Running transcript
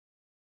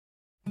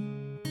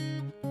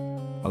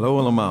Hallo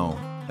allemaal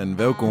en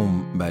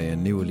welkom bij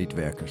een nieuwe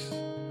Liedwerkers.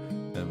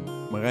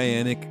 Marije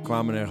en ik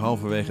kwamen er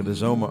halverwege de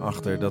zomer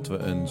achter dat we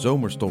een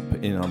zomerstop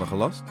in hadden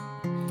gelast.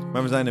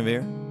 Maar we zijn er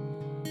weer.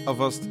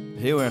 Alvast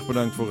heel erg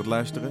bedankt voor het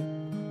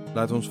luisteren.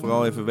 Laat ons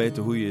vooral even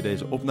weten hoe je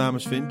deze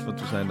opnames vindt, want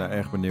we zijn daar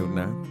erg benieuwd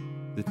naar.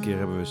 Dit keer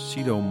hebben we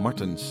Sido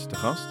Martens te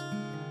gast.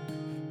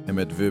 En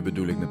met we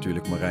bedoel ik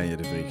natuurlijk Marije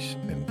de Vries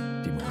en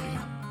Timo de Jong.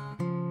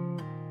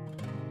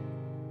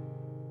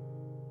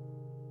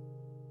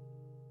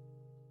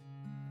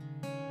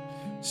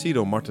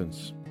 Sido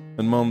Martens,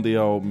 een man die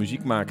al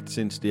muziek maakt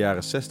sinds de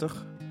jaren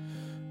 60.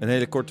 Een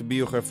hele korte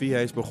biografie.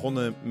 Hij is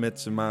begonnen met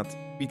zijn maat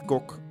Piet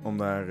Kok om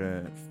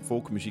daar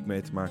folkmuziek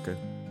mee te maken.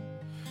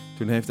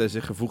 Toen heeft hij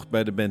zich gevoegd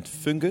bij de band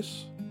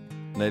Fungus,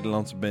 een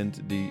Nederlandse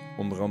band die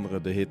onder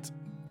andere de hit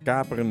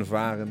Kaperen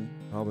Varen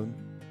hadden.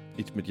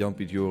 Iets met Jan,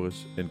 Piet,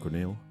 Joris en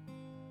Corneel.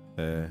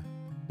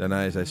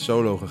 Daarna is hij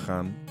solo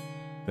gegaan.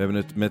 We hebben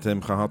het met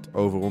hem gehad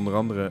over onder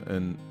andere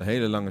een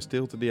hele lange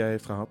stilte die hij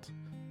heeft gehad.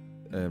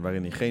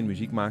 Waarin hij geen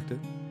muziek maakte.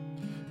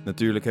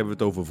 Natuurlijk hebben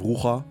we het over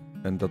vroeger.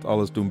 En dat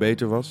alles toen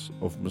beter was.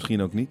 Of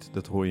misschien ook niet.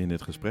 Dat hoor je in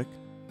dit gesprek.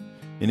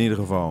 In ieder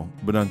geval,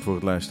 bedankt voor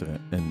het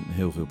luisteren. En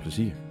heel veel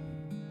plezier.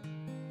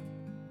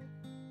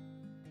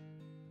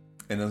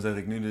 En dan zeg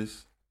ik nu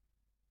dus...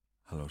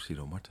 Hallo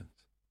Sido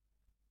Martens.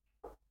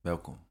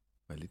 Welkom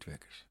bij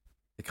Liedwerkers.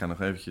 Ik ga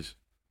nog eventjes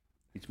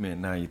iets meer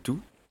naar je toe.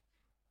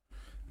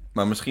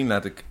 Maar misschien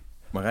laat ik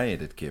Marije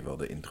dit keer wel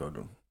de intro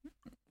doen.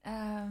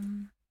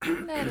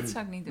 Nee, dat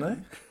zou ik niet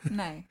doen.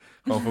 Nee?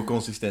 Gewoon voor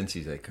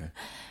consistentie zeker.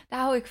 Daar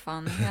hou ik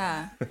van,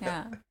 ja.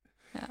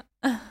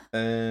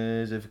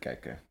 Eens even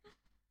kijken.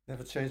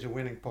 Never change a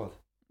winning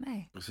pot.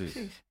 Nee,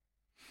 precies.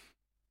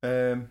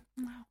 Nou.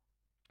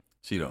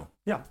 Sido.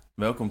 Ja.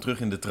 Welkom terug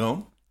in de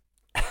troon.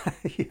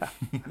 Ja.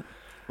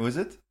 Hoe is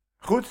het?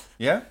 Goed.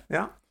 Ja?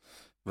 Ja.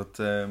 Wat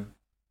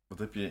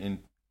heb je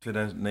in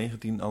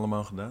 2019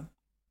 allemaal gedaan?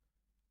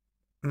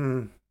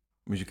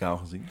 Muzikaal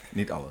gezien?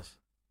 Niet alles.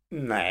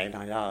 Nee,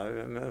 nou ja,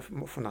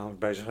 voornamelijk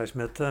bezig geweest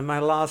met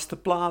mijn laatste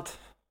plaat,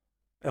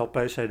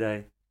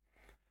 LP-CD.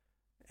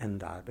 En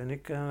daar ben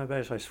ik mee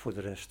bezig geweest. Voor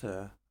de rest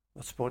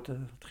wat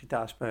sporten, wat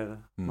gitaar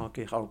spelen, nog een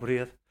keer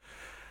geopereerd.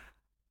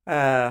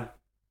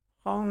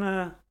 Gewoon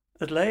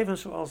het leven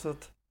zoals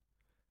het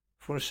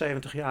voor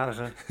een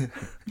 70-jarige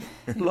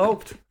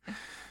loopt.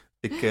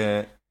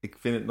 Ik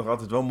vind het nog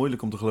altijd wel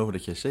moeilijk om te geloven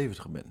dat jij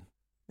 70 bent.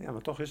 Ja,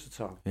 maar toch is het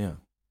zo. Ja,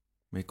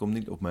 maar je komt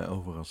niet op mij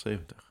over als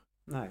 70.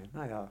 Nee,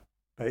 nou ja.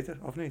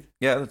 Beter, of niet?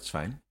 Ja, dat is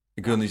fijn.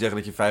 Ik wil niet zeggen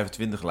dat je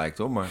 25 lijkt,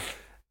 hoor, maar...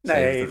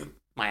 Nee, 70.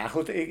 maar ja,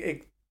 goed,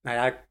 ik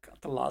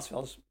had de laatst wel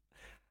eens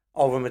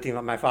over met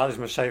iemand. Mijn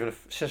vader is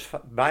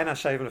maar bijna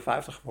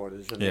 57 geworden.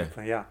 Dus dan denk ik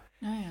van ja.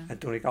 En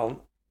toen ik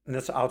al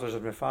net zo oud was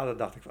als mijn vader,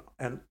 dacht ik van...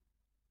 En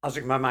als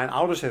ik me mijn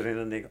ouders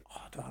herinner, dan denk ik,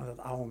 oh, het waren dat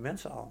oude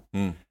mensen al.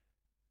 Ja.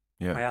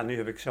 Maar ja, nu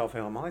heb ik zelf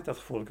helemaal niet dat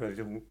gevoel. Ik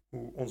weet niet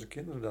hoe onze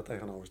kinderen daar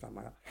tegenover staan.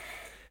 Maar ja,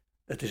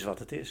 het is wat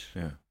het is.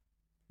 Ja.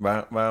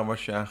 Waar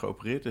was je aan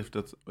geopereerd? Was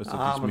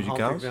dat iets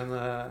muzikaals?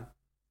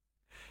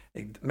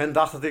 Men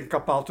dacht dat ik een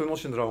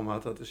carpaaltunnelsyndroom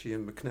had. Dat is hier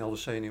een beknelde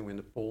zenuw in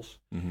de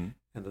pols. Mm-hmm.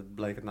 En dat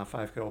bleek het na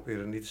 5 keer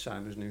opereren niet te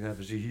zijn. Dus nu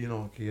hebben ze hier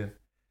nog een keer...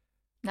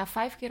 Na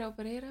 5 keer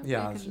opereren?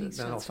 Ja, ik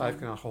ben al 5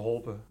 keer aan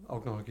geholpen.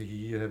 Ook nog een keer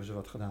hier hebben ze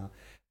wat gedaan.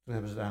 Toen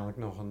hebben ze uiteindelijk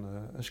nog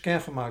een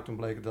scan gemaakt. Toen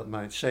bleek het dat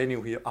mijn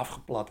zenuw hier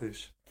afgeplat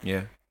is.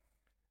 Ja.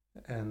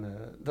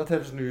 En dat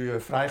hebben ze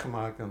nu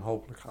vrijgemaakt. En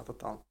hopelijk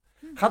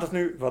gaat het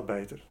nu wat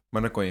beter.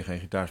 Maar dan kon je geen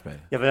gitaar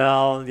spelen?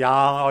 Jawel,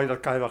 ja, dat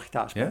kan je wel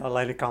gitaar spelen. Ja?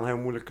 Alleen ik kan heel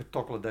moeilijk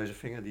tokkelen. Deze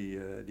vinger, die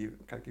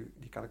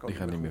kan ik ook die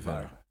gaat niet meer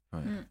verder.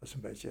 Oh, ja. Dat is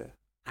een beetje,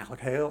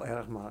 eigenlijk heel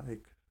erg, maar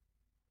ik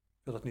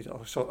wil het niet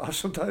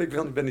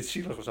ik ben niet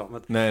zielig of zo.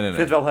 Maar Nee. Ik vind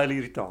het wel heel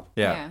irritant.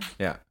 Ja,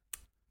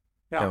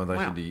 want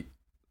als je die...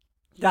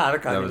 Ja, dat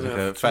kan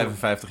je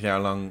 55 jaar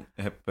lang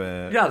hebt...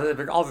 Ja, dat heb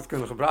ik altijd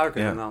kunnen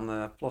gebruiken. Ja. En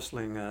dan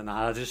plotseling...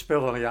 het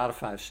speelt al een jaar of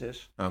 5,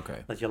 6.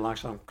 Okay. Dat je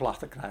langzaam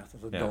klachten krijgt.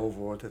 Dat het doof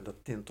wordt en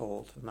dat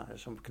tintelt. Nou,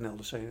 zo'n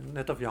beknelde zenuw.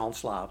 Net of je hand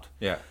slaapt.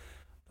 Ja.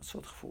 Dat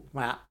soort gevoel.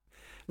 Maar ja,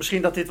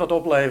 misschien dat dit wat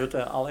oplevert.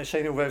 Alleen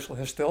zenuwweefsel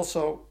herstelt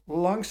zo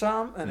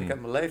langzaam. En ik heb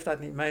mijn leeftijd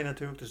niet mee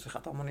natuurlijk. Dus het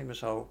gaat allemaal niet meer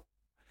zo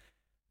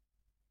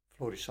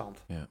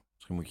florissant. Ja.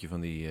 Misschien moet je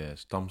van die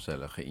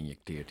stamcellen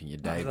geïnjecteerd in je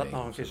dijbeen. Als dat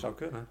nog een keer zou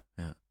kunnen.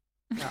 Ja.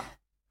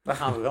 Daar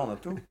gaan we wel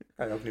naartoe.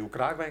 Kan je ook nieuwe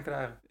kraakbeen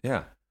krijgen.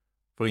 Ja.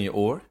 Voor in je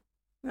oor?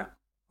 Ja,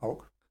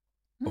 ook.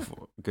 Of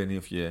ik weet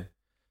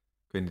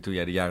niet hoe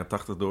jij de jaren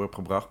 80 door hebt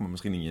gebracht, maar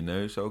misschien in je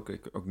neus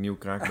ook nieuw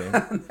kraakbeen.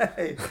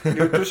 Nee,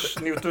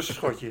 nieuw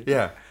tussenschotje.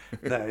 Ja.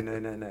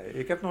 Nee.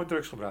 Ik heb nooit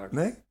drugs gebruikt.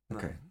 Nee?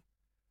 Oké. Nee.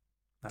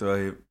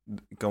 Terwijl je,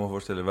 ik kan me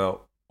voorstellen,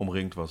 wel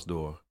omringd was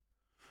door...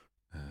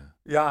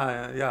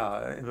 Ja,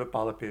 in een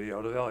bepaalde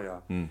periode wel,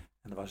 ja. En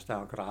dan was het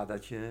eigenlijk raar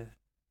dat je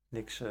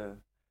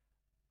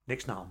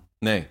niks nam.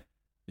 Nee,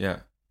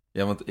 ja.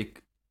 Ja, want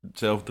ik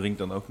zelf drink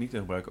dan ook niet en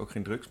gebruik ook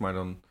geen drugs, maar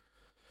dan...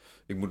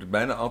 Ik moet het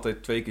bijna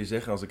altijd 2 keer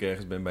zeggen als ik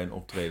ergens ben bij een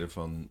optreden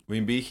van... Wil je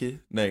een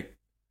biertje? Nee.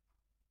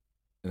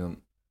 En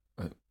dan...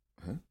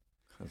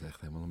 Gaat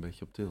echt helemaal een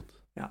beetje op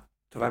tilt. Ja.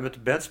 Toen wij met de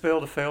band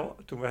speelden veel,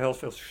 toen we heel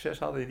veel succes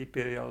hadden in die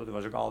periode, toen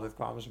was ook altijd,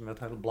 kwamen ze met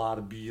hele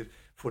bladen bier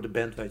voor de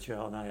band, weet je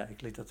wel. Nou ja,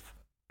 ik liet dat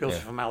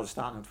pilsje van mij al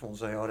staan en het vond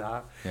ze heel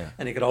raar. Ja.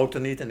 En ik rookte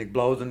niet en ik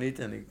blootte niet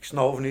en ik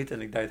snoof niet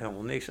en ik deed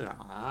helemaal niks. En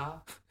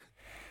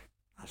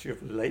als je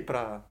een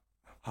lepra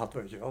had,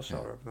 weet je wel,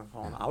 zo,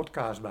 gewoon een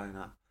outcast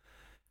bijna.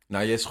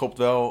 Nou, jij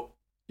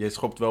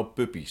schopt wel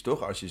puppies,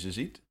 toch? Als je ze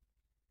ziet.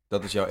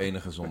 Dat is jouw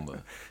enige zonde.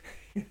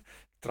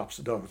 Trap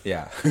ze dood.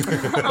 Ja.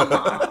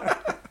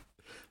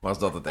 Maar als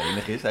dat het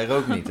enige is, hij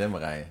rookt niet, hè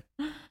Marije?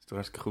 Dat is toch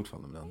hartstikke goed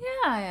van hem dan?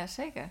 Ja,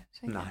 zeker.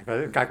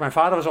 Nou, kijk, mijn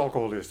vader was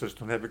alcoholist, dus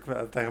toen heb ik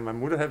tegen mijn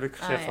moeder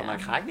gezegd van,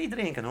 ga ik niet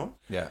drinken hoor.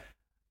 Ja.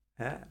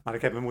 Hè? Maar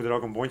ik heb mijn moeder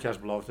ook een bondjas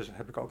beloofd, dus dat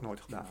heb ik ook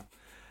nooit gedaan.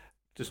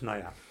 Dus nou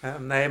ja,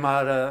 nee,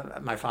 maar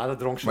mijn vader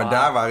dronk zwaar. Maar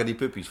daar waren die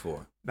puppies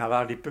voor? Daar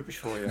waren die puppies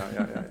voor,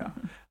 ja.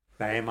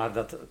 Nee, maar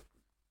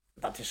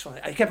dat is zo.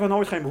 Ik heb er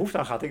nooit geen behoefte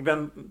aan gehad. Ik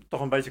ben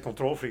toch een beetje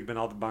controlfreak. Ik ben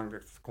altijd bang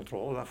dat ik de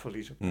controle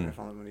verlies op een of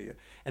andere manier.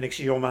 En ik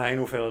zie om me heen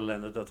hoeveel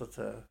ellende dat het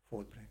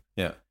voortbrengt.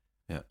 Ja.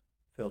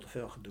 Veel te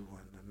veel gedoe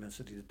en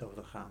mensen die er dood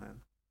aan gaan.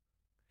 En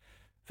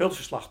veel te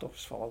veel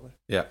slachtoffers vallen er.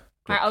 Ja.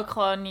 Maar ook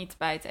gewoon niet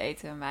bij het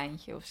eten een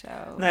wijntje of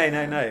zo?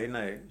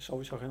 Nee.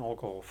 Sowieso geen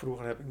alcohol.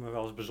 Vroeger heb ik me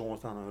wel eens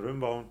bezondigd aan een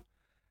rumboon.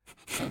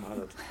 Maar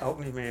dat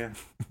ook niet meer.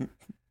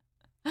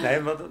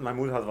 Nee, want mijn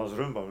moeder had wel eens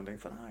rumboon. En ik denk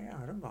van,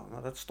 rumboon.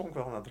 Nou, dat stonk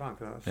wel naar drank.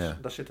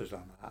 Daar zit dus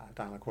dan.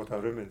 Uiteindelijk wordt daar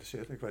rum in te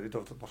zitten. Ik weet niet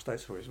of dat nog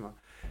steeds zo is, maar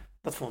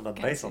dat vond dat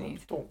beter dan op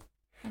de tong.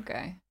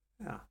 Oké.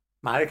 Ja.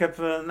 Maar ik heb,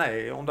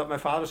 omdat mijn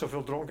vader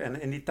zoveel dronk.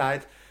 En in die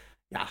tijd,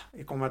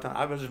 ik kom uit een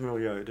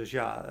arbeidersmilieu. Dus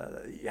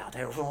je had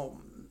heel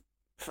veel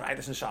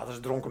vrijdags en zaterdags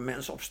dronken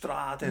mensen op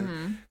straat.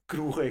 En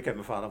kroegen. Ik heb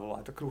mijn vader wel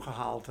uit de kroeg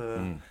gehaald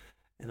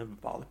in een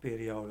bepaalde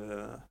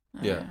periode.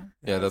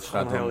 Dat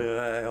gaat dan...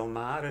 heel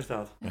naar is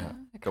dat.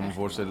 Ja. Ik kan me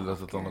voorstellen dat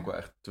het dan ook wel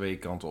echt twee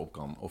kanten op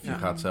kan. Of je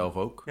gaat zelf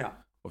ook,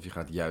 of je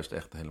gaat juist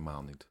echt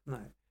helemaal niet.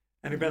 Nee.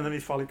 En ik ben er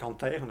niet valikant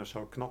tegen, dus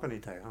zo knok er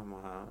niet tegen.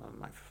 Maar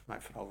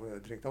mijn vrouw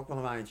drinkt ook wel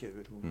een wijntje, ik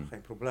bedoel,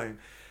 geen probleem.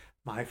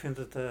 Maar ik vind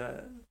het,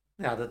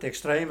 dat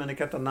extreem, en ik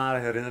heb daar nare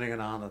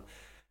herinneringen aan. Dat,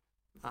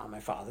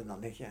 mijn vader,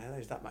 dan denk je,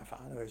 is dat mijn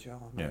vader, weet je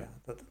wel. Maar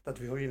dat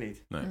wil je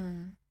niet.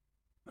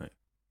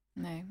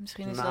 Nee,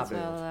 misschien is dat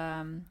wel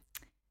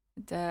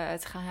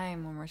het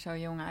geheim om er zo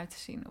jong uit te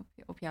zien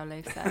op jouw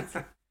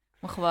leeftijd.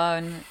 Om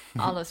gewoon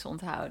alles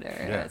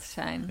onthouder te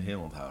zijn.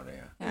 Heel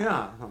onthouder,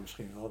 Ja, nou,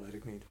 misschien wel, weet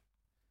ik niet.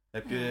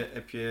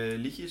 Heb je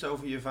liedjes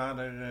over je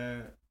vader?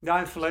 Ja,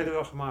 in het verleden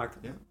wel gemaakt.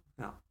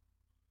 Ja.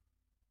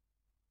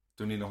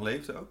 Toen hij nog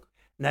leefde ook?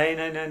 Nee.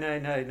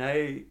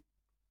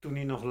 Toen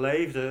hij nog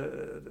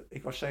leefde,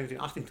 ik was 17,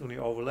 18 toen hij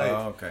overleed.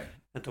 Oh, oké.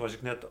 En toen was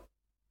ik net,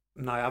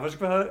 was ik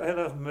wel heel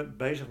erg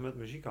bezig met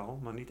muziek al,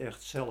 maar niet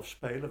echt zelf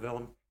spelen. Wel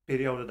een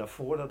periode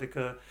daarvoor dat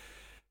ik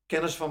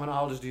kennis van mijn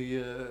ouders,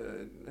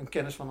 een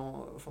kennis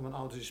van mijn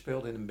ouders die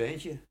speelde in een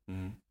bandje.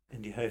 Mm-hmm.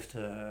 En die heeft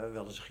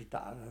wel eens een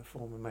gitaar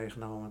voor me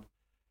meegenomen.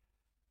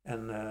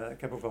 En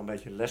ik heb ook wel een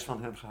beetje les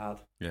van hem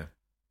gehad. Yeah.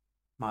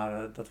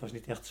 Maar dat was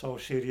niet echt zo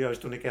serieus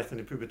toen ik echt in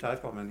de puberteit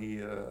kwam en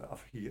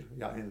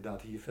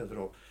hier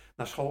verderop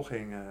naar school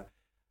ging.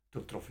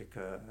 Toen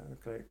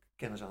kreeg ik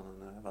kennis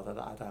aan wat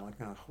uiteindelijk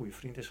een goede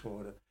vriend is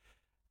geworden.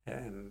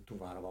 En toen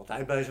waren we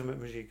altijd bezig met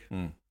muziek.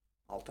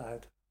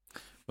 Altijd.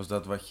 Was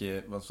dat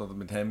het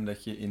met hem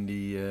dat je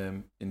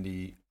in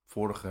die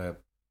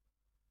vorige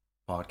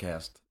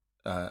podcast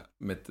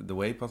met The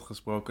Wape had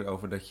gesproken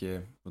over dat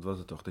je, wat was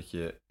het toch, dat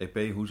je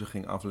EP-hoezen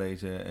ging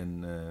aflezen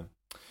en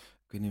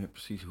ik weet niet meer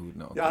precies hoe het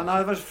nou was. Ja,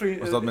 dat was een vriend.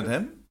 Was dat met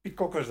hem? Piet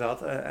Kok was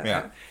dat.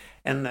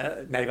 En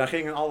wij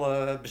gingen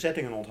alle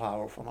bezettingen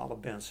onthouden van alle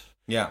bands.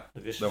 Ja.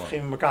 Dus we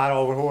gingen elkaar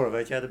over horen,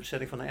 weet je. De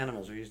bezetting van de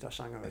Animals, wie is daar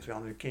zanger, weet je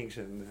wel, de Kings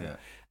en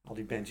al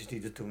die bandjes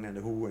die er toen en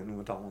de Who en noem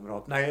het allemaal maar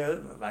op. Nee,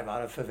 wij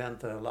waren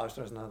verwend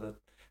luisteraars naar de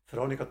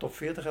Veronica Top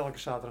 40 elke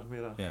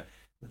zaterdagmiddag. Ja.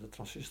 Met het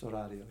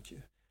transistorradiootje.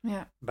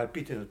 Ja. Bij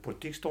Piet in het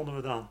portiek stonden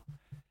we dan.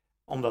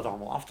 Om dat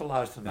allemaal af te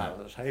luisteren. Nou,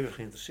 dat is hevig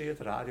geïnteresseerd,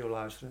 radio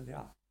luisteren,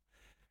 ja.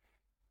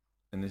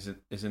 En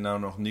is er nou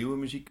nog nieuwe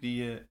muziek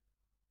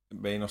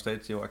ben je nog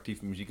steeds heel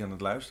actief muziek aan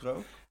het luisteren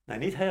ook? Nee,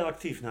 niet heel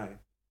actief,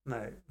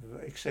 nee.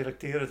 Ik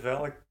selecteer het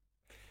wel. Ik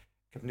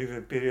heb nu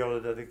een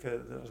periode dat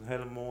dat is een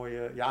hele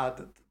mooie,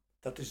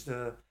 dat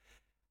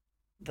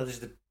is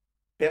de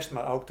pest,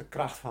 maar ook de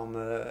kracht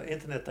van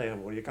internet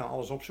tegenwoordig. Je kan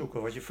alles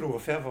opzoeken wat je vroeger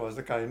fan van was,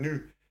 dat kan je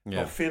nu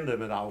nog vinden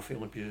met oude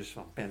filmpjes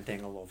van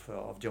Pentangle of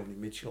Joni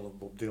Mitchell of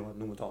Bob Dylan,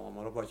 noem het allemaal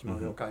maar op, wat je maar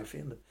wil kan je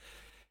vinden.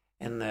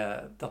 En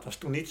dat was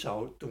toen niet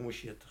zo. Toen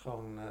moest je het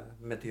gewoon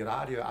met die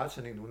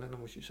radio-uitzending doen en dan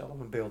moest je zelf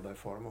een beeld bij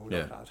vormen hoe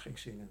dat eruit ging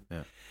zien.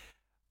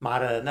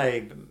 Maar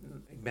nee,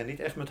 ik ben niet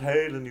echt met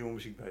hele nieuwe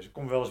muziek bezig. Ik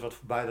kom wel eens wat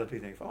voorbij dat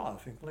ik denk van,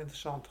 dat vind ik wel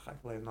interessant, daar ga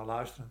ik wel even naar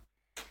luisteren.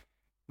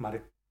 Maar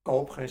ik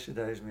koop geen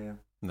cd's meer.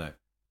 Nee.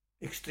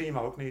 Ik stream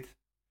ook niet.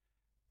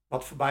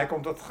 Wat voorbij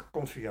komt, dat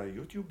komt via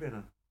YouTube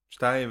binnen.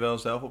 Sta je wel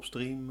zelf op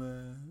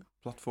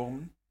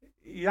streamplatformen?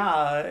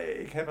 Ja,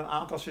 ik heb een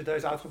aantal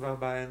cd's uitgebracht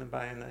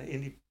bij een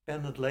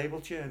independent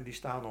labeltje. En die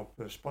staan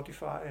op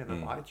Spotify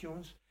en op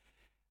iTunes.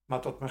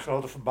 Maar tot mijn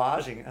grote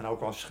verbazing en ook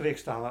wel schrik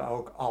staan er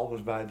ook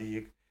albums bij die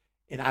ik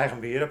in eigen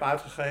beheer heb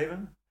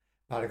uitgegeven.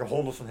 Waar ik er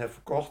 100 van heb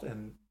verkocht.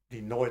 En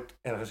die nooit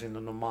ergens in de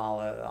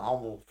normale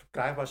handel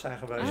verkrijgbaar zijn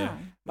geweest.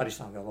 Maar die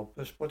staan wel op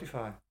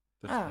Spotify.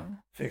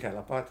 Vind ik heel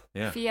apart.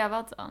 Ja. Via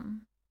wat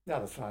dan? Ja,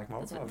 dat vraag ik me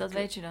ook. Dat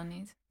weet je dan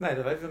niet? Nee,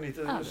 dat weet ik nog niet.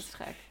 Dat is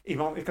gek.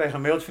 Ik kreeg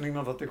een mailtje van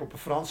iemand dat ik op een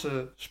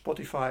Franse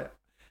Spotify...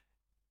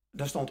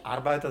 Daar stond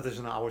Arbeid, dat is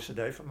een oude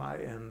cd van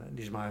mij. En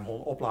die is mij een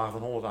oplage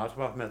van 100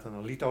 uitgebracht met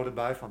een lito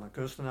erbij van een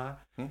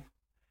kunstenaar.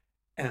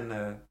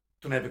 En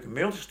toen heb ik een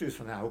mailtje gestuurd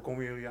van, hoe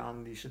komen jullie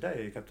aan die cd?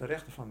 Ik heb de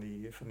rechten van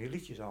die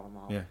liedjes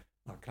allemaal. Nou,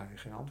 dan krijg je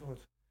geen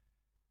antwoord.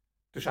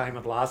 Toen zei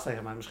iemand laatst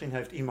tegen mij, misschien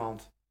heeft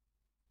iemand...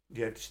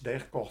 Die heeft de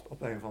cd gekocht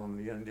op een of andere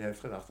manier en die heeft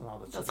gedacht,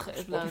 dat is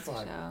geüpload of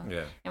zo.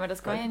 Ja, maar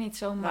dat kan je niet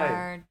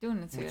zomaar doen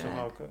natuurlijk. Moet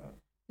ook,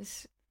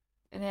 dus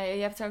je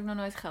hebt er ook nog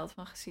nooit geld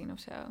van gezien of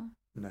zo?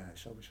 Nee,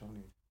 sowieso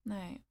niet.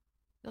 Nee,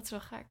 dat is wel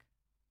gek.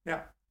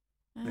 Ja,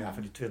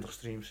 van die 20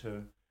 streams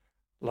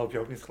loop je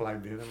ook niet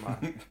gelijk binnen, maar...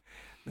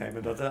 Nee,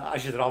 maar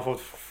als je er al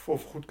voor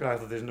goed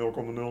krijgt, dat is 0,0000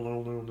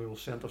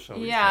 cent of zo.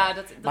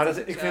 Ja, maar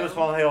ik vind het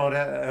gewoon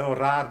heel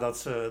raar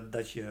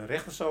dat je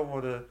rechten zo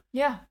worden...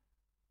 Ja.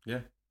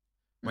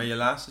 Maar je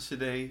laatste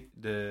cd,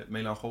 de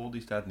Melanchool,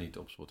 die staat niet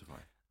op Spotify?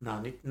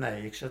 Nou,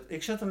 nee,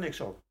 ik zet er niks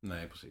op.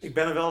 Nee, precies. Ik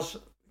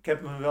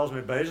heb me wel eens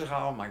mee bezig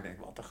gehouden, maar ik denk,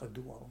 wat een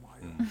gedoe allemaal.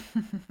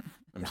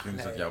 En misschien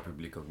is dat jouw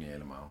publiek ook niet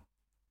helemaal.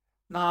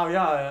 Nou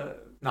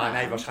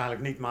nee,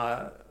 waarschijnlijk niet,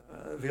 maar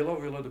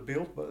Willen de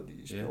Beeld,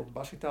 die speelt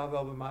basgitaar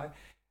wel bij mij.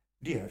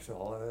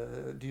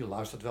 Die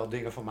luistert wel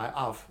dingen van mij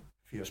af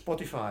via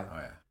Spotify.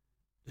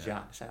 Dus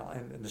er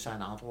zijn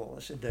een aantal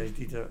cd's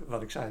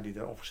die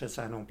er opgezet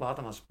zijn door een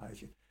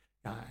platenmaatschappijtje.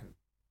 Ja, en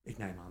ik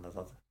neem aan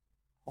dat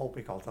hoop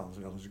ik althans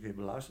wel eens een keer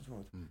beluisterd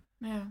wordt.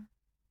 Ja.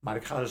 Maar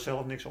ik ga er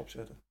zelf niks op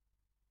zetten.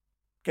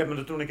 Ik heb me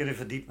er toen een keer in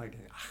verdiept, maar ik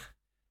denk,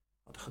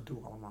 wat een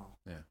gedoe allemaal.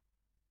 Ja.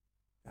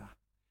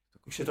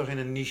 Ik zit toch in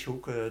een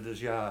nichehoek,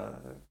 dus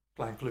een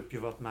klein clubje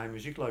wat mijn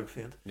muziek leuk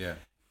vindt. Ja.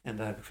 En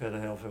daar heb ik verder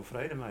heel veel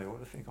vrede mee hoor,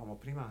 dat vind ik allemaal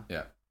prima.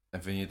 Ja,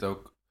 en vind je het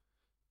ook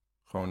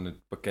gewoon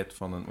het pakket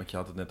van want je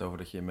had het net over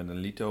dat je met een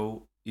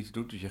lito iets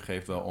doet, dus je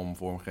geeft wel om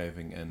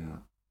vormgeving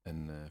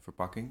en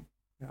verpakking.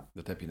 Ja.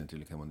 Dat heb je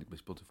natuurlijk helemaal niet bij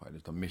Spotify,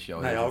 dus dan mis je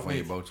al heel veel van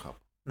je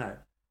boodschap. Nee,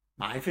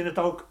 maar ik vind het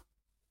ook,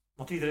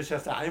 want iedereen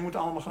zegt, je moet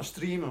allemaal gaan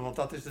streamen, want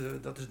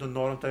dat is de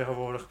norm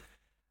tegenwoordig.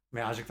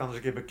 Maar als ik dan eens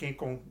een keer bij King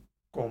Kong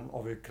kom,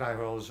 of ik krijg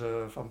wel eens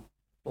van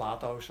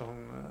Plato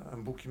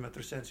een boekje met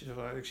recensies,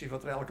 ik zie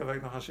wat er elke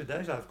week nog aan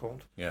cd's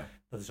uitkomt. Ja.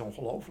 Dat is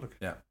ongelooflijk.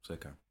 Ja,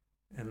 zeker.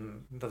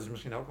 En dat is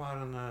misschien ook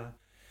maar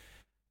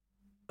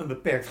een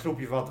beperkt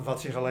groepje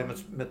wat zich alleen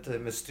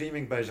met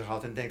streaming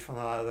bezighoudt en denkt van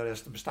de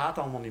rest bestaat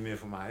allemaal niet meer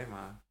voor mij.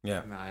 Maar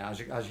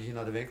als je hier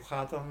naar de winkel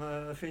gaat,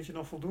 dan vind je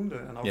nog voldoende.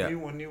 En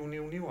ook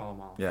nieuw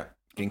allemaal. Ja,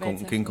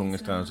 King Kong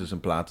is trouwens dus een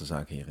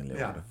platenzaak hier in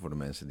Leeuwarden, voor de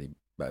mensen die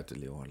buiten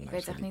Leeuwarden luisteren.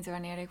 Ik weet echt niet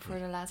wanneer ik voor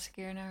de laatste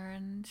keer naar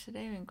een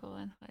cd-winkel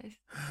ben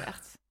geweest. Dat is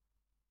echt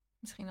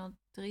misschien al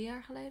 3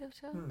 jaar geleden of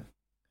zo.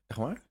 Echt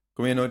waar?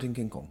 Kom je nooit in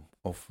King Kong?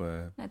 Of,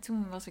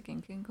 toen was ik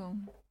in King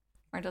Kong.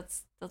 Maar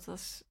dat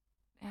was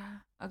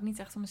ook niet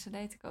echt om een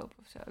cd te kopen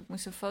of zo. Ik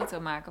moest een foto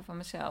maken van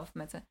mezelf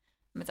met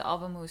de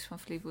albumhoes van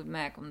Fleetwood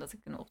Mac, omdat ik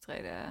een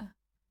optreden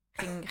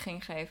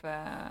ging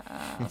geven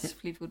als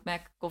Fleetwood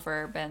Mac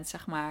coverband,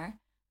 zeg maar.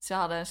 Ze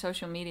hadden een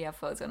social media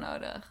foto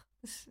nodig.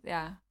 Dus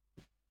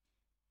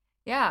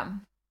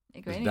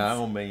ik weet niet.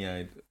 Daarom ben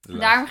jij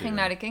Daarom ging ik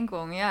naar de King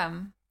Kong,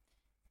 ja.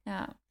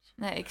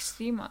 Nee, ik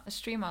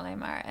stream alleen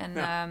maar. En,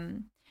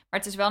 maar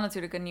het is wel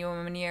natuurlijk een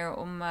nieuwe manier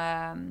om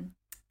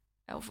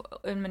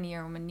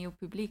een nieuw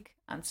publiek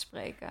aan te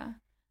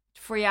spreken.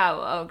 Voor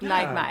jou ook,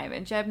 lijkt mij.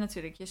 Want jij hebt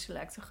natuurlijk je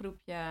selecte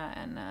groepje.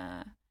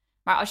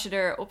 Maar als je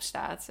erop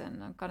staat, en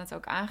dan kan het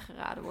ook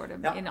aangeraden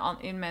worden. Ja.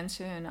 In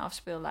mensen hun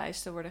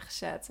afspeellijsten worden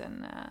gezet.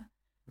 En,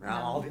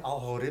 al die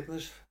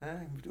algoritmes.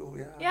 Hè? Ik bedoel,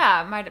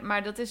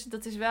 maar dat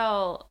is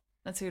wel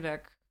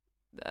natuurlijk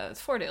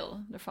het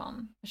voordeel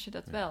ervan. Als je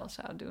dat wel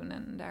zou doen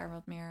en daar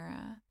wat meer...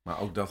 Maar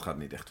ook dat gaat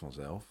niet echt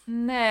vanzelf.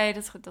 Nee,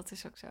 dat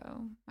is ook zo.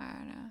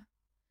 Maar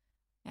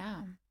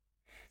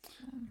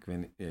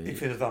ik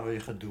vind het dan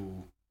weer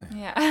gedoe.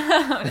 Ja,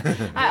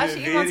 als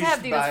je iemand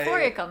hebt die dat voor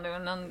je kan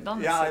doen,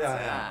 dan is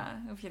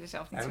hoef je er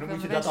zelf niet zoveel mee bezig te zijn. Dan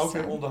moet je dat ook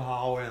weer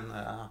onderhouden.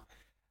 En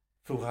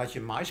vroeger had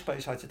je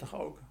MySpace, toch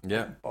ook?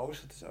 Ja.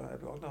 Post, dat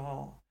heb ik ook nog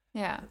wel.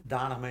 Ja.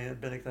 Daarna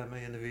ben ik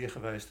daarmee in de weer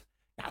geweest.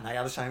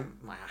 Dat zijn,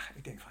 maar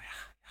ik denk van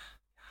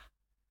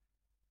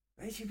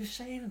weet je, ik ben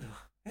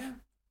 70. Ja.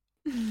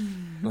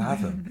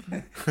 Later.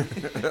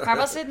 Maar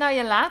was dit nou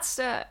je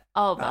laatste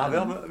album?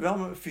 Nou, wel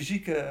mijn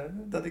fysieke,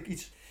 dat ik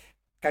iets...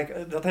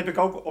 Kijk, dat heb ik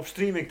ook op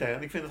streaming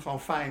tegen. Ik vind het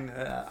gewoon fijn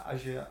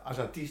als je als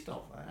artiest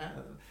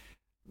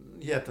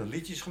je hebt er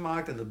liedjes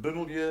gemaakt en dat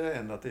bundel je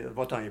en dat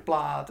wordt dan je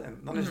plaat. En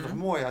dan is het toch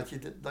mooi dat je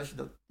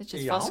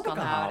het vast kan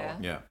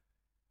houden.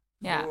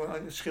 Ja.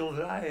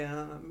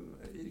 Schilderijen,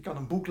 je kan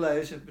een boek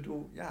lezen. Ik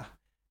bedoel,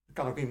 er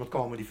kan ook iemand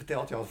komen die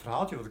vertelt jou het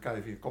verhaaltje, want dan kan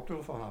je via je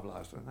koptelefoon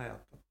afluisteren. Nou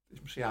ja, dat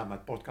is misschien,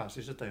 met podcast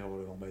is het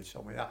tegenwoordig wel een beetje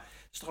zo. Maar het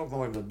is toch ook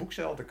mooi om dat boek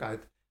zelf, dan kan je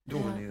het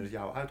doen wanneer het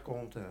jou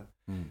uitkomt. En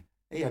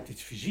je hebt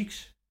iets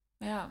fysieks.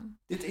 Ja.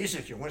 Dit is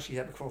het, jongens. Hier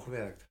heb ik voor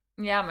gewerkt.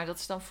 Ja, maar dat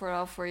is dan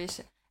vooral voor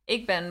je...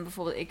 Ik ben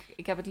bijvoorbeeld...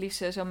 Ik heb het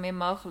liefst zo min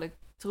mogelijk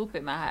troep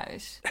in mijn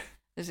huis.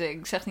 Dus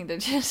ik zeg niet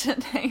dat je zo'n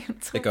ding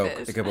troep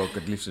is. Ik heb ook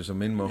het liefst zo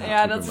min mogelijk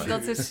ja, troep in mijn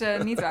dat is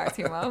niet waar,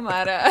 Timo.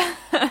 Maar...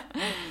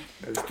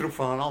 Het is troep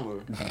van een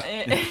ander.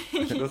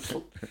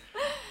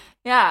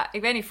 Ja,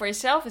 ik weet niet. Voor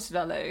jezelf is het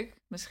wel leuk,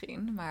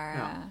 misschien. Maar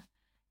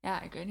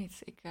ja ik weet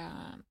niet.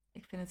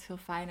 Ik vind het veel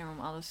fijner om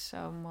alles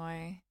zo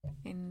mooi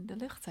in de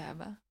lucht te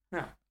hebben.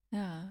 Ja.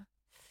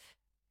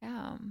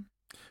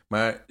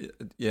 Maar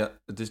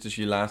het is dus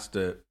je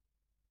laatste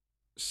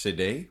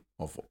cd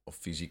of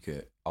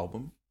fysieke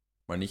album,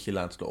 maar niet je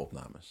laatste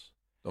opnames.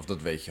 Of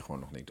dat weet je gewoon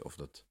nog niet? Of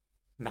dat...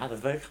 Nou, dat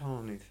weet ik gewoon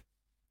nog niet.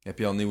 Heb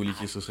je al nieuwe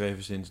liedjes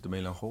geschreven sinds de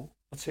Melanchool?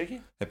 Wat zeg je?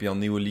 Heb je al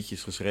nieuwe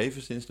liedjes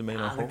geschreven sinds de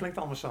Melanchool? Dat klinkt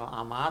allemaal zo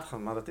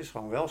aanmatigend, maar dat is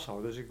gewoon wel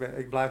zo. Dus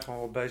ik blijf gewoon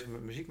wel bezig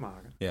met muziek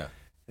maken. Ja.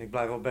 En ik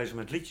blijf wel bezig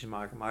met liedjes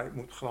maken, maar ik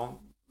moet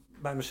gewoon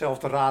bij mezelf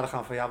te raden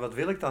gaan van wat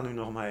wil ik daar nu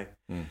nog mee?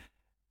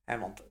 En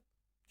want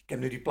ik heb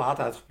nu die plaat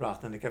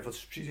uitgebracht en ik heb wat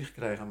subsidie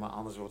gekregen, maar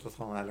anders wordt het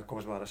gewoon een hele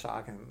kostbare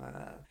zaak. En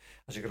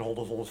als ik er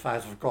 100,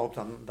 150 verkoop,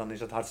 dan is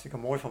dat hartstikke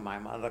mooi van mij,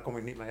 maar daar kom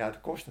ik niet mee uit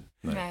de kosten.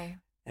 Nee.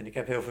 En ik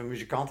heb heel veel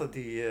muzikanten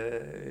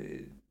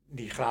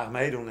die graag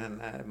meedoen,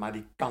 maar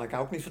die kan ik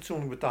ook niet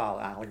fatsoenlijk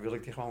betalen. Eigenlijk wil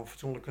ik die gewoon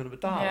fatsoenlijk kunnen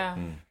betalen. Ja.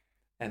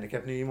 En ik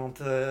heb nu iemand,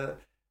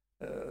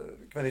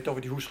 ik weet niet of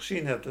je die hoes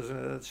gezien hebt,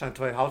 het zijn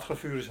 2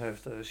 houtgravures,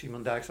 heeft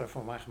Simon Dijkstra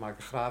voor mij gemaakt,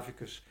 een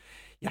graficus.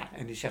 Ja,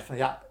 en die zegt van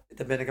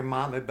daar ben ik een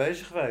maand mee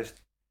bezig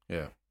geweest.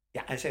 Ja.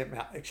 Ja, en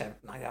ik zei,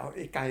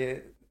 ik kan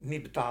je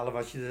niet betalen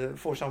wat je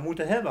ervoor zou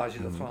moeten hebben als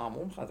je dat gewoon allemaal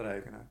om gaat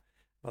rekenen.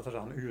 Wat er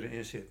aan uren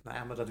in zit. Nou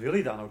ja, maar dat wil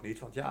hij dan ook niet,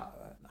 want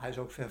hij is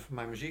ook fan van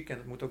mijn muziek en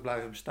het moet ook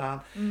blijven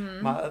bestaan.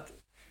 Maar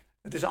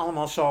het is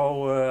allemaal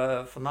zo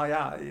van,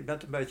 je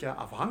bent een beetje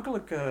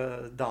afhankelijk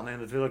dan en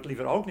dat wil ik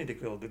liever ook niet. Ik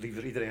wil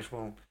liever iedereen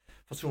gewoon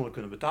fatsoenlijk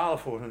kunnen betalen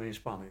voor hun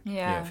inspanning.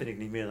 Ja. Dat vind ik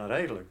niet meer dan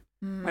redelijk.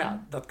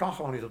 Maar dat kan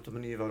gewoon niet op de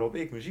manier waarop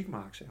ik muziek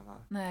maak, zeg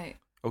maar. Nee.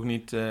 Ook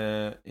niet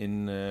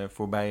in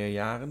voorbije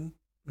jaren?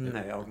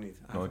 Nee, ook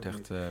niet. Nooit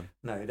echt...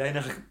 Nee, de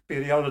enige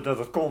periode dat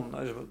het kon,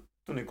 is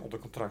toen ik onder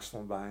contract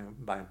stond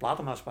bij een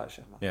platenmaatschappij,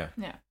 zeg maar.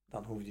 Ja.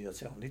 Dan hoefde je dat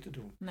zelf niet te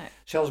doen. Nee.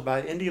 Zelfs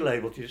bij indie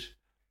labeltjes,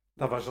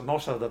 dan was het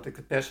nog zo dat ik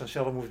de pers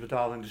zelf moest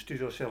betalen en de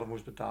studio zelf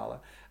moest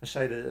betalen. En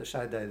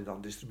zij deden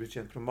dan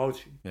distributie en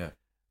promotie.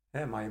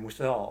 Ja. Maar je moest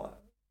wel...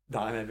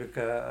 Daarom heb ik,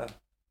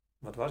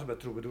 bij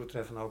Troubadour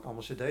Treffen ook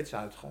allemaal cd's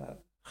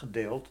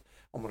uitgedeeld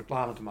om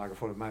reclame te maken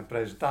voor mijn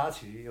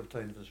presentatie op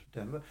 22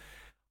 september.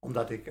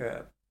 Omdat ik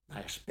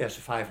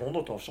persen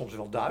 500 of soms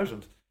wel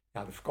 1000.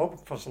 Ja, dat verkoop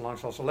ik van zo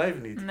lang als ze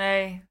leven niet.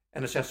 Nee.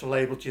 En dan zegt zo'n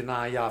labeltje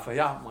na een jaar van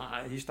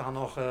maar hier staan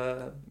nog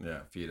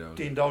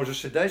 10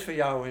 dozen cd's voor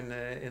jou in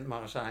het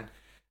magazijn.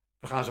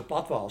 We gaan ze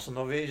platwalsen,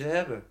 dan wil je ze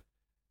hebben.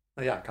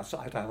 Nou ja, ik had ze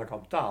uiteindelijk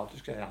al betaald. Dus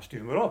ik zei,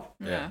 stuur maar op.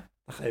 Ja.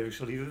 Dan geef ik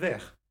ze liever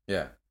weg.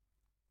 Ja.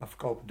 Maar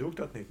verkopen doe ik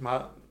dat niet.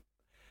 Maar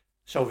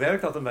zo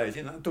werkt dat een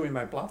beetje. En toen je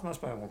mijn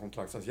platenmaatschappij onder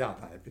contract zat, dan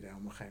heb je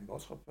helemaal geen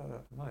boodschap.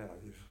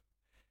 Je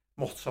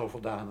mocht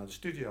zoveel dagen naar de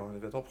studio en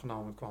het werd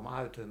opgenomen, het kwam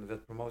uit en er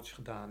werd promotie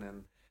gedaan.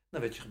 En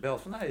dan werd je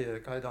gebeld van,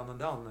 kan je dan en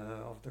dan?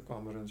 Of dan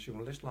kwam er een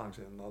journalist langs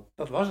en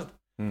dat was het.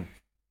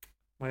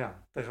 Maar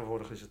ja,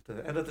 tegenwoordig is het,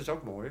 en dat is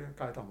ook mooi, dan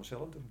kan je het allemaal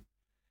zelf doen.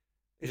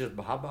 Is het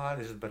behapbaar?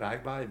 Is het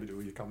bereikbaar? Ik bedoel,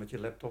 je kan met je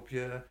laptop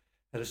je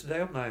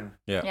cd opnemen.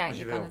 Ja,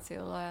 je kan het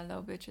heel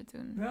low budget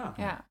doen.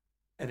 Ja.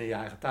 En in je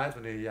eigen tijd,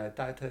 wanneer jij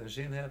tijd en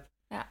zin hebt.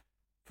 Ja.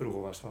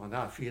 Vroeger was het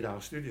van, 4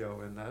 dagen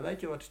studio. En weet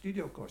je wat de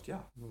studio kost?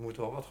 Ja, er moet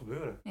wel wat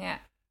gebeuren. Ja.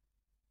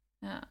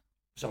 Dat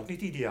is ook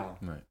niet ideaal.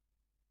 Nee.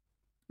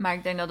 Maar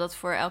ik denk dat dat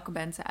voor elke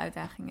band een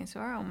uitdaging is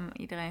hoor. Om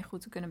iedereen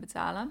goed te kunnen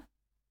betalen.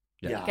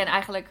 Ja. Ik ken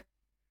eigenlijk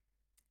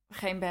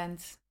geen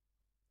band.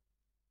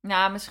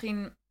 Nou,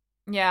 misschien...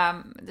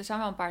 Ja, er zijn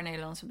wel een paar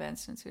Nederlandse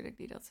bands natuurlijk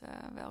die dat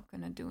wel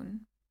kunnen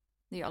doen.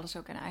 Die alles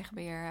ook in eigen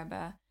beheer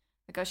hebben.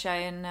 Kijk, als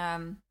jij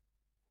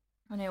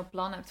een heel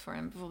plan hebt voor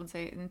bijvoorbeeld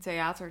een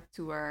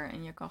theatertour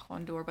en je kan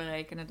gewoon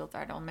doorberekenen dat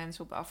daar dan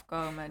mensen op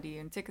afkomen die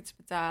hun tickets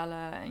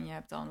betalen en je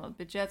hebt dan wat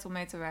budget om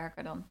mee te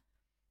werken, dan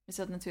is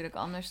dat natuurlijk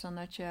anders dan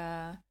dat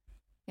je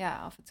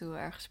af en toe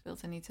ergens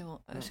speelt en niet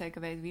heel,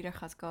 zeker weet wie er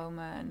gaat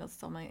komen en dat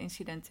het allemaal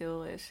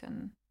incidenteel is.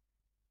 En,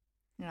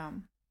 ja,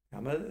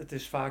 maar het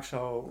is vaak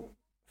zo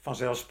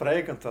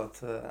vanzelfsprekend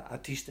dat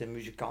artiesten en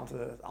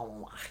muzikanten het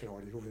allemaal,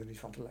 joh, die hoeven er niet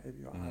van te leven.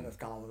 Joh. Dat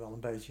kan allemaal wel een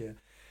beetje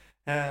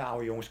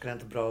oude jongens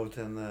krentenbrood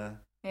en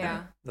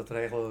dat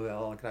regelen we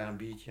wel, dan krijg je een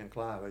biertje en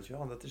klaar, weet je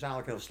wel. En dat is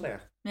eigenlijk heel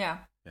slecht.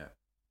 Ja. Ik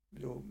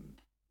bedoel,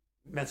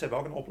 mensen hebben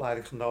ook een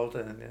opleiding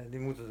genoten en die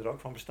moeten er ook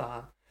van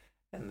bestaan.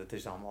 En het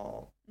is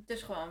allemaal... Het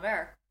is gewoon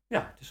werk.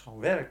 Ja, het is gewoon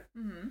werk.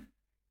 Mm-hmm.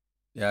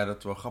 Ja, dat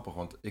is wel grappig,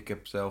 want ik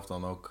heb zelf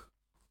dan ook,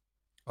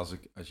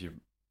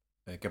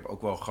 ik heb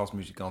ook wel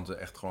gastmuzikanten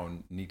echt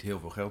gewoon niet heel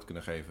veel geld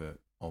kunnen geven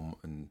om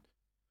een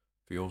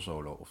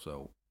vioolsolo of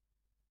zo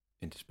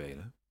in te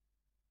spelen.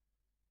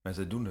 Maar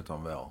ze doen het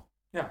dan wel.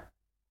 Ja.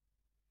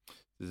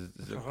 Dus het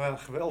is ook...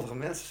 geweldige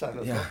mensen zijn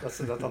dat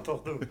ze dat dan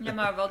toch doen. Ja,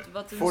 maar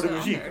wat doen voor ze de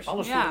muziek, anders?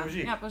 alles voor de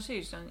muziek.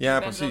 Ja,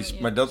 precies.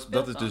 Maar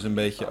dat is dus een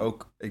beetje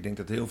ook... Ik denk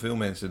dat heel veel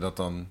mensen dat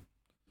dan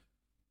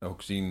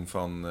ook zien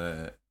van...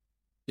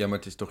 ja, maar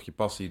het is toch je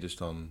passie, dus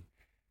dan...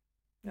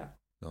 Ja.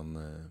 Dan,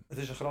 het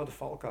is een grote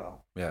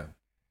valkuil. Ja.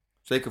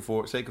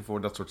 Zeker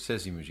voor dat soort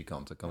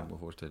sessiemuzikanten kan ik me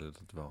voorstellen dat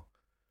het wel...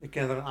 Ik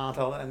ken er een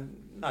aantal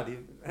en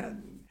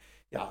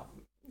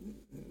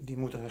die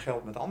moeten hun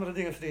geld met andere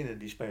dingen verdienen.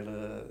 Die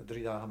spelen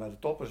 3 dagen bij de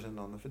toppers en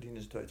dan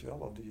verdienen ze het, weet je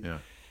wel.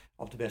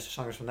 Op de beste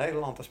zangers van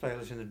Nederland, daar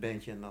spelen ze in het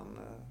bandje en dan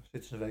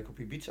zitten ze een week op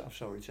Ibiza of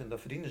zoiets en dan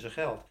verdienen ze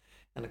geld.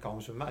 En dan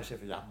komen ze bij mij en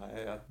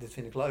zeggen dit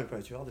vind ik leuk,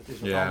 weet je wel. Dit is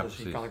wat anders.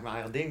 Precies. Hier kan ik mijn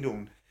eigen ding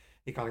doen.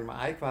 Hier kan ik mijn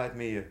ei kwijt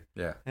meer.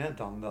 Ja.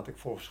 Dan dat ik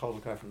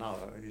voorgeschoten krijg van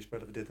hier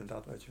spelen we dit en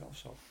dat, weet je wel.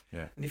 Zo. Ja.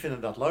 En die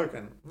vinden dat leuk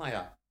en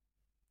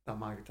daar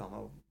maak ik dan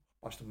op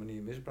gepaste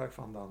manier misbruik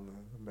van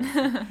dan.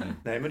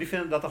 Nee, maar die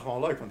vinden dat dan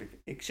gewoon leuk, want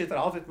ik zit er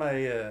altijd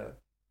mee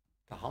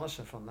te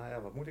hannissen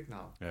van, wat moet ik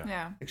nou? Ja.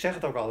 Ja. Ik zeg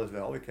het ook altijd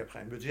wel, ik heb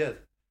geen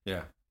budget.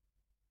 Ja.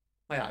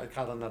 Maar ik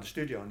ga dan naar de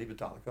studio en die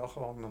betaal ik wel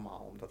gewoon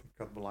normaal, omdat ik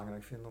het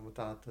belangrijk vind om het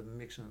daar te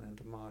mixen en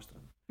te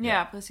masteren.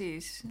 Ja,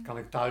 precies. Dat kan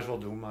ik thuis wel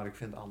doen, maar ik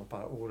vind aan een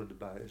paar oren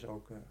erbij is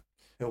ook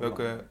heel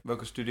belangrijk.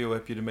 Welke studio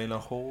heb je de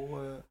Melanchool?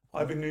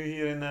 Heb ik nu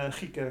hier in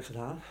Giekerk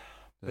gedaan,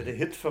 bij de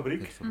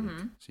Hitfabriek.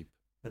 Siep.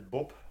 Met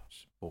Bob.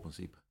 Bob en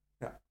Siep.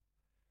 Ja.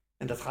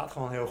 En dat gaat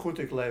gewoon heel goed.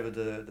 Ik lever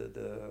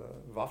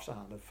de WAFs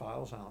aan, de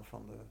files aan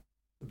van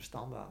de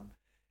bestanden aan.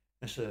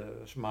 En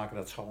ze maken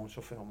dat schoon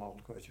zoveel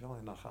mogelijk, weet je wel.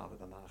 En dan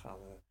daarna gaan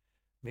we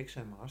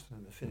mixen en masteren.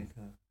 En dat vind ik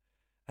een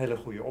hele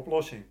goede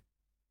oplossing.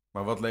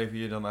 Maar wat lever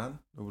je dan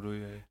aan? Hoe bedoel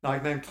je? Nou,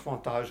 ik neem het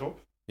gewoon thuis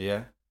op.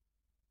 Ja?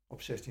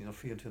 Op 16 of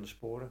 24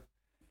 sporen.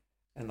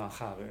 En dan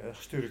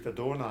stuur ik dat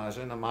door naar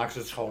ze. En dan maken ze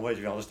het schoon, weet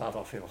je wel. Er staat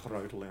al veel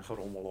gereutel en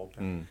gerommel op.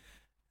 En,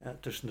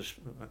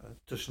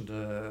 tussen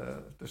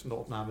de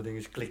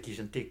opnamedingen klikjes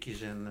en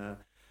tikjes en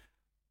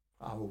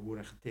oude hoer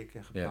en getik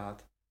en gepraat.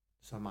 Ja.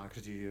 Dus dan maken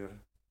ze die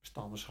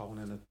bestanden schoon.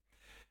 En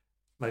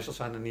meestal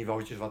zijn de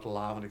niveautjes wat te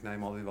laag, want ik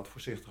neem alweer wat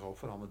voorzichtig op,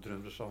 vooral met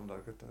drums of zo, omdat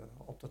ik het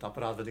op dat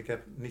apparaat wat ik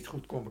heb niet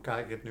goed kon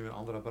bekijken. Ik heb nu een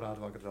ander apparaat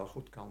waar ik het wel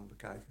goed kan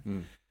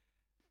bekijken.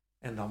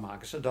 En dan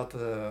maken ze dat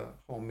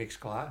gewoon mix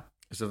klaar.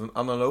 Is dat een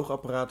analoog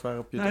apparaat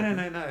waarop je...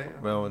 Nee.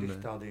 Wel een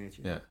digitaal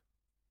dingetje. Ja.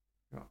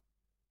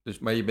 Dus,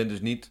 maar je bent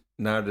dus niet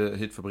naar de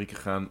Hitfabriek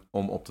gegaan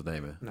om op te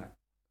nemen? Nee.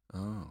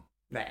 Oh.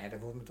 Nee, dan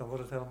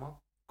wordt het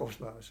helemaal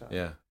kostbaar. Zo.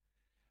 Ja.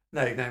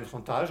 Nee, ik neem het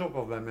gewoon thuis op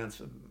of bij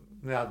mensen.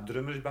 Ja, de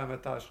drummer is bij mij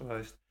thuis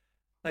geweest.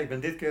 Nee,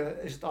 dit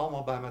keer is het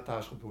allemaal bij mij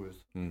thuis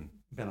geboeid. Ik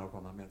ben ook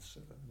wel naar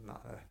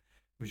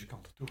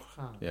muzikanten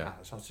toegegaan. Ja,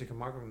 dat is hartstikke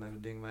makkelijk, neem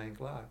het ding mee en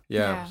klaar.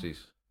 Ja,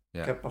 precies. Ja.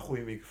 Ik heb een paar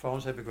goede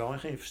microfoons, heb ik wel in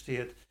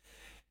geïnvesteerd.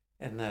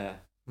 En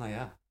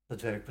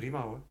dat werkt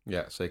prima hoor.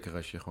 Ja, zeker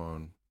als je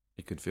gewoon...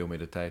 Je kunt veel meer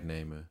de tijd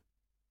nemen.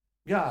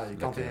 Ja, je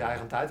kan het in je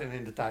eigen tijd en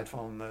in de tijd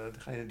van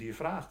degene die je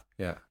vraagt.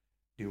 Ja.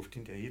 Die hoeft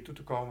niet hier toe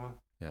te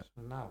komen. Ja. Dus,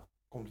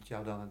 komt het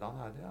jou dan en dan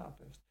uit? Ja,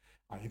 best.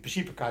 Maar in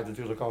principe kan je het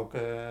natuurlijk ook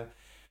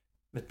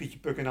met Pietje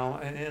Puk in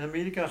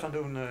Amerika gaan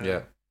doen.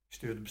 Je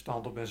stuurt het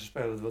bestand op en ze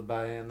spelen er wat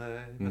bij en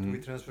met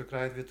WeTransfer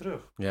krijg je het weer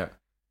terug.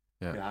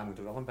 Ja, moet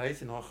er wel een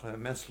beetje nog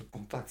menselijk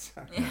contact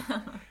zijn.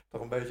 Ja.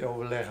 Toch een beetje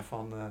overleggen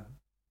van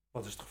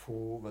wat is het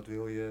gevoel, wat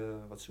wil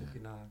je, wat zoek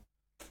je naar.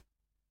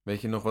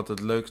 Weet je nog wat het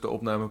leukste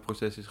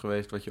opnameproces is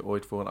geweest wat je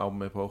ooit voor een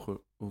album hebt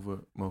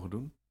hoeven mogen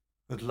doen?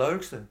 Het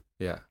leukste?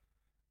 Ja.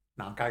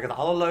 Nou, kijk, het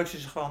allerleukste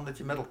is gewoon dat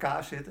je met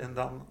elkaar zit en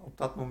dan op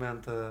dat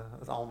moment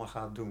het allemaal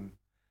gaat doen.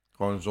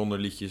 Gewoon zonder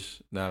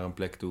liedjes naar een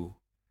plek toe?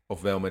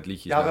 Of wel met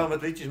liedjes? Ja, wel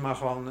met liedjes, maar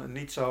gewoon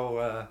niet zo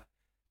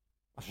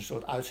als een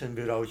soort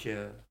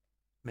uitzendbureautje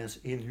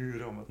mensen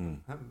inhuren, om het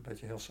een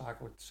beetje heel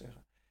zakelijk te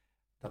zeggen.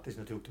 Dat is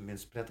natuurlijk de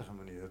minst prettige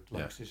manier. Het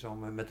leukste is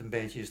om met een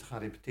bandje eens te gaan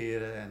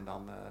repeteren en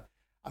dan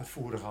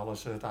uitvoerig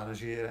alles te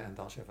arrangeren en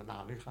dan zeggen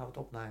we, nu gaan we het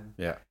opnemen.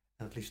 Ja.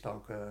 En het liefst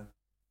ook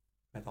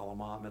met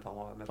alles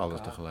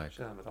elkaar. Tegelijk.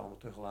 Ja, met allemaal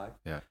tegelijk.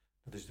 Ja.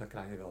 Dan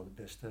krijg je wel het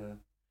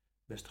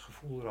beste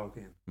gevoel er ook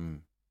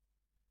in.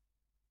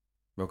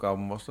 Welk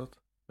album was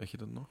dat? Weet je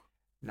dat nog?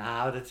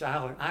 Nou, dat is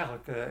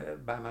eigenlijk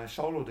bij mijn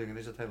solo dingen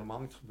is dat helemaal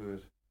niet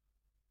gebeurd.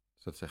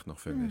 Dus dat zegt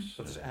nog Fungus.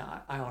 Dat is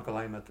eigenlijk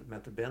alleen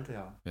met de band,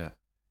 ja. Ja.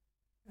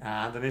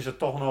 Ja, dan is het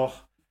toch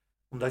nog,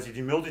 omdat je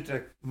die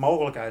multitrack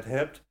mogelijkheid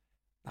hebt,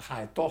 dan ga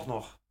je toch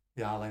nog,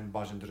 alleen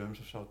bas en drums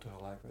of zo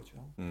tegelijk, weet je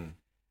wel.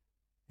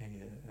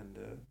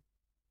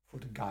 Voor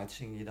de guide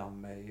zing je dan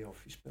mee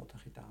of je speelt een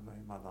gitaar mee,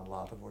 maar dan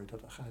later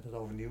ga je dat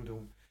overnieuw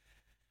doen.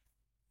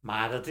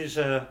 Maar dat is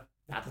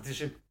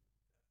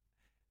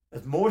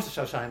het mooiste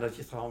zou zijn dat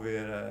je het gewoon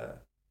weer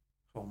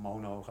gewoon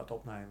mono gaat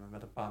opnemen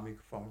met een paar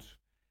microfoons.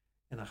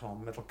 En dan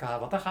gewoon met elkaar,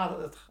 want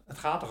het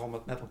gaat toch om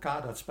het met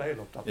elkaar dat spelen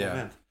op dat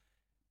moment.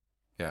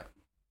 Ja.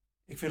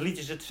 Ik vind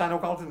liedjes, het zijn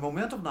ook altijd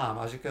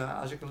momentopnamen.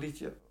 Als ik een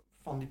liedje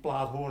van die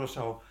plaat hoor of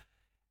zo,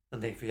 dan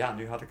denk ik van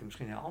nu had ik het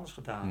misschien heel anders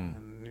gedaan.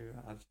 En nu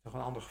had je toch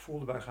een ander gevoel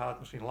erbij gehad.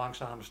 Misschien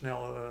langzamer,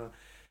 sneller,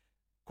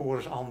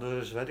 chorus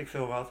anders, weet ik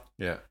veel wat.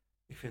 Ja.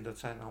 Ik vind dat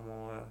zijn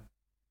allemaal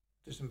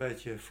is een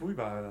beetje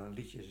vloeibaar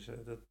liedjes.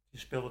 Je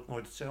speelt het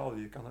nooit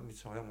hetzelfde. Je kan het niet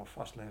zo helemaal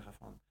vastleggen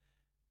van...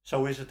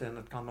 Zo is het en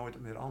het kan nooit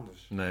meer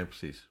anders. Nee,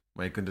 precies.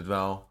 Maar je kunt het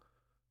wel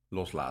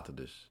loslaten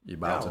dus. Je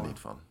baalt er niet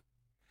van.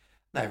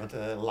 Nee, want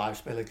live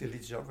speel ik de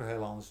liedjes ook weer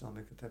heel anders dan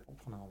ik het heb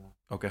opgenomen.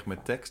 Ook echt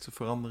met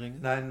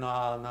tekstveranderingen? Nee,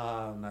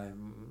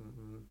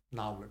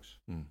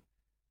 nauwelijks. Nee,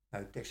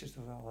 de tekst is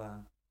toch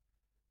wel...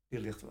 die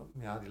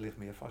ligt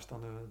meer vast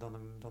dan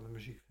de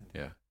muziek, vind ik.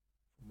 Ja.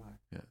 Voor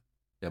mij.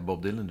 Ja,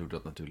 Bob Dylan doet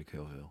dat natuurlijk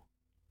heel veel.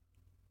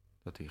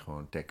 Dat hij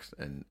gewoon tekst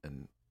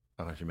en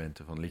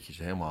arrangementen van liedjes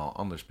helemaal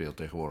anders speelt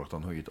tegenwoordig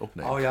dan hoe je het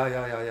opneemt. Oh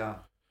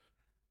ja.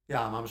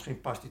 Ja, maar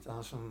misschien past hij het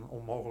aan zijn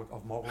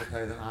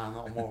mogelijkheden aan.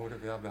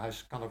 Hij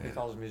kan ook niet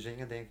alles meer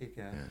zingen, denk ik.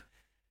 Ja.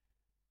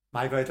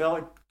 Maar ik weet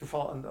wel,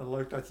 toevallig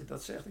leuk dat je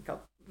dat zegt. Ik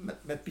had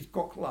met Piet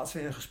Kok laatst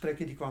weer een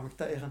gesprekje, die kwam ik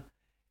tegen.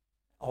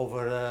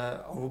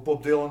 Over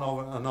Bob Dylan,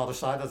 over Another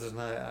Side. Dat is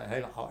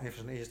een van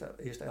zijn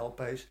eerste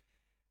LP's.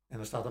 En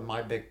er staat een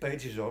My Back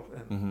Pages op.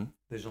 En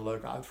er is een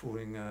leuke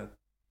uitvoering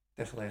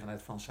ter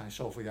gelegenheid van zijn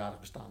zoveeljarig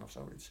bestaan of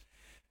zoiets.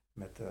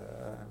 Met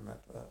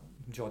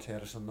George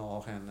Harrison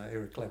nog en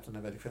Eric Clapton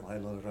en weet ik veel,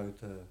 hele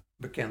reute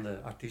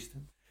bekende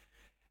artiesten.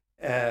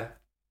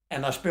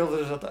 En daar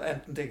speelde ze dat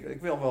en toen denk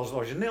ik wil wel eens het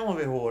origineel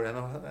weer horen. En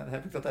dan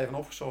heb ik dat even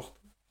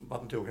opgezocht,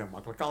 wat natuurlijk heel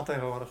makkelijk kan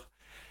tegenwoordig.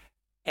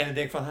 En ik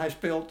denk van hij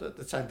speelt,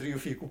 het zijn 3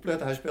 of 4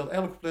 coupletten,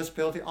 elk couplet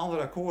speelt hij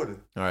andere akkoorden.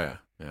 Oh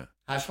ja.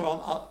 Hij is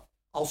gewoon,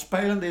 als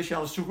spelende is je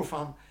aan het zoeken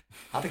van,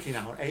 had ik hier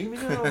nou een E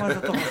mineur of was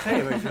dat toch een G,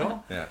 weet je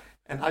wel? Ja.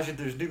 En als je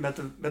dus nu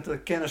met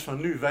de kennis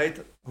van nu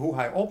weet hoe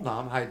hij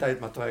opnam, hij deed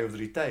maar 2 of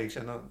 3 takes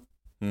en dan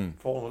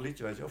volgende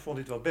liedje, weet je wel, vond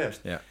hij het wel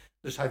best. Ja.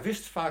 Dus hij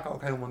wist vaak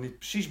ook helemaal niet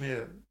precies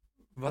meer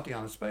wat hij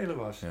aan het spelen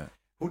was. Ja.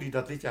 Hoe hij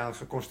dat liedje aan het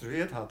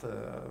geconstrueerd had,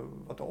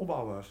 wat de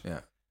opbouw was. Ja.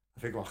 Dat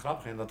vind ik wel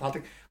grappig en dat had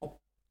ik,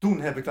 toen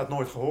heb ik dat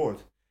nooit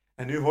gehoord.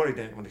 En nu hoor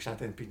ik want ik zei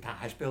tegen Piet,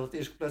 hij speelt het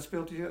eerste couplet,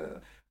 speelt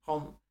hij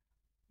gewoon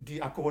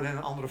die akkoorden in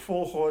een andere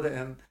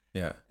volgorde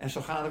en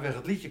zo gaandeweg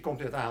het liedje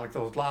komt uiteindelijk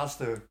tot het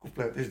laatste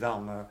couplet is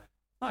dan...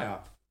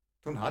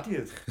 toen had hij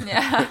het.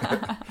 Ja.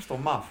 Dat is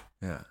toch maf.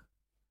 Ja.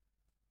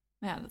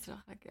 Ja, dat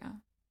zag ik,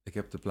 ja. Ik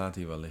heb de plaat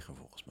hier wel liggen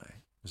volgens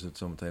mij. We zullen het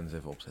zo meteen eens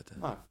even opzetten.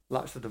 Nou,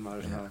 luister er maar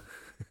eens naar.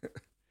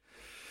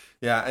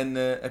 Ja, en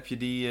heb je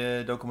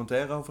die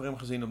documentaire over hem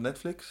gezien op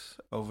Netflix?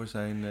 Over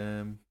zijn...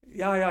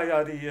 Ja.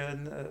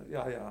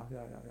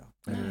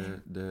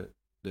 De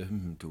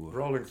Tour.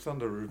 Rolling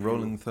Thunder Review.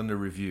 Rolling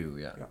Thunder Review,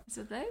 ja. Is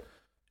dat leuk?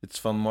 Het is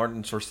van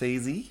Martin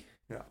Scorsese,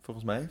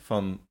 volgens mij,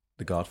 van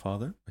The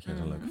Godfather, wat jij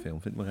zo'n leuke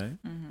film vindt, Marij.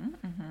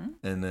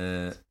 En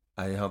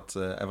hij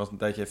was een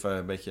tijdje even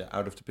een beetje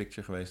out of the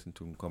picture geweest en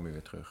toen kwam hij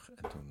weer terug.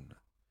 En toen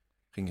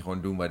ging hij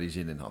gewoon doen waar hij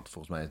zin in had.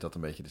 Volgens mij is dat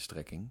een beetje de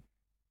strekking.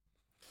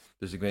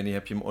 Dus ik weet niet,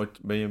 heb je hem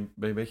ooit... Ben je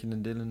een beetje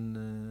een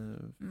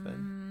Dylan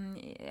fan?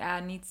 Ja,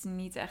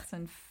 niet echt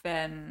een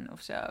fan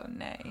of zo,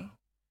 nee.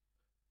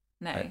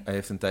 Nee. Hij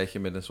heeft een tijdje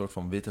met een soort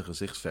van witte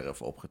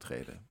gezichtsverf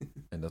opgetreden.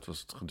 En dat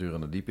was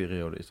gedurende die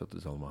periode is dat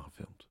dus allemaal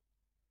gefilmd.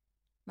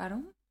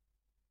 Waarom?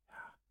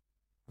 Ja.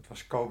 Het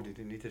was coke die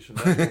hij niet in zijn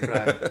neus kon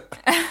krijgen.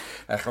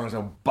 Hij gewoon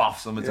zo baf,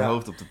 zo met zijn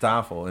hoofd op de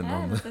tafel. En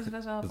dan, dat is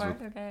best wel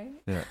apart, oké.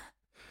 Ja.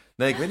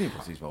 Nee, ik weet niet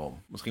precies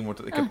waarom. Misschien wordt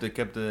het... Ik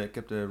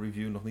heb de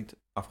review nog niet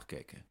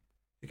afgekeken.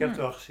 Ik heb het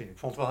wel gezien. Ik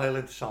vond het wel heel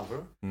interessant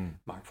hoor.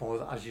 Maar ik vond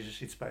het, als je ze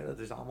ziet spelen, het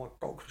is allemaal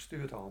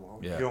kookgestuurd allemaal.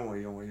 Ja.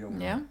 Jongen.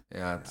 Ja?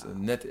 Ja,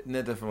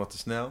 net even wat te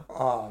snel.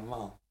 Oh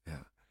man.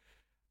 Ja.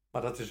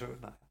 Maar dat is ook...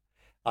 Nou,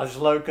 het is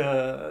leuk,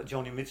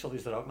 Joni Mitchell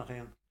is er ook nog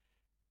in.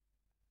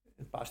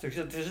 Een paar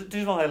stukjes. Het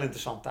is wel een heel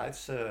interessant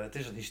tijd. Het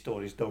is een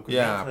historisch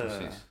document. Ja,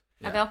 precies.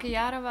 En welke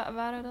jaren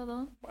waren dat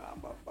dan?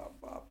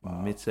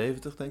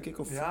 Mid-70 denk ik,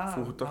 of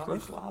vroeger 80? Ja,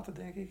 iets later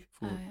denk ik.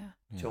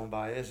 Joan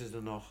Baez is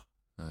er nog.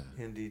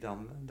 En die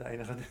dan de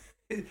enige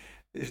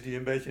is die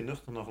een beetje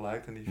nuchter nog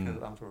lijkt. En die vindt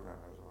het antwoord,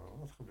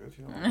 wat gebeurt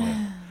hier nou?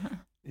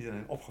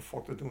 Iedereen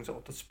opgefokt te doen.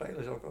 Op dat spelen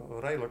is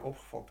ook redelijk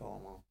opgefokt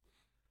allemaal.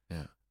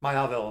 Ja. Maar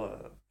ja,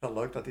 wel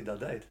leuk dat hij dat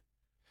deed.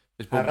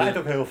 Hij rijdt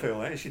ook heel veel.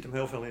 Hè? Je ziet hem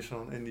heel veel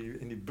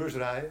in die bus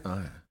rijden.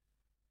 Oh, ja.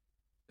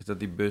 Is dat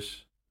die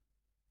bus...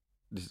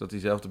 Is dat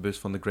diezelfde bus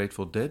van The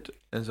Grateful Dead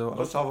en zo?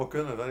 Dat zou wel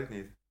kunnen, weet ik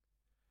niet.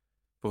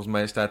 Volgens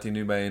mij staat hij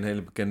nu bij een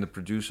hele bekende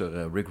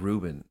producer, Rick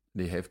Rubin.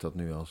 Die heeft dat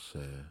nu als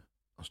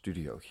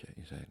studiootje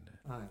in zijn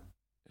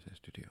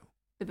studio.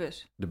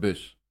 De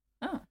bus?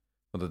 Oh.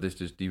 Want dat is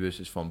dus, die bus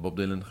is van Bob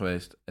Dylan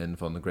geweest en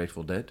van The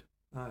Grateful Dead.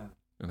 Ah, ja.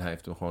 En hij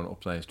heeft hem gewoon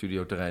op zijn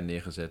studioterrein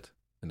neergezet.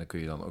 En daar kun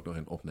je dan ook nog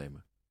in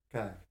opnemen.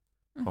 Kijk.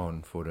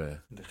 Gewoon voor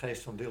de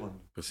geest van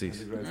Dylan. Precies.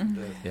 En The Grateful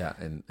Dead. Ja,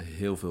 en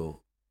heel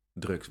veel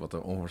drugs, wat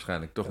er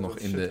onwaarschijnlijk toch nog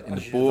in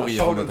de poriën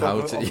van het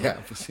hout zit.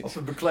 Ja, precies. Als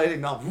de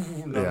bekleding naar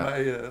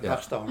mij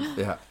wegstoont.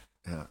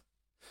 Ja.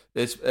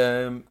 Dus,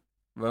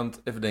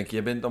 want even denken,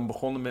 jij bent dan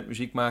begonnen met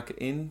muziek maken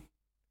in?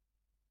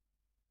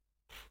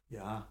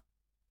 Ja,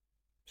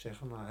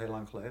 zeg maar, heel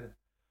lang geleden.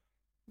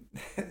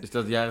 Is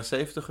dat jaren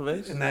 70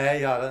 geweest?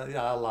 Nee,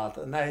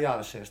 later. Nee,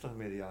 jaren 60,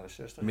 midden jaren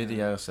 60. Midden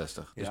jaren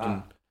 60. Dus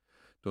toen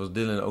was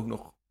Dylan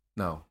ook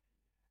nog,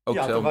 ook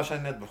ja, zelf... toen was hij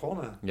net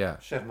begonnen,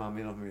 zeg maar,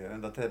 min of meer.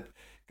 En dat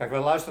kijk, wij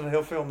luisteren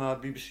heel veel naar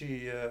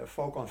BBC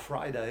Folk on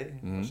Friday.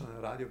 Dat is een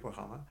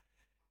radioprogramma.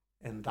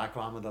 En daar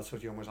kwamen dat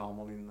soort jongens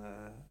allemaal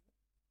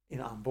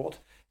in aan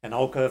bod. En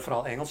ook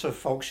vooral Engelse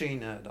folk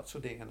scene, dat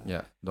soort dingen.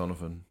 Ja,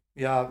 Donovan.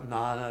 Ja,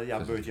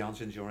 Burt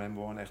Jansen, John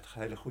Rambo, echt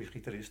hele goede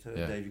gitaristen.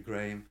 Davy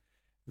Graham.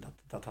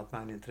 Dat had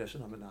mijn interesse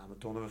dan met name.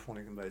 Donovan vond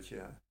ik een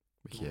beetje...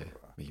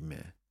 Beetje meh.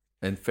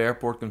 En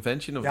Fairport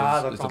Convention? Of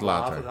dat is dat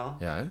later? Dan.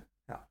 Ja, hè?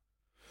 Ja.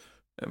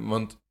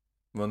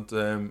 Want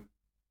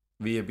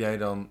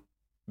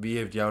wie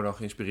heeft jou dan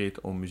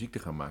geïnspireerd om muziek te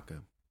gaan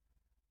maken?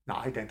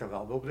 Nou, ik denk dat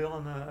wel Bob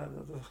Dylan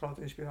dat een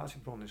grote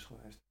inspiratiebron is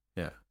geweest.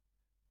 Ja.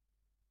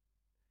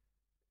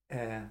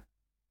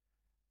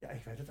 Ja,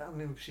 ik weet het eigenlijk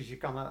niet meer precies. Ik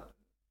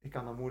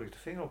kan daar moeilijk de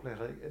vinger op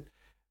leggen.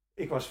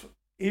 Ik was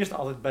eerst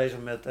altijd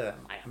bezig met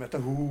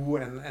de Who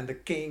en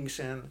de Kings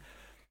en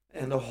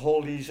de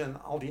Hollies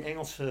en al die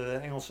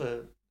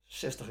Engelse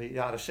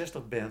jaren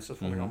 60 bands. Dat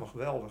vond ik allemaal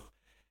geweldig.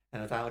 En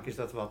uiteindelijk is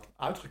dat wat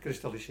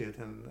uitgekristalliseerd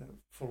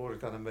en verloor ik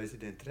daar een beetje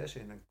de interesse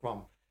in. En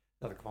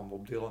kwam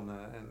Bob Dylan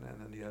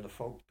en die hele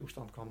folk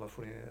toestand kwam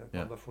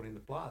daarvoor in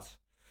de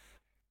plaats.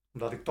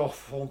 Omdat ik toch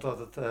vond dat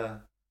het...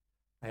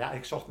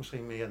 ik zocht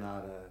misschien meer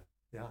naar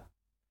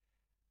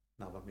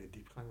wat meer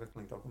diepgang. Dat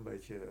klinkt ook een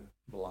beetje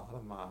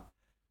beladen, maar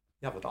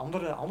ja, wat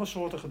andere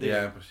soorten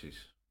dingen. Ja,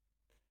 precies.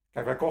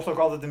 Kijk, wij kochten ook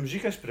altijd de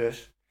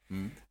muziekexpress.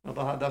 Want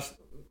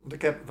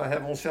wij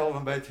hebben onszelf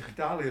een beetje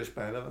gitaar leren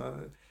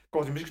spelen.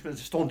 Kocht de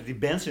muziekexpress, stonden die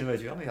bands in, weet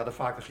je wel. Die hadden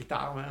vaak een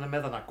gitaar en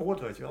met een akkoord,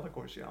 weet je wel. Dan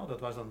kost dat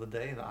was dan de D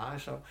en de A en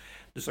zo.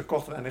 Dus dan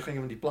kochten we en dan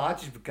gingen we die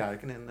plaatjes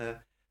bekijken en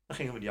dan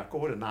gingen we die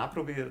akkoorden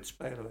naproberen te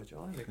spelen, weet je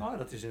wel. En ik dacht,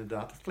 dat is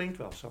inderdaad, dat klinkt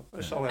wel zo.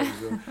 Zo hebben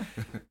we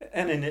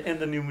en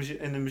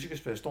in de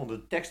muziekexpress stonden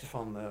de teksten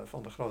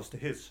van de grootste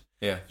hits.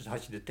 Yeah. Dus dan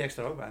had je de tekst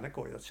er ook bij en dan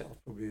kon je dat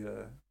zelf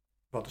proberen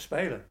wat te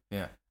spelen.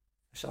 Yeah.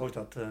 Zo is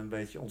dat een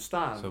beetje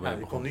ontstaan.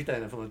 Je kon niet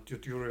een van de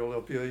tutorial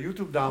op je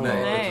YouTube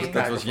downloaden. Nee.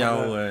 Dat was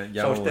jouw...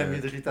 Zo stem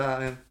je de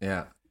gitaar in.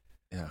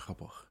 Ja,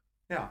 grappig.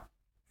 Ja.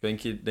 Denk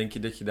je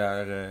dat je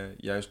daar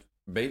juist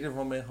beter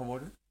van bent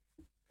geworden?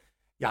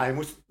 Ja, je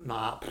moest...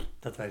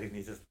 dat weet ik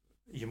niet.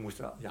 Je moest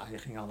wel... Ja, je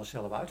ging alles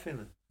zelf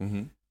uitvinden.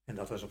 Mm-hmm. En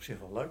dat was op zich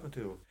wel leuk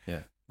natuurlijk.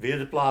 Yeah. Weer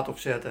de plaat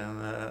opzetten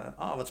en...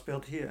 wat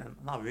speelt hier?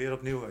 En weer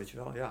opnieuw, weet je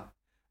wel. Ja. Er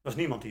was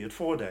niemand die het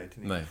voordeed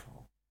in ieder geval.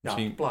 Ja, op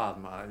de plaat,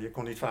 maar je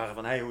kon niet vragen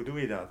van, hoe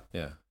doe je dat?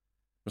 Ja.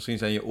 Misschien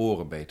zijn je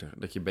oren beter.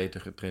 Dat je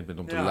beter getraind bent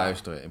om te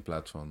luisteren in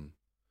plaats van...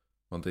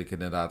 Want ik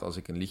inderdaad, als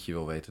ik een liedje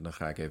wil weten, dan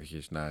ga ik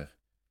eventjes naar...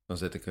 Dan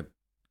zet ik het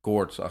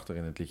chords achter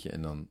in het liedje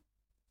en dan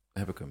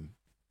heb ik hem.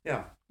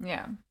 Ja.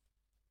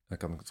 Dan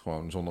kan ik het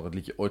gewoon, zonder het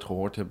liedje ooit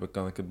gehoord hebben,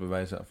 kan ik het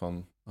bewijzen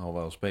van al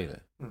wel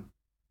spelen.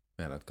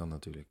 Ja, dat kan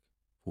natuurlijk.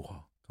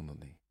 Vroeger kan dat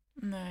niet.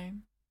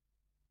 Nee.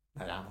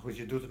 Nou ja, maar goed,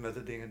 je doet het met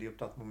de dingen die op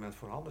dat moment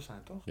voorhanden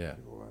zijn, toch? Ja.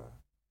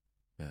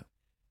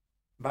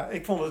 Maar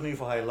ik vond het in ieder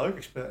geval heel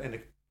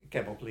leuk. Ik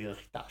heb ook leren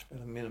gitaar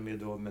spelen, min of meer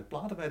door met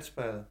platen mee te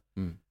spelen.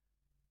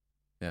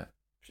 Ja.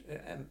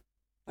 En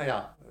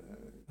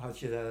had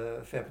je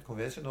de Fairport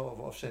Convention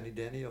of Sandy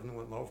Denny of noem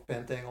het maar, of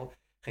Pentangle,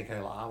 ging ik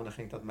hele avonden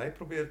ging ik dat mee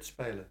proberen te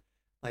spelen.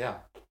 Nou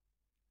ja.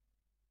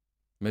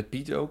 Met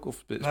Piet ook?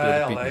 Of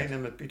nee, alleen.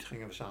 En met Piet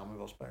gingen we samen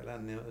wel spelen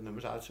en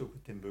nummers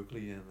uitzoeken, Tim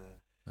Buckley en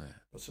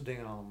dat soort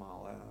dingen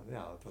allemaal.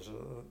 Het was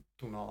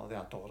toen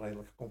al toch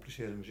redelijk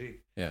gecompliceerde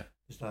muziek. Ja.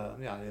 Dus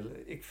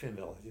ik vind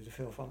wel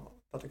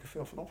dat ik er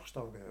veel van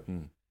opgestoken heb.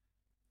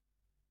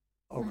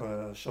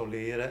 Ook zo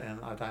leren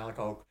en uiteindelijk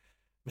ook,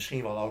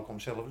 misschien wel ook om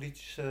zelf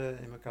liedjes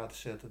in elkaar te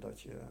zetten,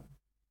 dat je een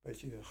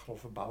beetje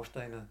grove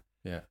bouwstenen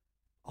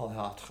al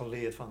had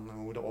geleerd van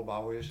hoe de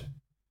opbouw is.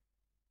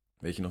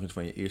 Weet je nog iets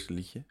van je eerste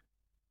liedje?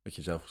 Wat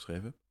je zelf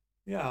geschreven hebt?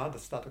 Ja,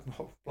 dat staat ook nog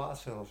op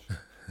plaats zelfs.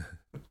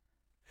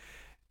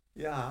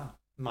 Ja,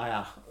 maar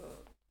ja,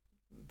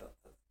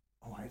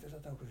 hoe heette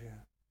dat ook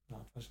alweer?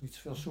 Nou, het was niet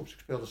zoveel soeps. Ik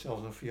speelde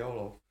zelfs een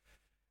viool op.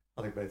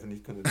 Had ik beter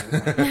niet kunnen doen.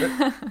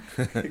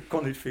 Ik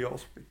kan niet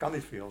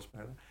viool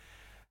spelen.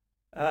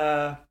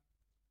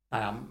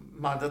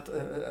 Maar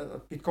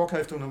Piet Kok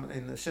heeft toen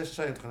in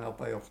 76 een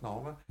LP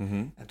opgenomen.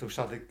 Mm-hmm. En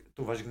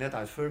toen was ik net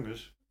uit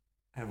Fungus.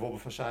 En Wobbe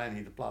van Zijen,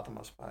 hier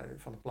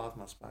van de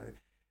platenmaatschappij,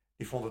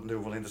 die vond het nu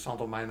wel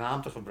interessant om mijn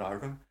naam te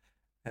gebruiken.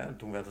 Ja, en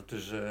toen werd het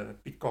dus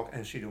Piet Kok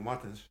en Sido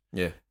Martens.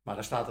 Yeah. Maar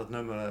daar staat het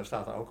nummer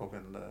er ook op.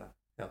 En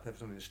dat hebben we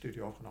toen in de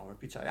studio opgenomen. En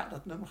Piet zei,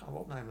 dat nummer gaan we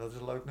opnemen. Dat is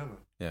een leuk nummer.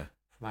 Yeah.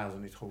 Voor mij was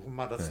het niet goed,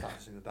 maar dat staat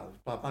dus inderdaad op de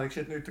plaat. Maar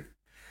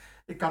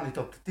ik kan niet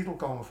op de titel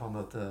komen van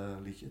dat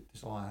liedje.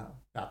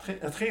 Het is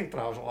het ging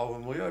trouwens al over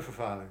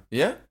milieuvervuiling.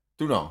 Ja?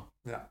 Toen al?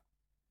 Ja.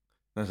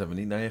 Dan zijn we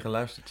niet naar je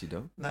geluisterd,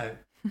 Sido. Nee.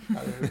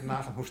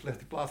 Nagaan hoe slecht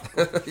die plaat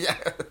gekocht is. Ja.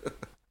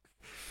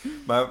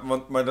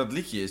 Maar dat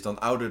liedje is dan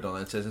ouder dan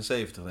uit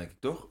 76, denk ik,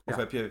 toch? Of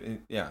heb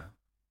je... Ja.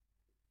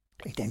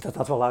 Ik denk dat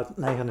dat wel uit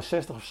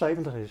 69 of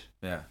 70 is.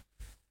 Ja.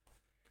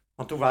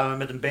 Want toen waren we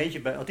met een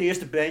bandje bij... Het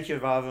eerste bandje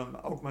waar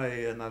we ook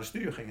mee naar de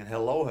studio gingen.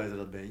 Hello heette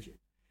dat bandje.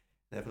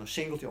 We hebben een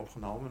singeltje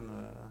opgenomen.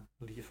 Een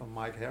liedje van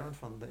Mike Herron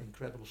van de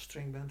Incredible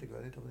String Band. Ik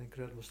weet niet of de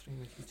Incredible String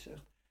Band iets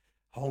zegt.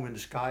 Home in the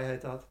Sky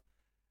heet dat.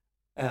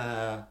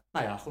 Nou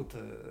ja, goed,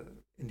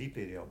 in die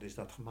periode is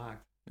dat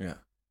gemaakt.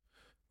 Ja.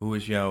 Hoe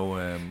is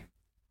jouw...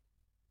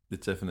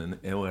 dit is even een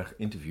heel erg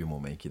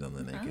interviewmomentje dan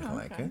in één keer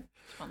gelijk, okay. Hè?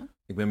 Spannend.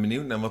 Ik ben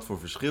benieuwd naar wat voor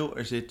verschil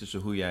er zit tussen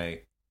hoe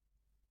jij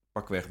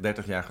pakweg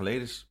 30 jaar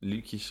geleden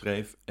liedjes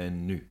schreef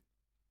en nu.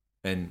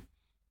 En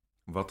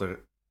wat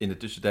er in de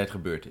tussentijd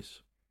gebeurd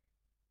is.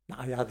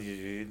 Nou ja,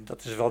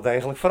 dat is wel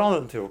degelijk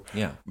veranderd natuurlijk.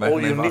 Ja,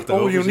 All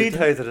You Need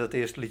heette dat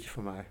eerste liedje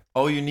van mij.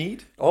 All You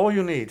Need? All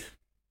You Need.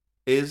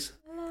 Is?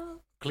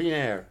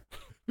 Clean Air.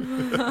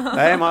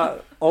 Nee, maar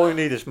All You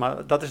Need is,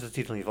 maar dat is de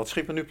titel niet. Wat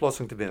schiet me nu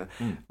plotseling te binnen.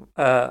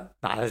 Nou,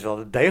 dat is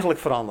wel degelijk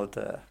veranderd.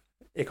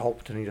 Ik hoop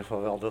het in ieder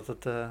geval wel dat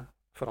het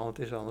veranderd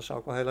is. Anders zou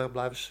ik wel heel erg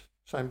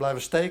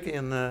blijven steken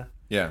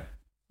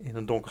in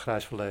een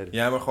donkergrijs verleden.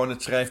 Ja, maar gewoon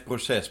het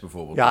schrijfproces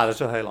bijvoorbeeld. Ja, dat is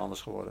wel heel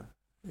anders geworden.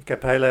 Ik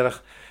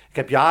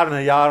heb jaren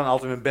en jaren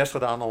altijd mijn best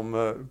gedaan om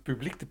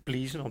publiek te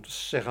pleasen. Om te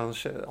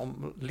zeggen,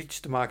 om liedjes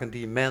te maken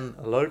die men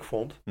leuk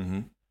vond.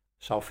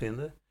 Zou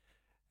vinden.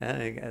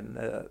 En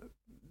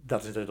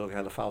dat is natuurlijk een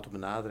hele foute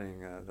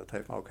benadering. Dat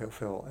heeft me ook heel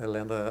veel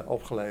ellende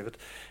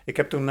opgeleverd. Ik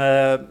heb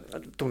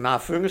toen na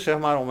Fungus, zeg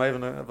maar, om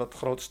even wat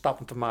grote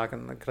stappen te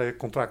maken, kreeg ik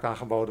contract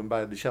aangeboden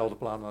bij diezelfde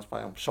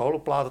platenmaatschappij om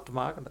soloplaten te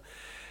maken.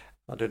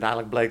 Maar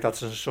uiteindelijk bleek dat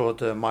ze een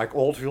soort Mike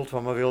Oldfield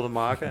van me wilden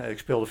maken. Ik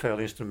speelde veel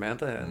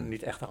instrumenten en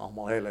niet echt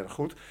allemaal heel erg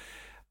goed.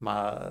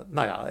 Maar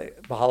nou ja,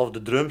 behalve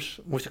de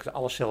drums moest ik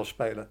alles zelf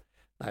spelen.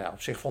 Nou ja,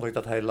 op zich vond ik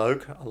dat heel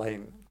leuk.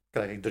 Alleen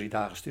kreeg ik 3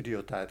 dagen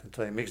studiotijd en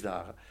 2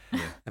 mixdagen. Ja.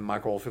 En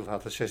Mike Oldfield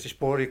had een 16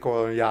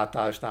 spoorrecorder een jaar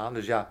thuis staan.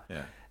 Dus ja.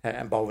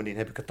 En bovendien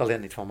heb ik het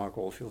talent niet van Mike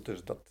Oldfield.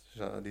 Dus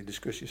die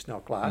discussie is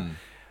snel klaar.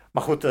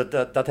 Maar goed,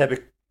 dat heb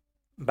ik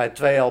bij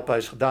 2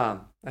 LP's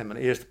gedaan. En mijn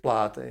eerste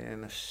plaat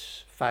in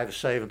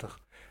 75,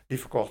 die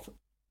verkocht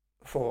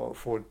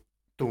voor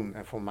toen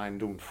en voor mijn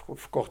doen,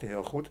 verkocht hij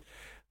heel goed.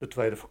 De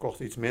tweede verkocht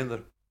iets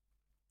minder.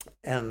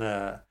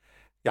 En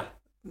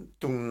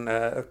toen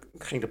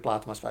ging de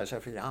platenmaatschappij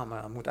zeggen van ja,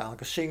 maar er moet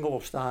eigenlijk een single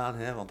op staan.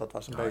 Hè, want dat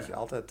was een beetje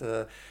altijd,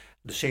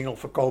 de single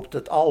verkoopt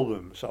het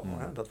album. Zo,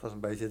 hè, dat was een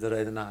beetje de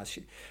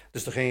redenatie.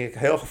 Dus toen ging ik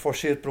heel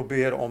geforceerd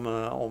proberen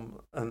om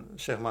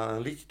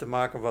een liedje te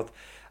maken wat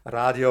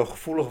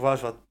radiogevoelig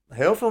was. Wat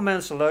heel veel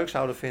mensen leuk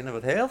zouden vinden.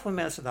 Wat heel veel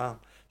mensen dan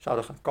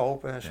zouden gaan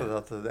kopen. Hè,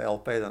 zodat de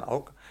LP dan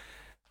ook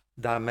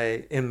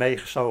daarmee in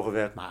meegezogen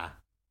werd.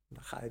 Maar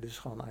dan ga je dus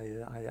gewoon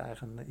aan je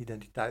eigen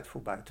identiteit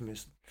voorbij,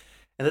 tenminste.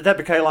 En dat heb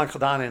ik heel lang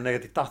gedaan. In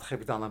 1980 heb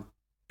ik dan een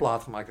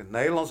plaat gemaakt in het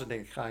Nederlands. En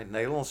denk ik, ga in het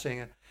Nederlands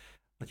zingen.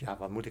 Want ja,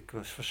 wat moet ik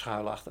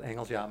verschuilen achter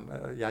Engels? Ja,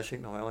 jij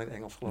zingt nog wel in het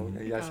Engels, geloof ik.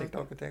 En jij zingt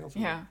ook in het Engels.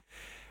 Ja.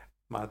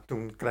 Maar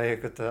toen kreeg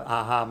ik het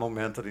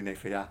aha-moment dat ik denk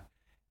van ja,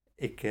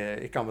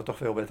 ik kan me toch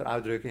veel beter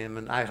uitdrukken in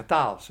mijn eigen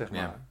taal, zeg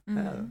maar.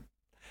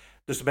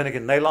 Dus toen ben ik in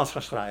het Nederlands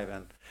gaan schrijven.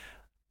 En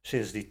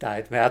sinds die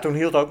tijd. Maar ja, toen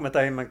hield ook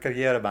meteen mijn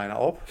carrière bijna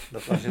op.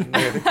 Dat was in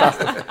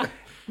 1980.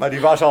 Maar die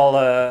was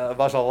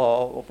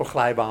al op een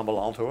glijbaan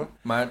beland, hoor.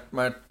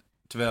 Maar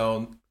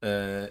terwijl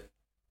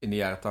in de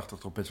jaren 80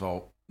 toch best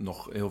wel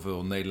nog heel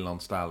veel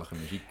Nederlandstalige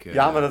muziek...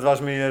 ja, maar dat was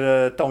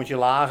meer toontje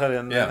lager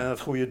en het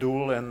goede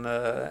doel en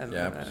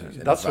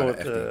dat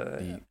soort...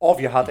 of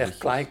je had echt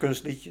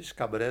kleinkunstliedjes,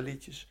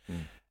 cabaretliedjes.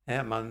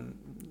 Maar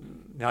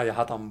ja, je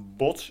had dan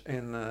Bots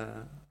en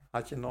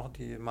had je nog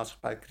die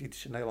maatschappij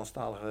kritische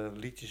Nederlandstalige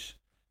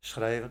liedjes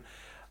geschreven.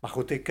 Maar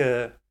goed,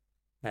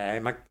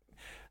 maar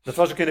dat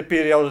was ook in de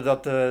periode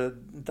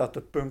dat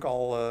de punk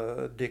al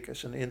dik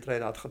zijn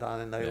intrede had gedaan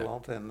in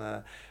Nederland. Ja.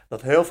 En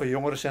dat heel veel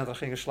jongerencentra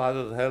gingen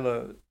sluiten. Dat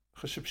hele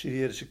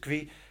gesubsidieerde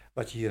circuit,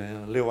 wat je hier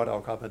in Leeuwarden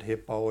ook had met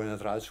Hippo en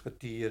het Ruitse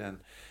Kwartier. En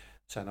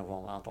er zijn nog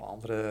wel een aantal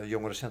andere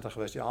jongerencentra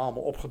geweest die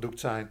allemaal opgedoekt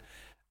zijn.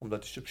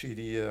 Omdat die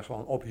subsidie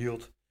gewoon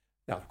ophield.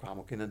 Ja, we kwamen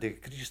ook in een dikke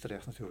crisis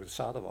terecht natuurlijk. Dat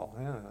zaten we al.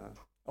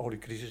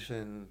 Oliecrisis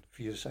in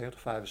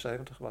 74,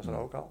 75 was er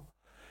ook al.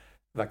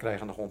 Wij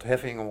kregen nog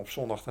ontheffing om op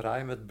zondag te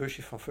rijden met het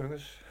busje van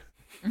Fungus.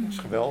 Dat is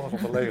geweldig,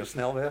 op een lege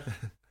snelweg.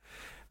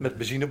 Met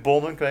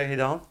benzinebonnen kreeg je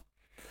dan.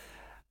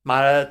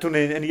 Maar toen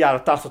in de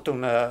jaren 80,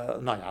 toen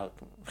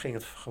ging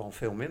het gewoon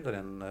veel minder.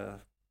 En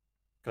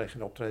kreeg je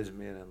geen optredens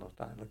meer. En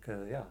uiteindelijk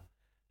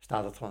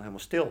staat het gewoon helemaal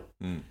stil.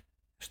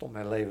 Stond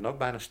mijn leven ook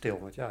bijna stil.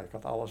 Want ja, ik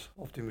had alles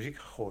op die muziek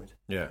gegooid.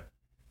 Ja,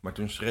 maar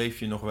toen schreef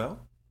je nog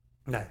wel?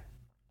 Nee.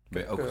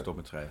 Ben je ook gestopt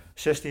met schrijven?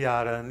 16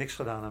 jaar niks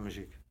gedaan aan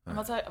muziek. En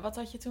wat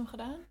had je toen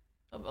gedaan?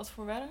 Wat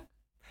voor werk?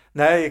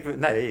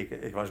 Nee,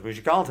 ik was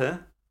muzikant, hè?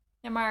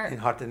 Ja, maar... In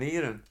hart en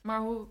nieren. Maar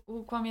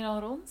hoe kwam je dan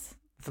rond?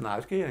 Van een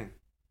uitkering.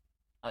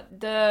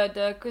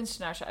 De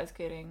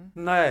kunstenaarsuitkering?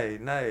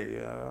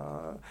 Nee.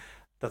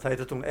 Dat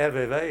heette toen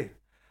RWW.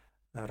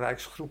 Een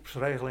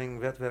Rijksgroepsregeling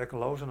Wet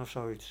Werkelozen of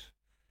zoiets.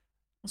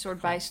 Een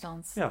soort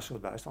bijstand? Ja, een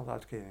soort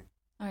bijstandsuitkering.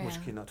 Moest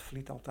ik hier naar het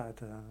Vliet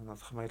altijd, naar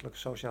de gemeentelijke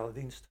sociale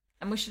dienst.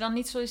 En moest je dan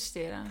niet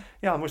solliciteren?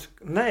 Ja,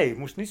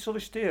 moest niet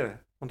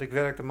solliciteren. Want ik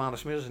werkte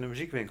maandagsmiddags in de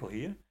muziekwinkel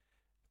hier. Een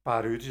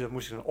paar uurtjes, dat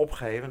moest ik dan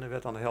opgeven. En er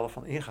werd dan de helft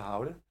van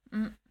ingehouden.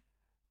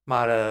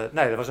 Maar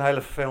dat was een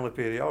hele vervelende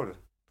periode.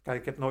 Kijk,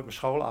 ik heb nooit mijn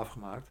school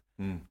afgemaakt.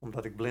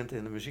 Omdat ik blind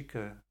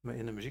me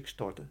in de muziek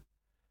stortte.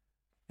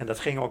 En dat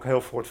ging ook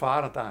heel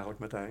voortvarend eigenlijk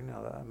meteen.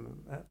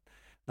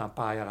 Na een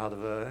paar jaar hadden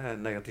we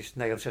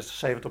 1969,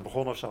 70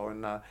 begonnen of zo.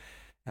 En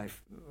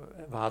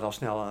we hadden al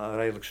snel een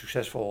redelijk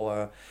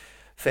succesvol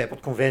Fairport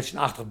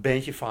Convention-achtig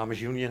bandje.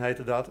 Farmers Union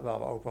heette dat, waar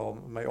we ook wel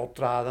mee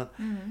optraden.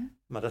 Mm-hmm.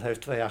 Maar dat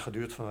heeft 2 jaar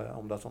geduurd,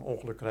 omdat we een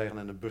ongeluk kregen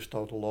en de bus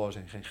totaal los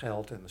en geen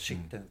geld en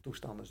ziekte en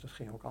toestanden. Dus dat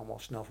ging ook allemaal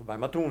snel voorbij.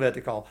 Maar toen werd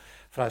ik al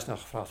vrij snel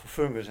gevraagd voor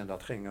Fungus en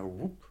dat ging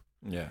woep.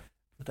 Ja.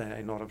 Meteen een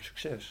enorm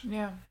succes.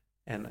 Ja.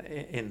 En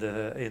in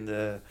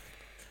de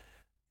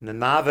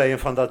naweeën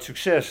van dat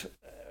succes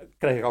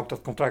kreeg ik ook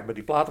dat contract bij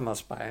die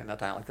platenmaatschappij. En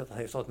uiteindelijk, dat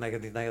heeft tot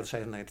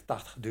 1979,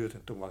 1980 geduurd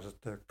en toen was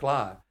het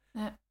klaar.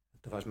 Ja.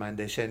 Toen was mijn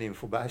decennium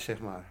voorbij, zeg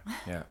maar.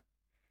 Ja.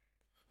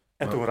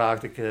 En toen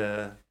raakte ik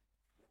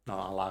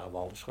aan lage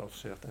wal, is groot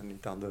gezegd. En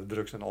niet aan de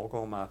drugs en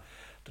alcohol, maar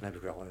toen heb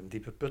ik wel in een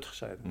diepe put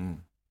gezeten.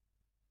 Mm.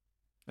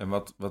 En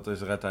wat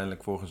is er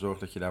uiteindelijk voor gezorgd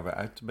dat je daar weer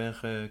uit bent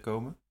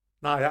gekomen?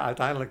 Nou ja,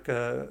 uiteindelijk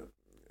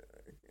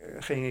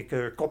ging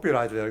ik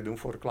copyrightwerk doen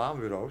voor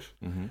reclamebureaus.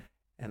 Mm-hmm.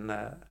 En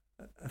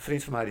een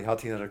vriend van mij die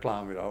had hier een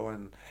reclamebureau.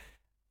 En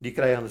die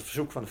kreeg aan het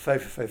verzoek van de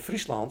VVV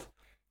Friesland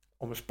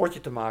om een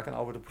spotje te maken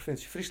over de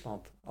provincie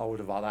Friesland. Over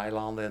de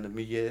Waddeneilanden en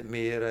de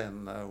meren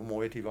en hoe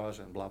mooi het die was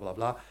en bla bla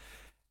bla.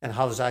 En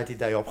hadden zij het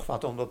idee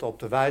opgevat om dat op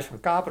de wijze van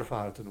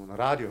kapervaren te doen, een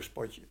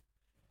radiospotje.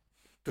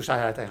 Toen zei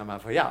hij tegen mij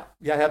van ja,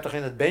 jij hebt toch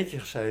in het bandje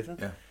gezeten?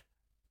 Ja.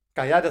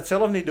 Kan jij dat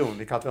zelf niet doen?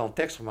 Ik had wel een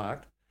tekst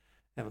gemaakt.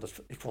 En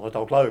ik vond het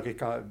ook leuk. Ik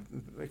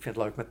vind het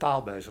leuk met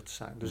taal bezig te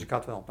zijn. Dus ik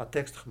had wel een paar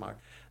teksten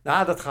gemaakt.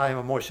 Nou, dat ga je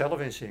maar mooi zelf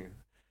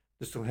inzingen.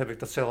 Dus toen heb ik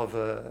dat zelf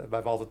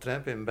bij Walter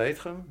Tremp in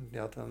Beetgem. Die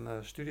had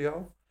een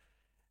studio.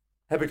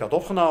 Heb ik dat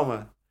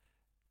opgenomen.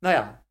 Nou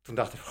ja, toen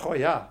dacht ik van, goh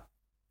ja,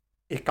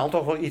 ik kan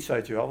toch wel iets,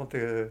 weet je wel. Want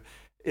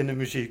in de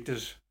muziek.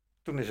 Dus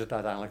toen is het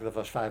uiteindelijk, dat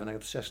was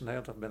 95,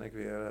 96, ben ik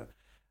weer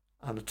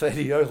aan de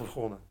tweede jeugd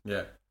begonnen.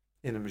 Yeah.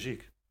 In de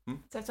muziek.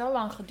 Het heeft al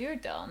lang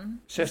geduurd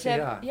dan. 16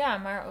 jaar. Ja,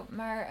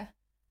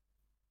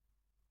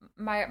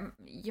 maar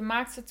je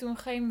maakte toen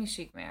geen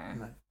muziek meer.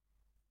 Nee.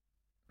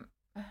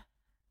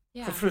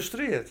 Ja.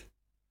 Gefrustreerd.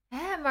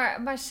 Hè,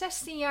 maar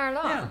 16 jaar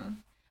lang. Ja.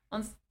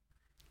 Want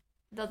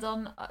dat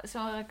dan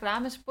zo'n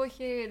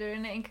reclamespotje er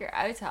in één keer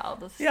uithaalt.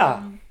 Dat is Ja.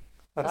 dan,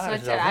 Wat dat raar is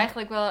zat je er dat, hè?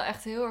 eigenlijk wel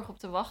echt heel erg op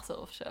te wachten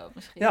of zo.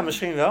 Misschien. Ja,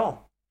 misschien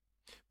wel.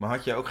 Maar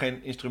had je ook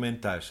geen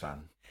instrument thuis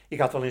staan? Ik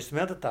had wel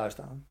instrumenten thuis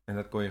staan. En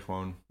dat kon je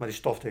gewoon... Maar die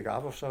stofte ik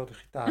af of zo, de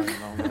gitaar. En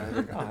dan denk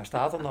ik, hij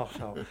staat er nog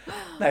zo.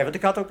 Nee, want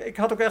ik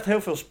had ook echt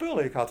heel veel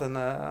spullen. Ik had een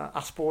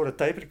 8-sporen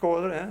tape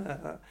recorder,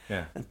 hè,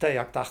 een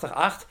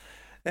TH-80-8.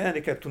 En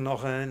ik heb toen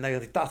nog in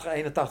 1980,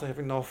 81 heb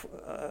ik nog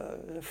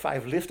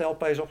 5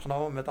 lift-LP's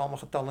opgenomen met allemaal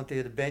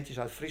getalenteerde bandjes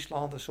uit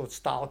Friesland. Een soort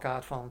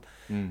staalkaart van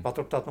wat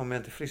er op dat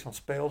moment in Friesland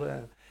speelde.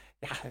 En,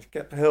 ja, ik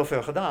heb heel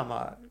veel gedaan,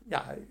 maar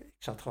ja, ik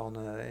zat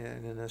gewoon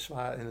in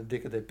een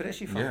dikke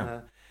depressie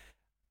van...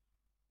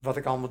 wat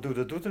ik allemaal doe,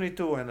 dat doet er niet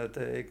toe. En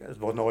het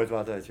wordt nooit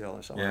wat, weet je wel.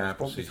 Het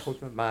komt niet goed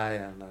met mij.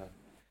 En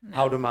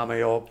hou er maar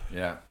mee op.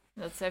 Ja.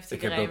 Dat heeft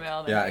iedereen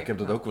wel. Ik heb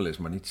dat ook wel eens,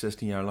 maar niet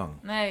 16 jaar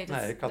lang. Nee,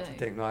 ik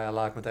denk, nou ja,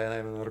 laat ik meteen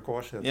even een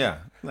record zetten.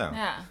 Ja, nou.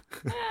 Ja,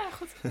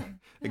 goed.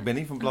 Ik ben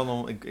niet van plan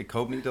om... Ik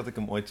hoop niet dat ik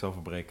hem ooit zal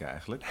verbreken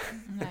eigenlijk.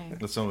 Nee.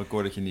 Dat is zo'n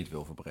record dat je niet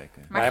wil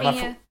verbreken.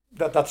 Maar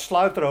dat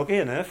sluit er ook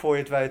in, hè. Voor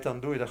je het weet, dan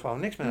doe je er gewoon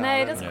niks meer aan.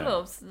 Nee, dat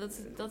klopt.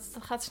 Dat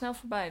gaat snel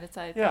voorbij, de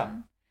tijd. Ja.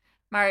 Dan.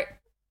 Maar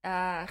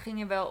ging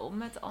je wel om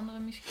met andere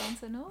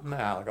muzikanten nog? Nee,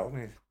 eigenlijk ook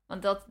niet.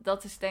 Want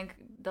dat is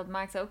dat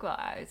maakt ook wel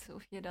uit.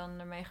 Of je dan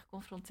ermee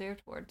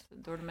geconfronteerd wordt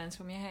door de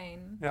mensen om je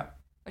heen. Ja.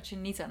 Wat je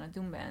niet aan het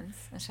doen bent.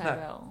 En zij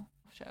wel.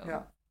 Of zo.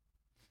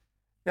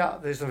 Ja,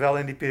 er is dan wel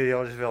in die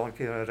periode wel een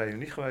keer een